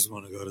go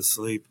to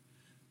sleep.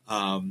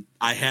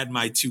 I had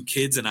my 2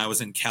 kids and I was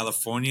in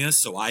California,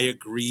 so I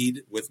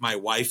agreed with my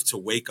wife to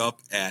wake up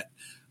at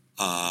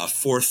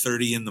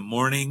 4:30 in the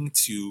morning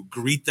to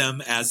greet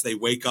them as they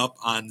wake up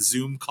on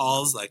Zoom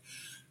calls. Like,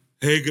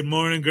 hey, good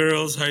morning,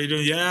 girls. How you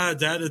doing? Yeah,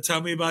 Dad,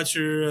 tell me about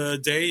your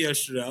day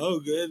yesterday.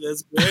 Oh, good.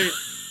 That's great.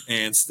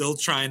 And still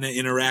trying to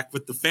interact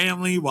with the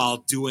family while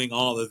doing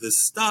all of this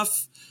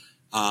stuff.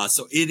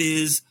 So it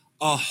is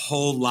a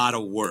whole lot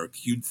of work.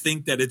 You'd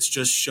think that it's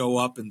just show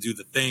up and do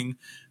the thing.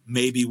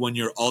 Maybe when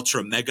you're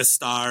ultra mega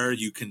star,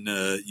 you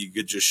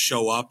could just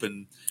show up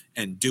and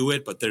do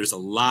it. But there's a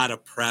lot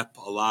of prep,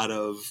 a lot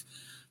of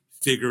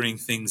figuring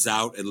things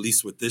out, at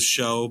least with this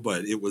show.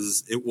 But it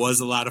was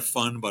a lot of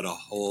fun, but a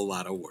whole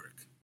lot of work.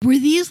 Were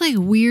these like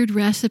weird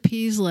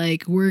recipes?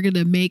 Like we're going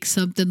to make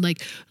something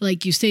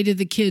like you say to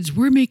the kids,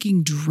 we're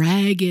making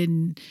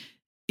dragon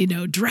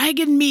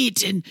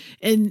meat and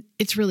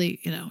it's really,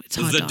 it's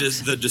hot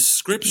dogs. The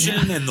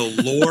description and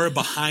the lore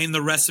behind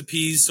the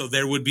recipes. So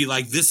there would be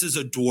like, this is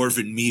a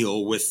dwarven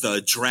meal with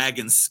a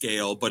dragon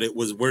scale, but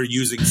we're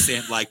using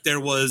like there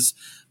was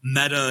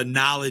meta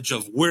knowledge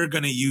of we're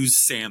going to use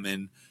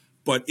salmon,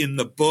 but in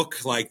the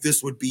book, like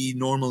this would be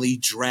normally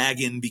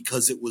dragon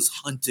because it was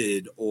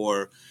hunted,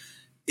 or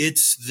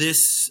it's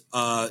this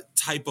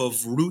type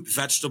of root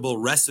vegetable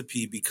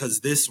recipe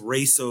because this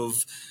race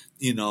of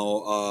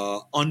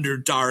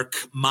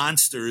underdark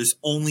monsters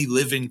only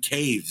live in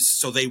caves,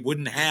 so they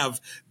wouldn't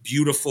have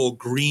beautiful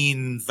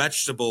green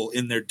vegetable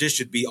in their dish.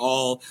 It'd be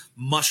all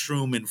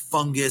mushroom and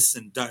fungus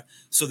and dark.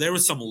 So there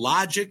was some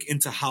logic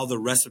into how the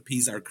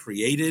recipes are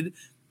created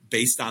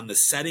based on the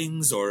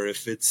settings, or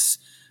if it's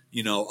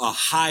a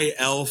high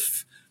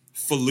elf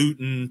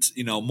falutin,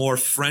 more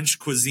French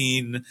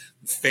cuisine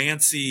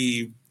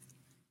fancy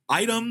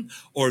item,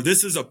 or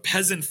this is a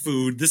peasant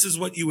food. This is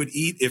what you would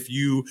eat if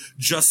you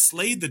just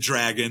slayed the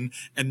dragon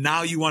and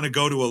now you want to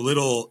go to a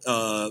little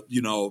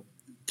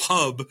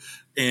pub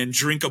and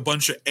drink a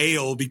bunch of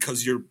ale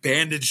because you're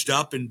bandaged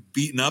up and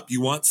beaten up.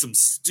 You want some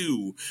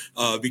stew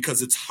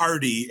because it's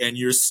hearty and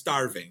you're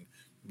starving.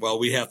 Well,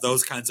 we have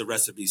those kinds of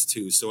recipes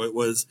too. So it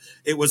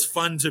was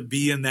fun to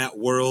be in that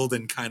world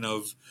and kind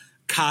of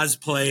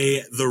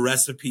cosplay the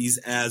recipes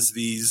as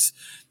these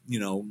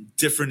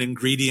different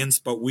ingredients,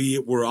 but we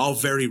were all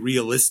very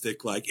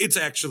realistic. Like, it's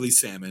actually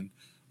salmon,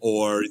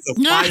 or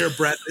the fire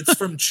breath. It's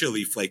from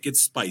chili flake.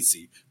 It's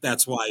spicy.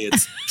 That's why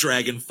it's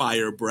dragon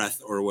fire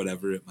breath or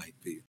whatever it might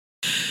be.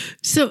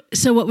 So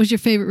what was your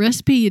favorite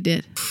recipe you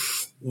did?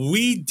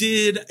 We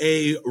did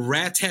a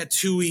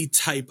ratatouille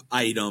type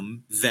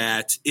item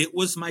that it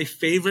was my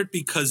favorite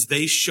because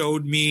they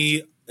showed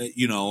me,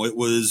 it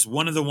was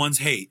one of the ones,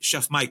 hey,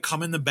 Chef Mike,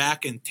 come in the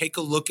back and take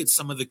a look at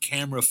some of the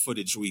camera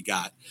footage we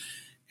got.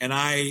 And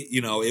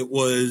it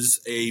was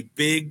a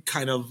big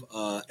kind of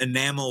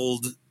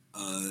enameled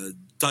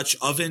Dutch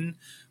oven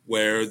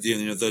where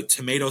the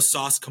tomato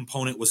sauce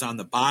component was on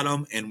the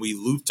bottom, and we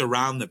looped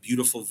around the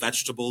beautiful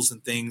vegetables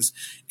and things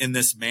in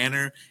this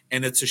manner.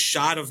 And it's a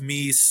shot of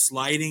me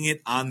sliding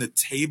it on the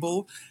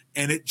table,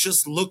 and it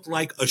just looked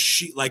like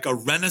a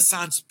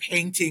Renaissance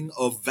painting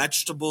of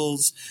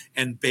vegetables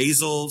and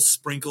basil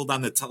sprinkled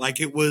on the top. Like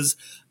it was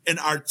an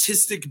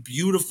artistic,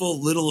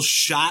 beautiful little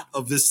shot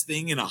of this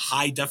thing in a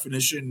high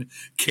definition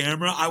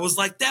camera. I was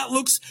like, that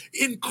looks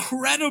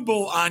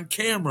incredible on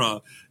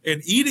camera.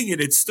 And eating it,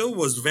 it still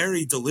was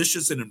very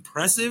delicious and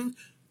impressive.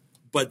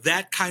 But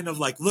that kind of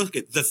like, look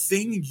at the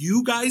thing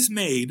you guys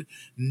made,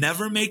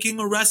 never making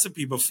a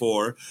recipe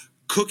before,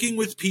 cooking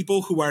with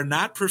people who are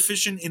not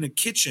proficient in a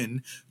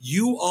kitchen,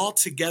 you all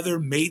together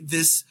made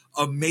this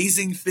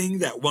amazing thing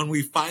that when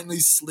we finally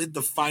slid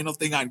the final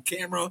thing on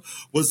camera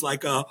was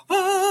like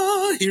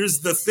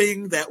here's the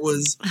thing that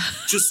was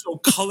just so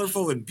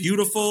colorful and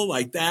beautiful.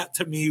 Like that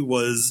to me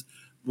was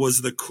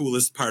the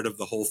coolest part of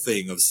the whole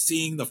thing, of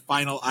seeing the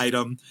final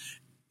item,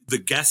 the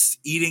guests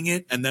eating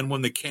it, and then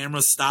when the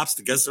camera stops,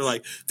 the guests are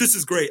like, this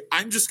is great.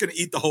 I'm just going to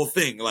eat the whole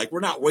thing. Like, we're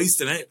not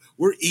wasting it.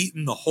 We're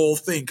eating the whole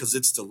thing because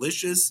it's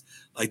delicious.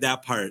 Like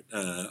that part,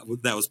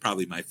 that was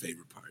probably my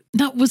favorite part.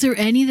 Now, was there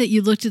any that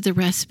you looked at the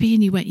recipe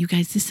and you went, you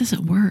guys, this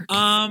doesn't work?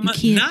 Not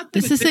that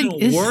it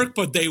didn't work,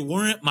 but they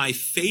weren't my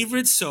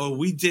favorites. So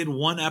we did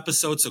one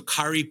episode. So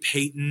Kari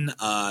Payton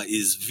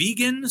is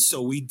vegan.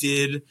 So we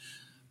did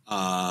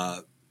actually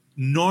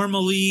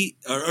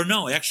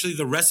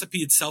the recipe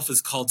itself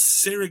is called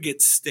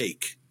surrogate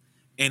steak.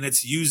 And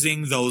it's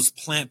using those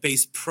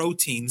plant-based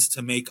proteins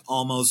to make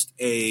almost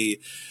a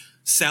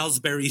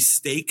Salisbury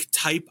steak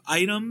type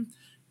item.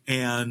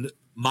 And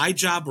my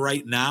job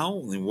right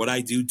now, and what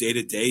I do day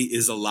to day,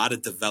 is a lot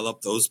of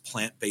develop those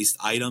plant-based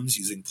items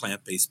using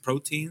plant-based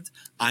proteins.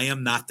 I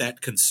am not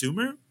that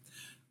consumer.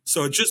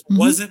 So it just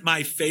wasn't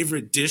my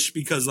favorite dish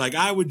because like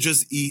I would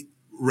just eat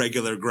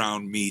regular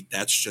ground meat.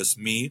 That's just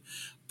me.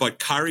 But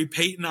Kari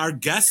Payton, our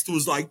guest,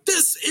 was like,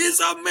 this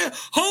is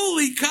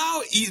holy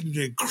cow, eating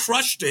and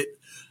crushed it.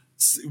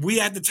 We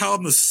had to tell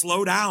him to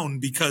slow down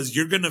because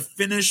you're going to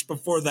finish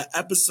before the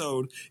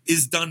episode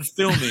is done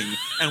filming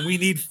and we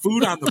need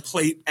food on the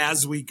plate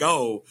as we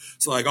go.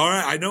 So like, all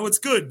right, I know it's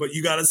good, but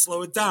you got to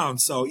slow it down.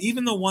 So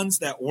even the ones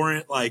that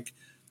weren't like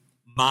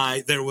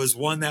there was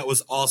one that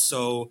was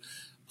also,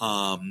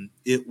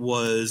 it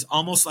was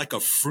almost like a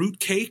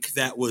fruit cake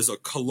that was a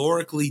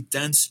calorically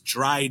dense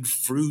dried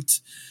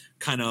fruit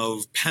kind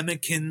of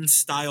pemmican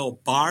style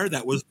bar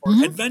that was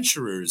for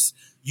adventurers.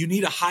 You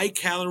need a high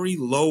calorie,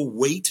 low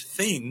weight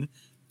thing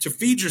to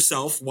feed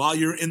yourself while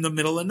you're in the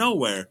middle of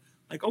nowhere.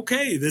 Like,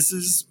 okay, this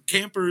is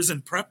campers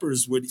and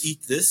preppers would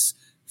eat this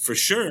for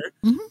sure.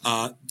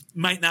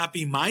 Might not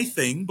be my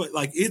thing, but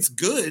like it's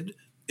good.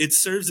 It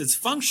serves its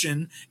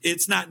function.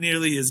 It's not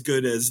nearly as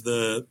good as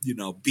the,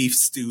 beef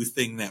stew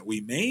thing that we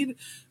made.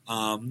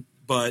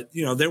 But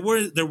there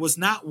was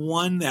not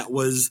one that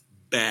was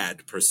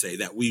bad per se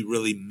that we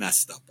really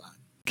messed up on.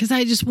 Because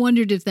I just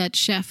wondered if that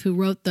chef who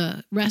wrote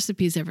the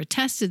recipes ever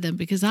tested them,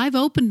 because I've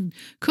opened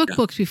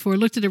cookbooks before,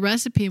 looked at a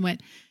recipe and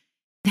went,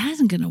 that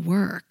isn't going to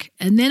work.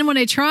 And then when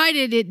I tried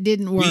it, it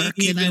didn't work.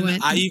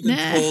 I even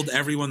told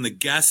everyone, the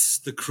guests,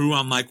 the crew,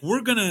 I'm like,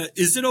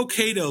 is it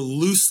okay to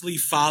loosely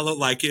follow?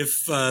 Like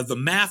if the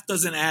math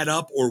doesn't add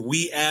up or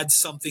we add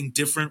something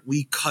different,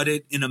 we cut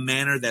it in a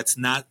manner that's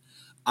not.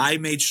 I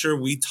made sure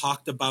we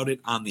talked about it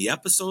on the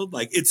episode.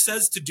 Like it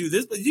says to do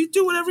this, but you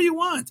do whatever you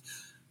want.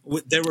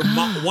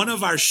 One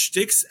of our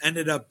shticks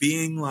ended up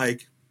being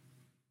like,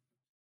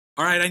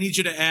 all right, I need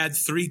you to add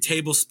 3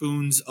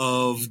 tablespoons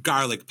of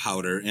garlic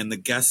powder. And the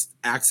guest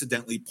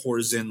accidentally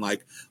pours in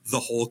like the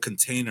whole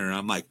container.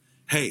 I'm like,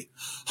 hey,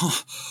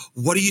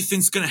 what do you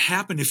think's going to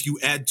happen if you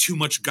add too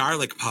much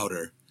garlic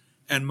powder?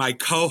 And my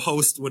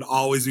co-host would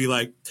always be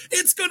like,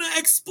 it's going to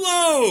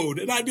explode.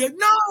 And I'd be like,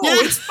 no,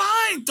 it's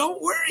fine.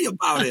 Don't worry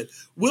about it.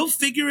 We'll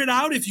figure it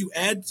out. If you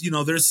add,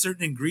 there's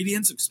certain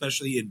ingredients,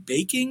 especially in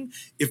baking.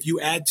 If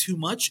you add too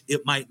much,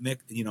 it might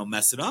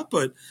mess it up.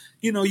 But,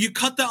 you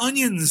cut the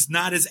onions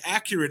not as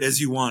accurate as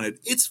you wanted.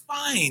 It's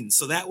fine.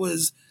 So that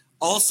was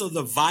also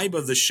the vibe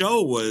of the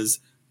show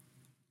was,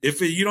 if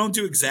you don't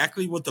do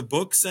exactly what the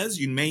book says,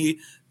 you may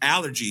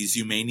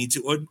need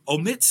to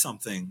omit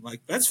something. Like,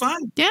 that's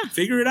fine. Yeah.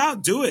 Figure it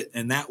out. Do it.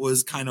 And that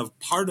was kind of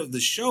part of the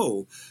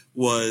show,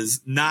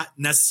 was not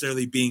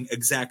necessarily being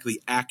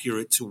exactly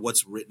accurate to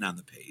what's written on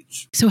the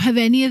page. So have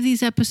any of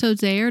these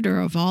episodes aired,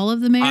 or have all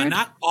of them aired?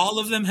 Not all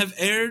of them have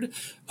aired.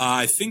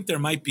 I think there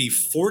might be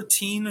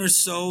 14 or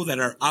so that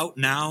are out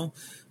now.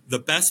 The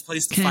best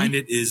place to Okay. find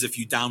it is if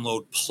you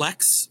download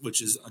Plex,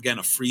 which is, again,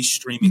 a free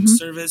streaming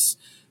service.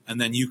 And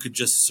then you could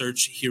just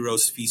search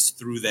Heroes Feast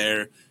through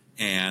there,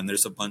 and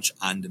there's a bunch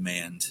on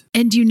demand.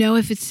 And do you know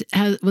if it's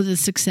what the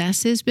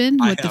success has been?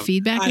 What the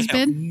feedback has been?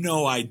 I have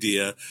no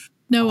idea.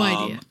 No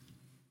idea.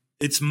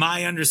 It's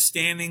my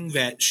understanding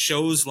that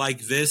shows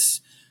like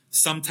this,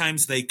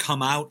 sometimes they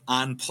come out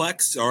on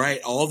Plex. All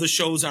right, all the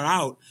shows are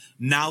out.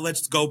 Now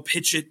let's go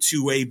pitch it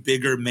to a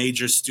bigger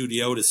major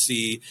studio to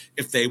see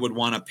if they would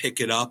want to pick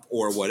it up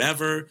or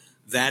whatever.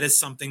 That is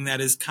something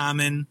that is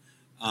common.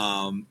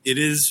 It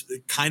is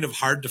kind of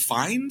hard to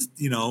find,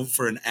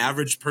 for an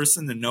average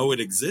person to know it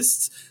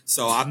exists.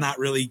 So I'm not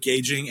really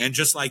gauging. And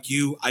just like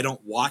you, I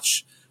don't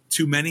watch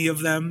too many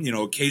of them.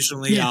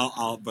 Occasionally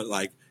but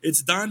like,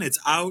 it's done. It's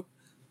out.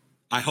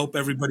 I hope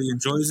everybody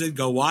enjoys it.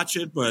 Go watch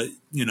it. But,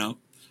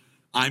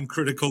 I'm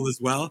critical as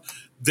well.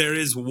 There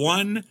is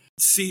one.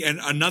 See, and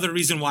another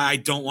reason why I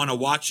don't want to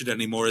watch it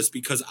anymore is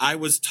because I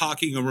was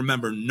talking, and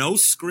remember, no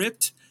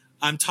script.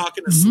 I'm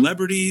talking to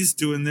celebrities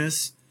doing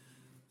this.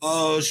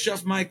 Oh,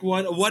 Chef Mike,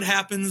 what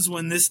happens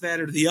when this, that,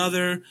 or the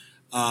other?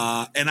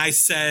 And I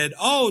said,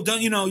 oh,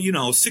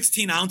 don't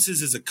 16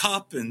 ounces is a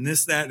cup and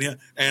this, that,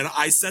 and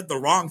I said the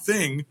wrong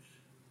thing.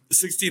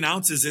 16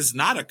 ounces is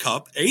not a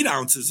cup. 8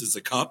 ounces is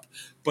a cup.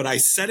 But I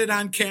said it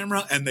on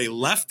camera and they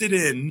left it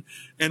in.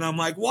 And I'm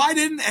like, why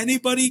didn't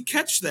anybody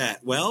catch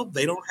that? Well,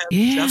 they don't have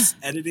chefs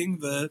editing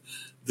the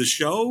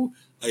show.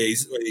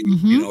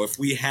 If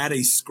we had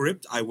a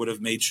script, I would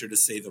have made sure to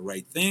say the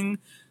right thing.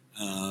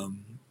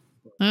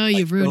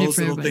 You've ruined it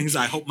for little everybody. Things.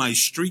 I hope my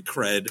street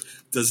cred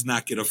does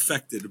not get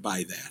affected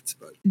by that.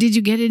 But did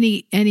you get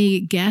any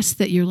guests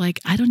that you're like,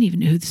 I don't even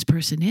know who this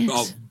person is?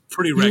 Oh,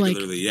 pretty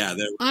regularly, yeah.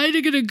 I'm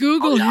going to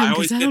Google him I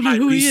always because I did don't know my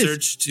who he is.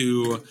 research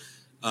to,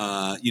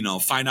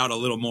 find out a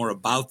little more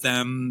about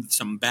them,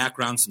 some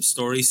background, some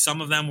stories.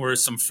 Some of them were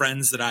some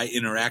friends that I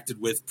interacted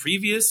with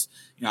previous.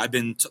 I've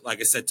been,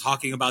 like I said,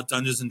 talking about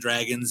Dungeons and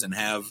Dragons and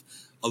have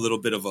a little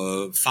bit of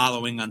a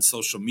following on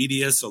social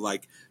media. So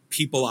like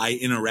people I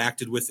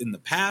interacted with in the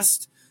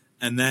past.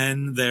 And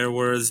then there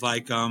was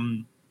like,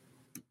 who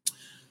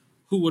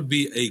would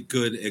be a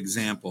good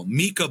example?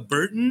 Mika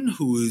Burton,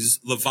 who's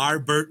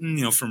LeVar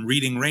Burton, from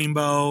Reading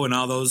Rainbow and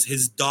all those,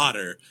 his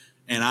daughter.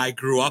 And I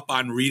grew up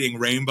on Reading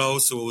Rainbow,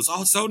 so it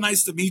was so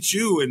nice to meet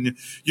you. And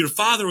your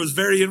father was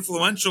very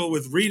influential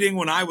with reading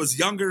when I was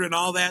younger and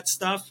all that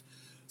stuff.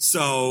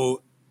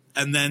 So,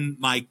 and then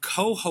my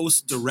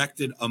co-host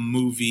directed a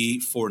movie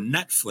for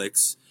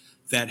Netflix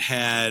that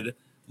had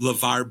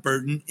LeVar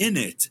Burton in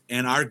it.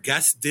 And our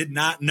guest did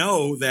not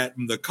know that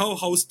the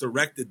co-host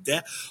directed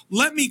Dad.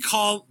 Let me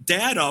call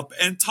Dad up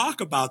and talk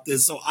about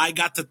this. So I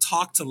got to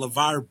talk to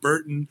LeVar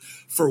Burton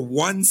for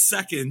 1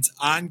 second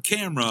on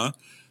camera.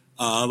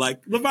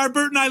 Like, LeVar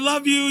Burton, I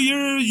love you.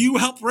 You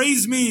helped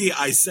raise me,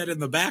 I said in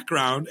the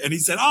background. And he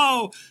said,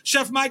 oh,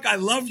 Chef Mike, I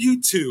love you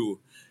too.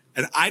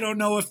 And I don't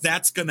know if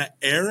that's going to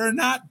air or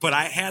not, but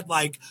I had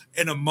like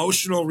an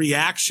emotional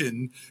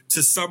reaction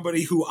to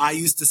somebody who I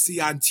used to see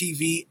on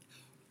TV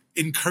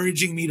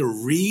encouraging me to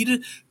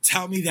read,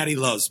 tell me that he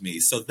loves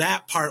me. So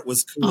that part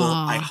was cool.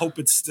 Aww. I hope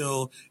it's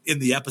still in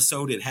the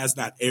episode. It has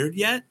not aired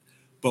yet,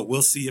 but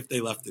we'll see if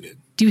they left it in.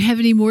 Do you have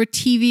any more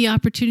TV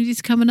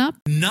opportunities coming up?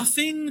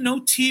 Nothing,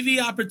 no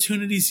TV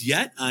opportunities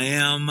yet. I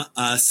am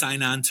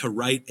signed on to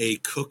write a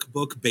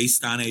cookbook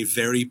based on a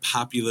very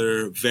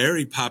popular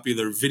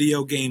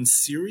video game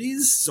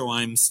series. So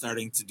I'm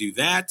starting to do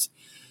that.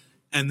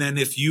 And then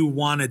if you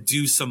want to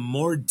do some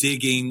more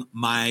digging,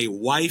 my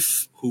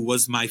wife, who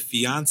was my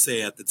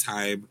fiance at the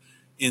time,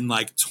 in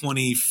like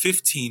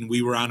 2015,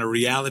 we were on a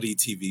reality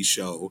TV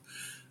show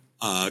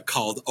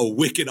called A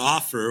Wicked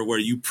Offer, where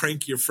you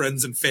prank your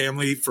friends and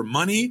family for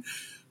money.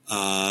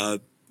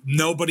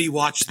 Nobody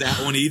watched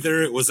that one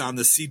either. It was on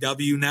the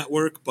CW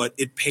network, but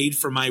it paid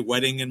for my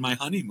wedding and my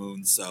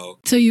honeymoon. So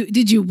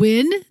did you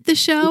win the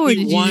show, or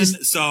did you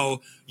just...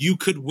 So you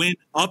could win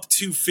up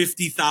to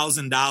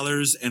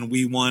 $50,000, and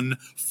we won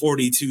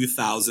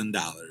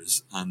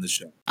 $42,000 on the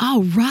show.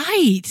 Oh,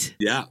 right.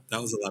 Yeah, that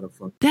was a lot of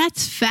fun.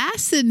 That's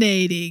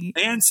fascinating.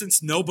 And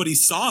since nobody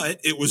saw it,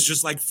 it was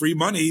just like free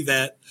money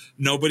that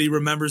nobody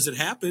remembers it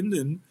happened,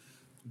 and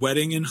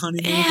wedding and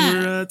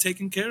honeymoon were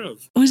taken care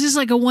of. Was this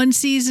like a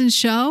one-season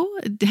show?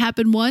 It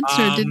happened once,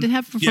 or did it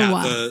happen for a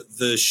while?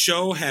 The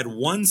show had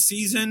one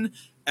season.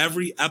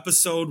 Every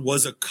episode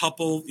was a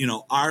couple.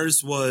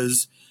 Ours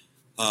was,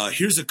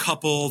 here's a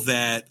couple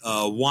that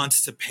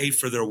wants to pay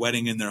for their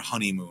wedding and their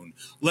honeymoon.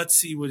 Let's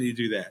see, what do you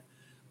do that?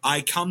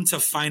 I come to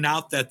find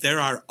out that there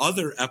are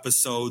other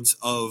episodes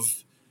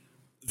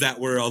that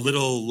were a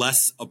little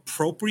less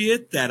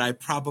appropriate that I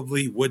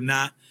probably would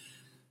not.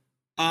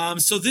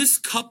 So this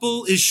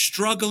couple is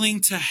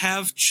struggling to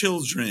have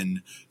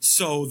children.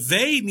 So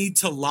they need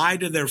to lie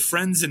to their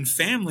friends and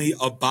family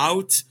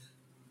about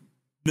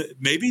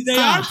maybe they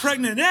are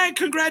pregnant. Hey,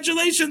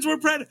 congratulations, we're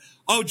pregnant.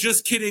 Oh,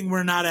 just kidding.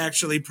 We're not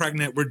actually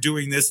pregnant. We're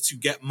doing this to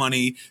get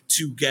money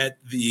to get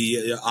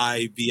the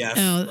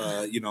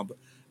IVF,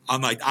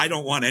 I'm like, I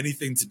don't want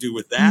anything to do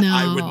with that. No.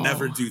 I would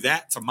never do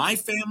that to my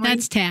family.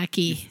 That's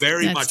tacky.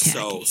 Very That's much tacky.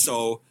 so.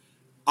 So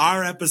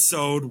our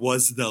episode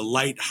was the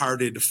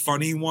lighthearted,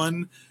 funny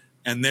one.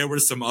 And there were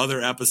some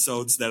other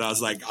episodes that I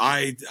was like,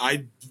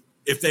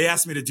 if they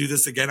asked me to do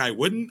this again, I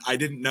wouldn't. I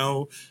didn't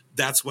know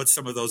that's what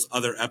some of those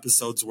other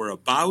episodes were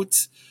about.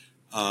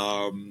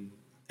 And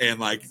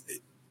like,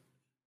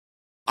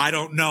 I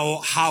don't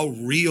know how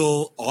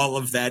real all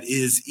of that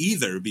is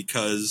either,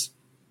 because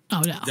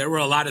there were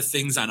a lot of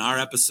things on our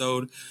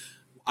episode.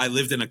 I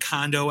lived in a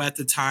condo at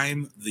the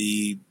time.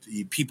 The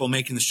people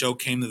making the show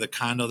came to the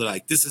condo. They're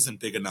like, this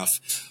isn't big enough.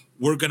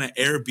 We're going to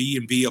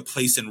Airbnb a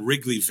place in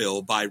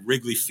Wrigleyville by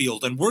Wrigley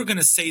Field, and we're going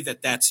to say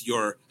that that's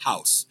your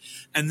house.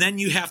 And then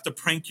you have to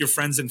prank your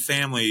friends and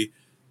family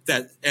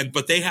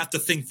but they have to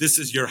think this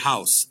is your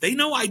house. They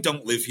know I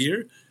don't live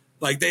here.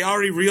 Like, they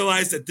already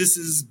realize that this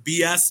is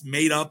BS,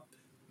 made up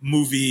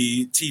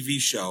movie, TV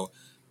show.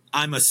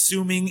 I'm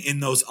assuming in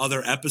those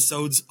other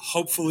episodes,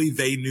 hopefully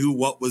they knew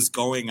what was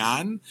going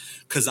on,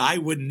 because I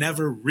would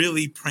never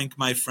really prank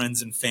my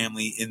friends and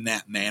family in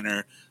that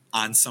manner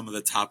on some of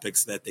the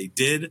topics that they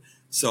did.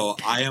 So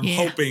I am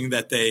hoping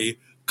that they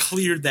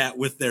cleared that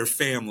with their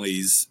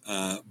families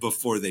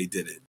before they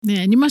did it. Yeah,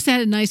 and you must have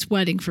had a nice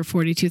wedding for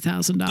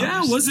 $42,000.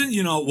 Yeah, it wasn't,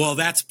 well,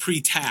 that's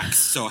pre-tax.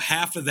 So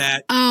half of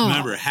that,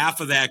 remember, half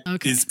of that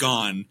is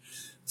gone.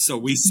 So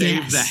we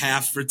saved the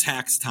half for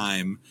tax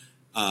time.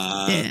 So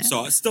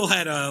I still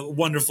had a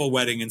wonderful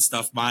wedding and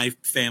stuff. My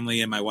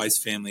family and my wife's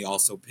family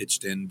also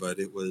pitched in, but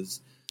it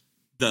was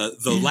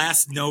the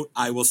last note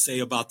I will say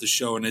about the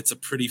show, and it's a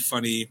pretty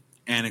funny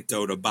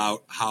anecdote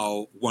about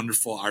how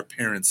wonderful our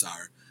parents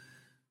are.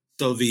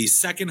 So the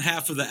second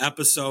half of the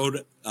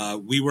episode,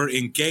 we were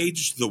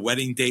engaged. The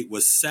wedding date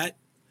was set.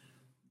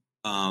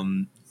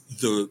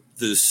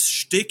 The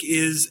shtick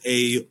is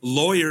a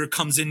lawyer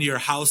comes into your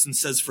house and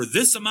says, for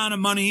this amount of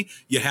money,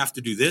 you have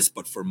to do this,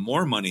 but for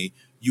more money,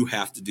 you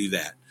have to do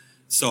that.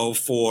 So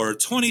for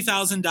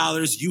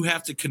 $20,000, you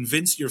have to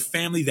convince your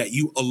family that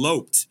you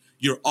eloped.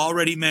 You're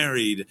already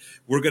married.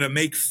 We're going to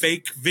make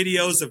fake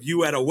videos of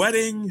you at a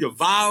wedding, your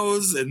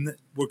vows, and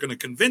we're going to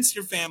convince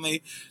your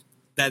family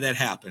that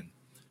happened.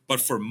 But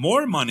for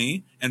more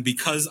money, and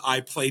because I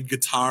played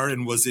guitar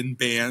and was in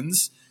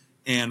bands,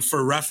 and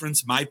for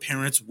reference, my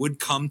parents would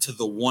come to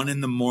the 1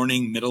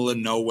 a.m, middle of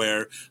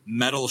nowhere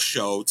metal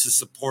show to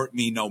support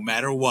me no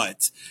matter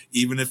what,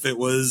 even if it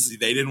was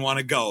they didn't want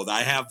to go.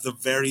 I have the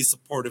very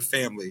supportive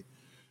family.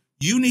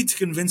 You need to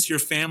convince your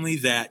family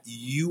that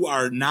you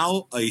are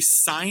now a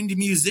signed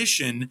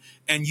musician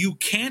and you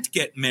can't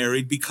get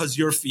married because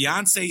your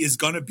fiance is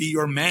going to be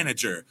your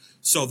manager.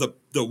 So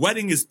the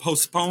wedding is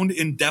postponed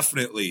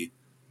indefinitely.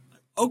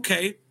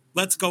 Okay,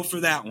 let's go for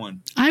that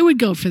one. I would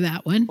go for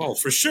that one. Oh,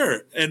 for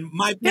sure. And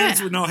my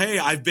parents would know, hey,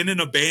 I've been in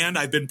a band.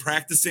 I've been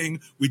practicing.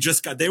 They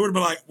would have been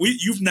like,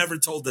 you've never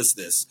told us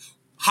this.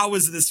 How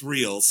is this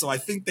real? So I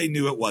think they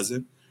knew it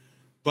wasn't.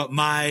 But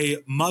my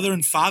mother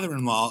and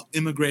father-in-law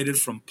immigrated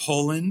from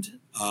Poland.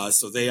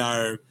 So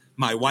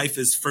my wife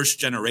is first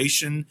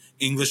generation.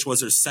 English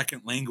was her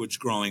second language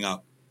growing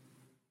up.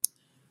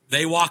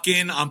 They walk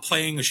in, I'm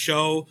playing a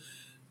show.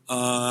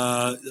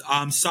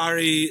 I'm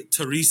sorry,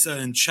 Teresa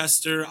and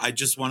Chester. I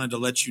just wanted to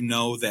let you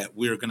know that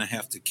we're going to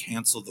have to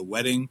cancel the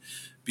wedding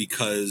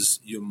because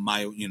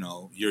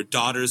your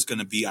daughter's going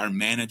to be our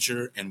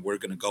manager and we're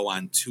going to go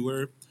on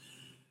tour.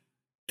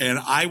 And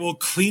I will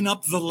clean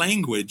up the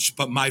language,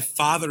 but my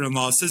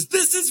father-in-law says,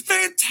 this is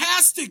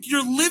fantastic.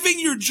 You're living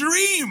your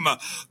dream.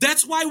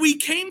 That's why we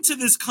came to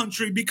this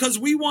country, because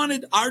we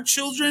wanted our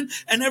children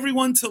and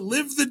everyone to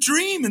live the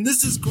dream. And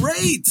this is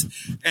great.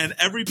 And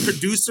every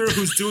producer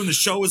who's doing the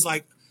show is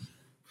like,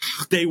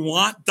 they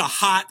want the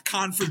hot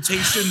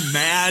confrontation,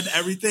 mad,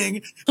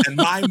 everything. And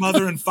my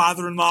mother and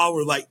father-in-law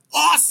were like,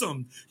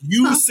 awesome.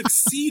 You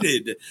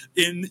succeeded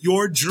in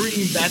your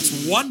dream.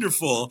 That's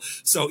wonderful.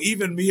 So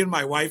even me and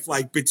my wife,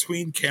 like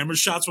between camera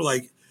shots, were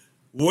like,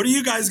 what are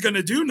you guys going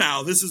to do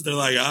now? They're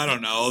like, I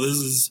don't know.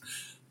 This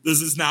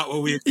is not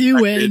what we expected.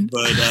 You win.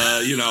 But,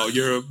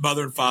 your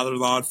mother and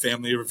father-in-law and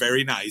family are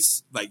very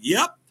nice. Like,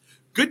 yep.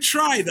 Good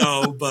try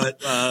though.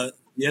 But,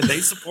 yeah, they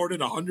supported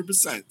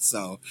 100%.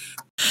 So,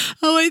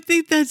 I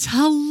think that's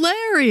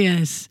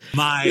hilarious.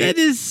 My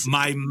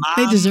mom.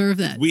 They deserve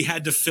that. We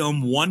had to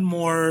film one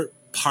more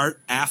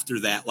part after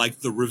that, like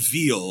the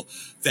reveal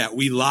that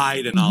we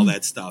lied and all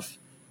that stuff.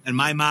 And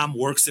my mom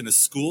works in a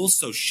school,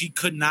 so she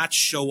could not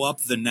show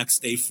up the next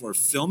day for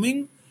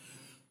filming.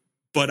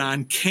 But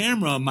on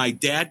camera, my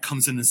dad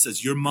comes in and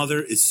says, your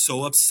mother is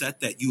so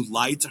upset that you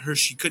lied to her.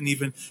 She didn't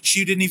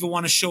even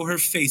want to show her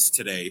face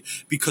today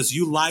because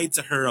you lied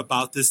to her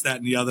about this, that,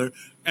 and the other.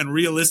 And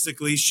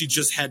realistically, she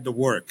just had to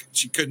work.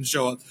 She couldn't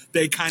show up.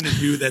 They kind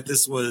of knew that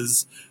this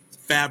was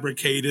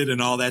fabricated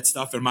and all that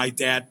stuff. And my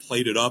dad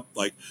played it up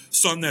like,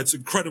 son, that's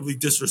incredibly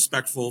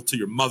disrespectful to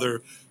your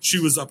mother. She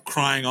was up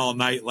crying all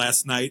night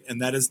last night.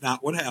 And that is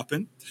not what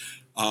happened.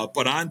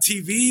 But on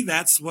TV,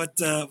 that's what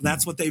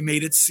they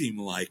made it seem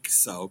like.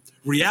 So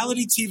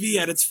reality TV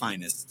at its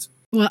finest.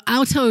 Well,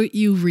 I'll tell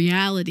you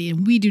reality,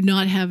 and we do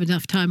not have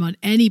enough time on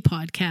any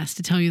podcast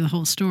to tell you the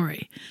whole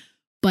story.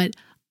 But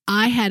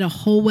I had a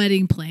whole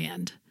wedding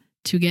planned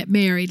to get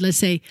married. Let's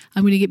say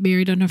I'm going to get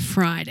married on a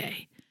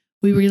Friday.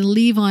 We were going to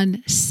leave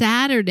on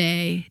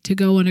Saturday to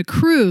go on a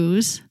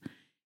cruise,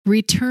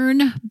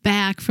 return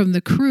back from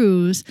the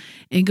cruise,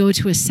 and go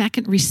to a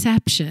second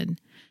reception.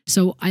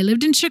 So I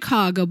lived in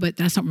Chicago, but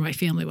that's not where my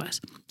family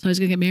was. So I was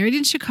going to get married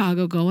in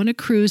Chicago, go on a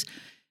cruise,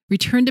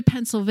 return to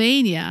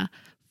Pennsylvania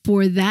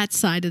for that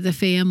side of the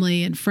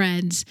family and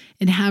friends,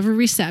 and have a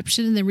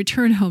reception, and then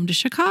return home to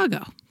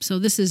Chicago. So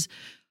this is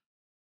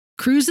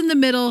cruise in the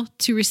middle,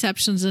 2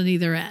 receptions on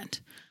either end.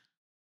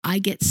 I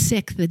get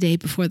sick the day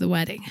before the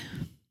wedding.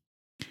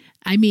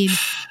 I mean,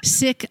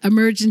 sick,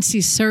 emergency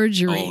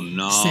surgery. Oh,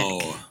 no.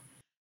 Sick.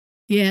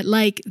 Yeah,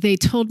 like they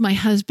told my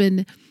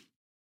husband,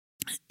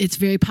 it's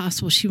very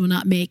possible she will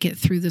not make it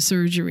through the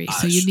surgery.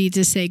 So you need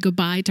to say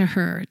goodbye to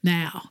her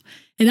now.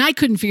 And I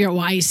couldn't figure out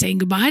why he's saying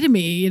goodbye to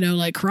me,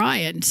 like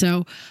crying.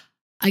 So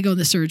I go in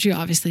the surgery,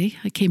 obviously.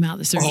 I came out of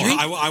the surgery.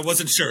 Oh, I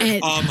wasn't sure. And,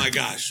 oh, my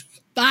gosh.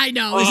 I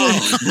know.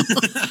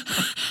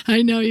 Oh.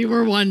 I know you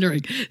were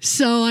wondering.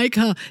 So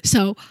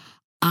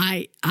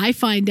I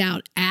find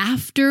out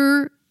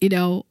after,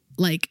 I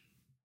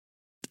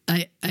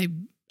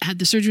had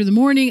the surgery in the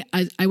morning.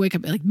 I wake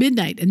up at like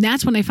midnight, and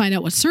that's when I find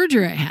out what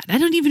surgery I had. I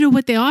don't even know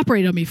what they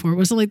operated on me for. It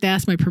wasn't like they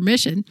asked my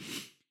permission.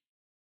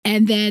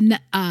 And then,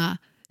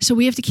 so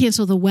we have to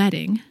cancel the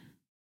wedding,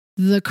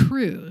 the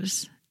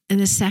cruise, and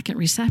the second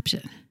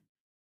reception.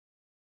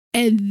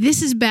 And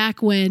this is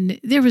back when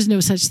there was no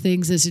such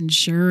things as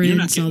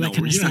insurance, all that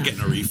kind of stuff. You're not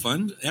getting a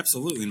refund.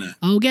 Absolutely not.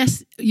 Oh,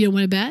 guess you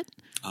want to bet?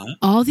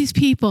 All these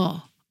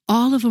people,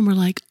 all of them were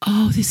like,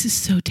 oh, this is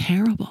so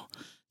terrible.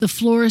 The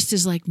florist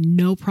is like,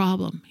 no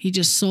problem. He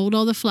just sold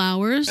all the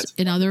flowers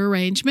and other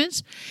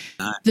arrangements.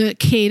 The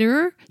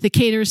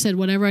caterer said,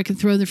 whatever I can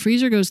throw in the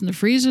freezer goes in the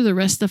freezer. The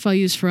rest stuff I'll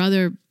use for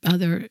other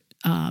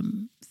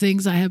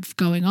things I have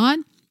going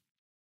on.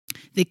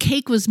 The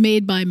cake was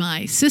made by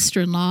my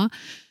sister-in-law.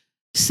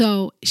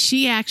 So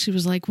she actually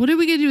was like, what are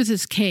we going to do with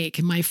this cake?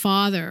 And my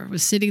father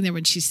was sitting there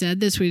when she said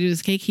this, we do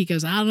this cake. He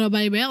goes, I don't know about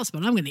anybody else,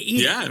 but I'm going to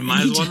eat it. Yeah,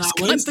 might as well not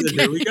waste it.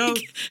 Here we go.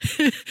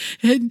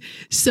 And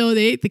so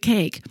they ate the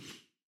cake.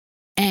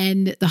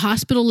 And the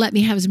hospital let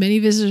me have as many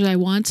visitors as I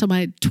want. So I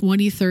had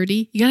 20,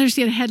 30. You got to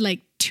understand, I had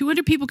like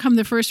 200 people come to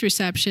the first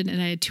reception,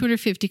 and I had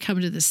 250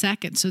 coming to the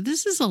second. So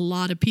this is a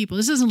lot of people.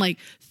 This isn't like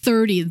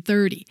 30 and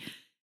 30.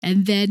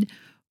 And then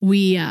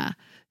we have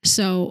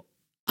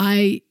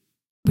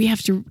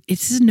to,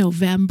 this is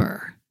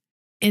November,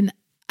 and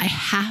I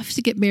have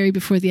to get married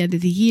before the end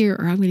of the year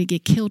or I'm going to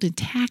get killed in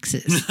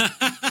taxes,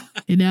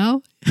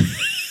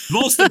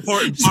 Most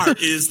important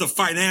part is the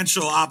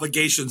financial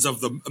obligations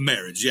of the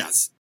marriage.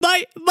 Yes.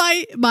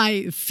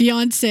 My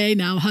fiance,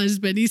 now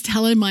husband, he's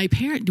telling my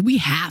parent, we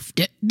have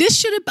to,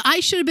 I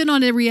should have been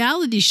on a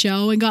reality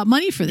show and got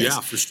money for this. Yeah,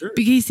 for sure.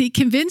 Because he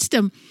convinced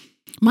him.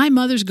 My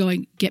mother's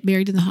going, get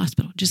married in the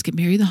hospital. Just get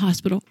married in the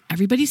hospital.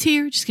 Everybody's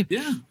here.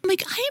 Yeah. I'm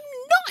like, I am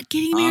not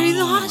getting married in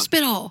the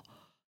hospital.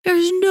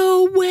 There's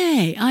no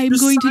way I'm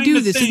going to do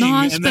this in the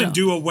hospital. And then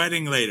do a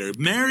wedding later.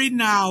 Married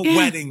now,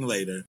 wedding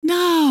later.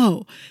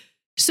 No.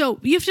 So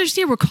you have to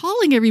understand, we're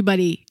calling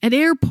everybody at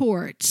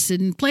airports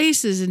and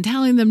places and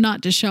telling them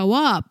not to show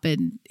up.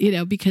 And,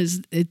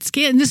 because and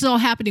this is all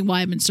happening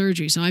while I'm in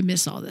surgery. So I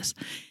miss all this.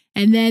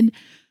 And then,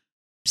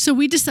 so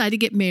we decided to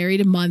get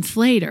married a month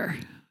later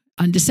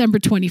on December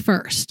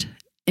 21st.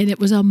 And it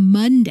was a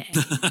Monday. You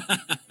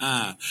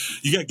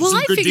got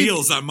some good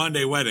deals on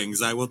Monday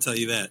weddings. I will tell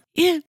you that.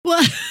 Yeah.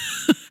 Well,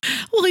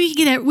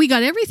 we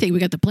got everything. We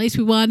got the place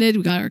we wanted.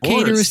 We got our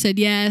caterer said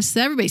yes.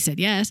 Everybody said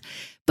yes.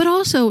 But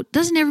also,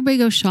 doesn't everybody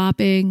go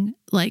shopping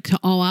like to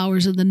all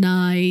hours of the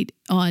night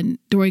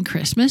during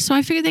Christmas? So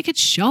I figured they could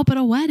show up at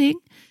a wedding.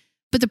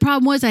 But the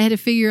problem was I had to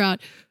figure out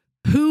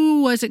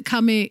who wasn't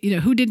coming,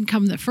 who didn't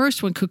come the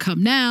first one could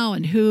come now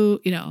and who,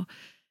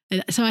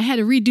 And so I had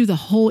to redo the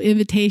whole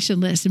invitation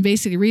list and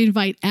basically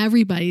reinvite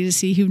everybody to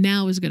see who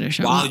now is going to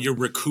show up. While you're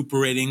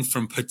recuperating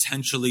from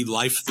potentially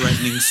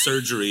life-threatening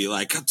surgery,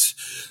 like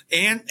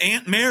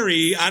Aunt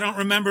Mary, I don't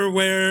remember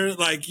where.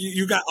 Like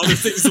you got other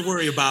things to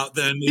worry about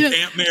than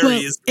Aunt Mary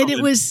is coming.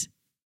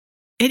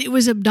 And it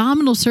was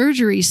abdominal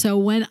surgery. So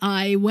when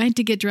I went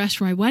to get dressed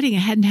for my wedding, I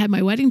hadn't had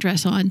my wedding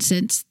dress on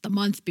since the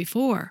month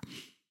before,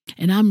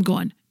 and I'm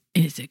going,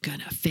 is it going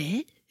to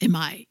fit? Am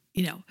I,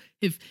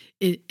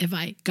 if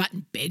I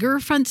gotten bigger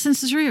since the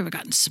surgery, have I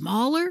gotten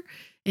smaller?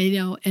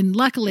 And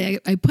luckily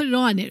I put it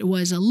on. It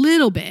was a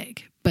little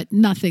big, but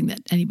nothing that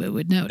anybody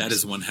would notice. That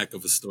is one heck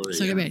of a story.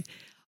 So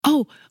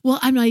oh, well,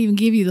 I'm not even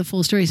giving you the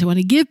full story. So I want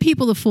to give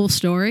people the full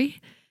story.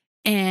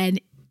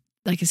 And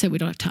like I said, we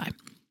don't have time.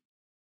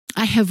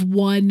 I have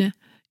won,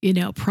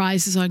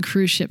 prizes on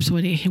cruise ships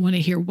when I want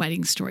to hear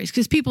wedding stories,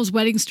 because people's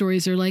wedding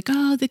stories are like,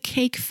 oh, the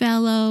cake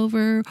fell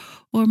over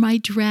or my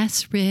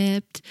dress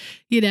ripped,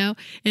 and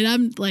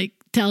I'm like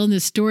telling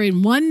this story.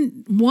 And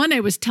one I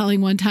was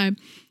telling one time,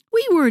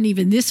 we weren't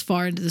even this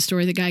far into the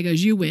story. The guy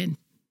goes, you win.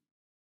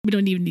 We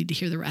don't even need to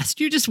hear the rest.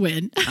 You just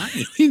win.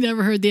 Nice. You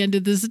never heard the end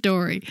of the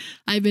story.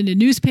 I've been to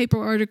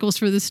newspaper articles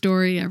for the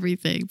story,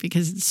 everything,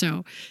 because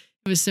it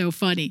was so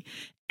funny.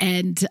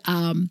 And,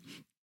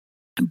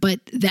 but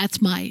that's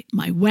my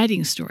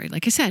wedding story.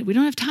 Like I said, we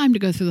don't have time to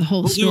go through the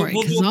whole story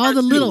because all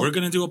the little. We're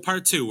going to do a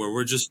part 2 where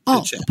we're just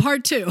a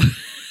part 2.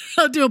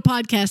 I'll do a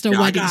podcast on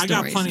wedding stories.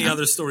 I got plenty of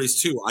other stories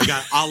too.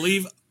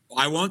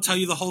 I won't tell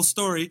you the whole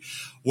story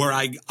where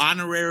I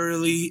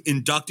honorarily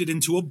inducted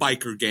into a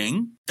biker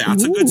gang.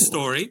 That's a good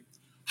story.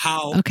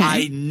 How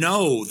I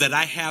know that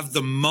I have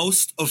the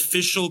most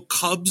official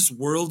Cubs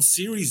World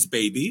Series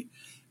baby,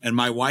 and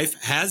my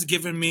wife has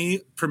given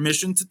me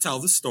permission to tell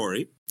the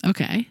story.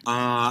 Okay.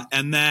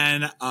 And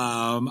then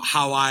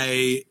how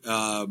I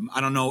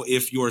don't know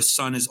if your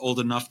son is old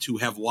enough to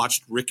have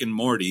watched Rick and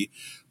Morty,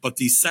 but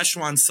the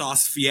Szechuan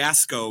sauce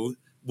fiasco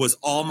was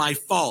all my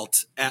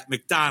fault at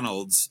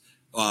McDonald's,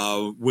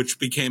 which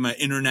became an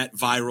internet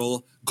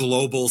viral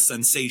global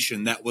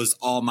sensation. That was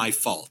all my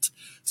fault.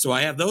 So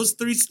I have those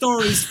 3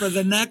 stories for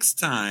the next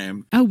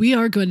time. Oh, we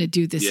are going to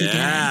do this again.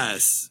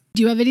 Yes.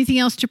 Do you have anything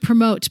else to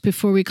promote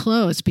before we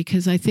close?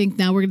 Because I think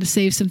now we're going to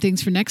save some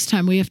things for next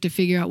time. We have to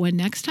figure out when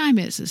next time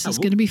is. This is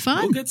going to be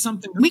fun. We'll get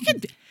something. We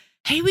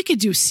could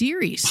do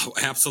series. Oh,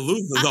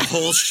 absolutely. The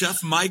whole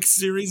Chef Mike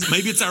series.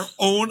 Maybe it's a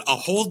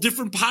whole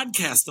different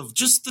podcast of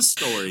just the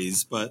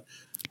stories. But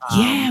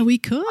yeah, we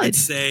could. I'd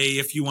say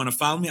if you want to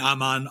follow me,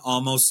 I'm on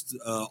almost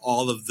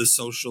all of the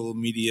social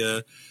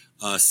media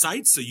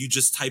sites. So you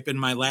just type in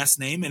my last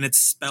name and it's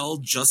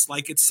spelled just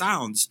like it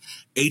sounds.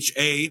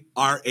 Haracz,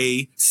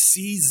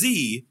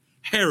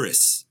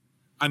 Harris.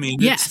 I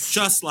mean, it's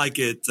just like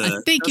it. I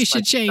think you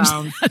should change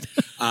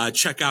that.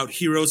 Check out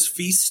Heroes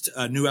Feast,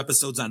 new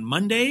episodes on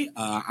Monday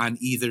on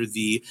either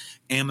the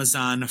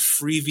Amazon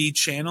Freevee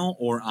channel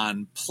or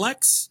on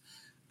Plex.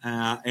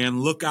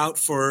 And look out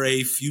for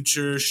a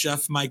future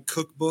Chef Mike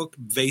cookbook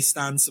based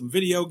on some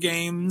video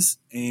games.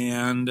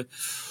 And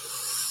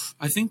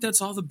I think that's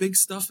all the big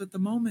stuff at the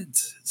moment.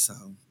 So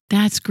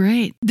that's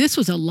great. This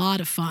was a lot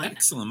of fun.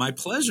 Excellent. My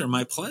pleasure.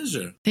 My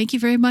pleasure. Thank you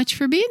very much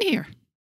for being here.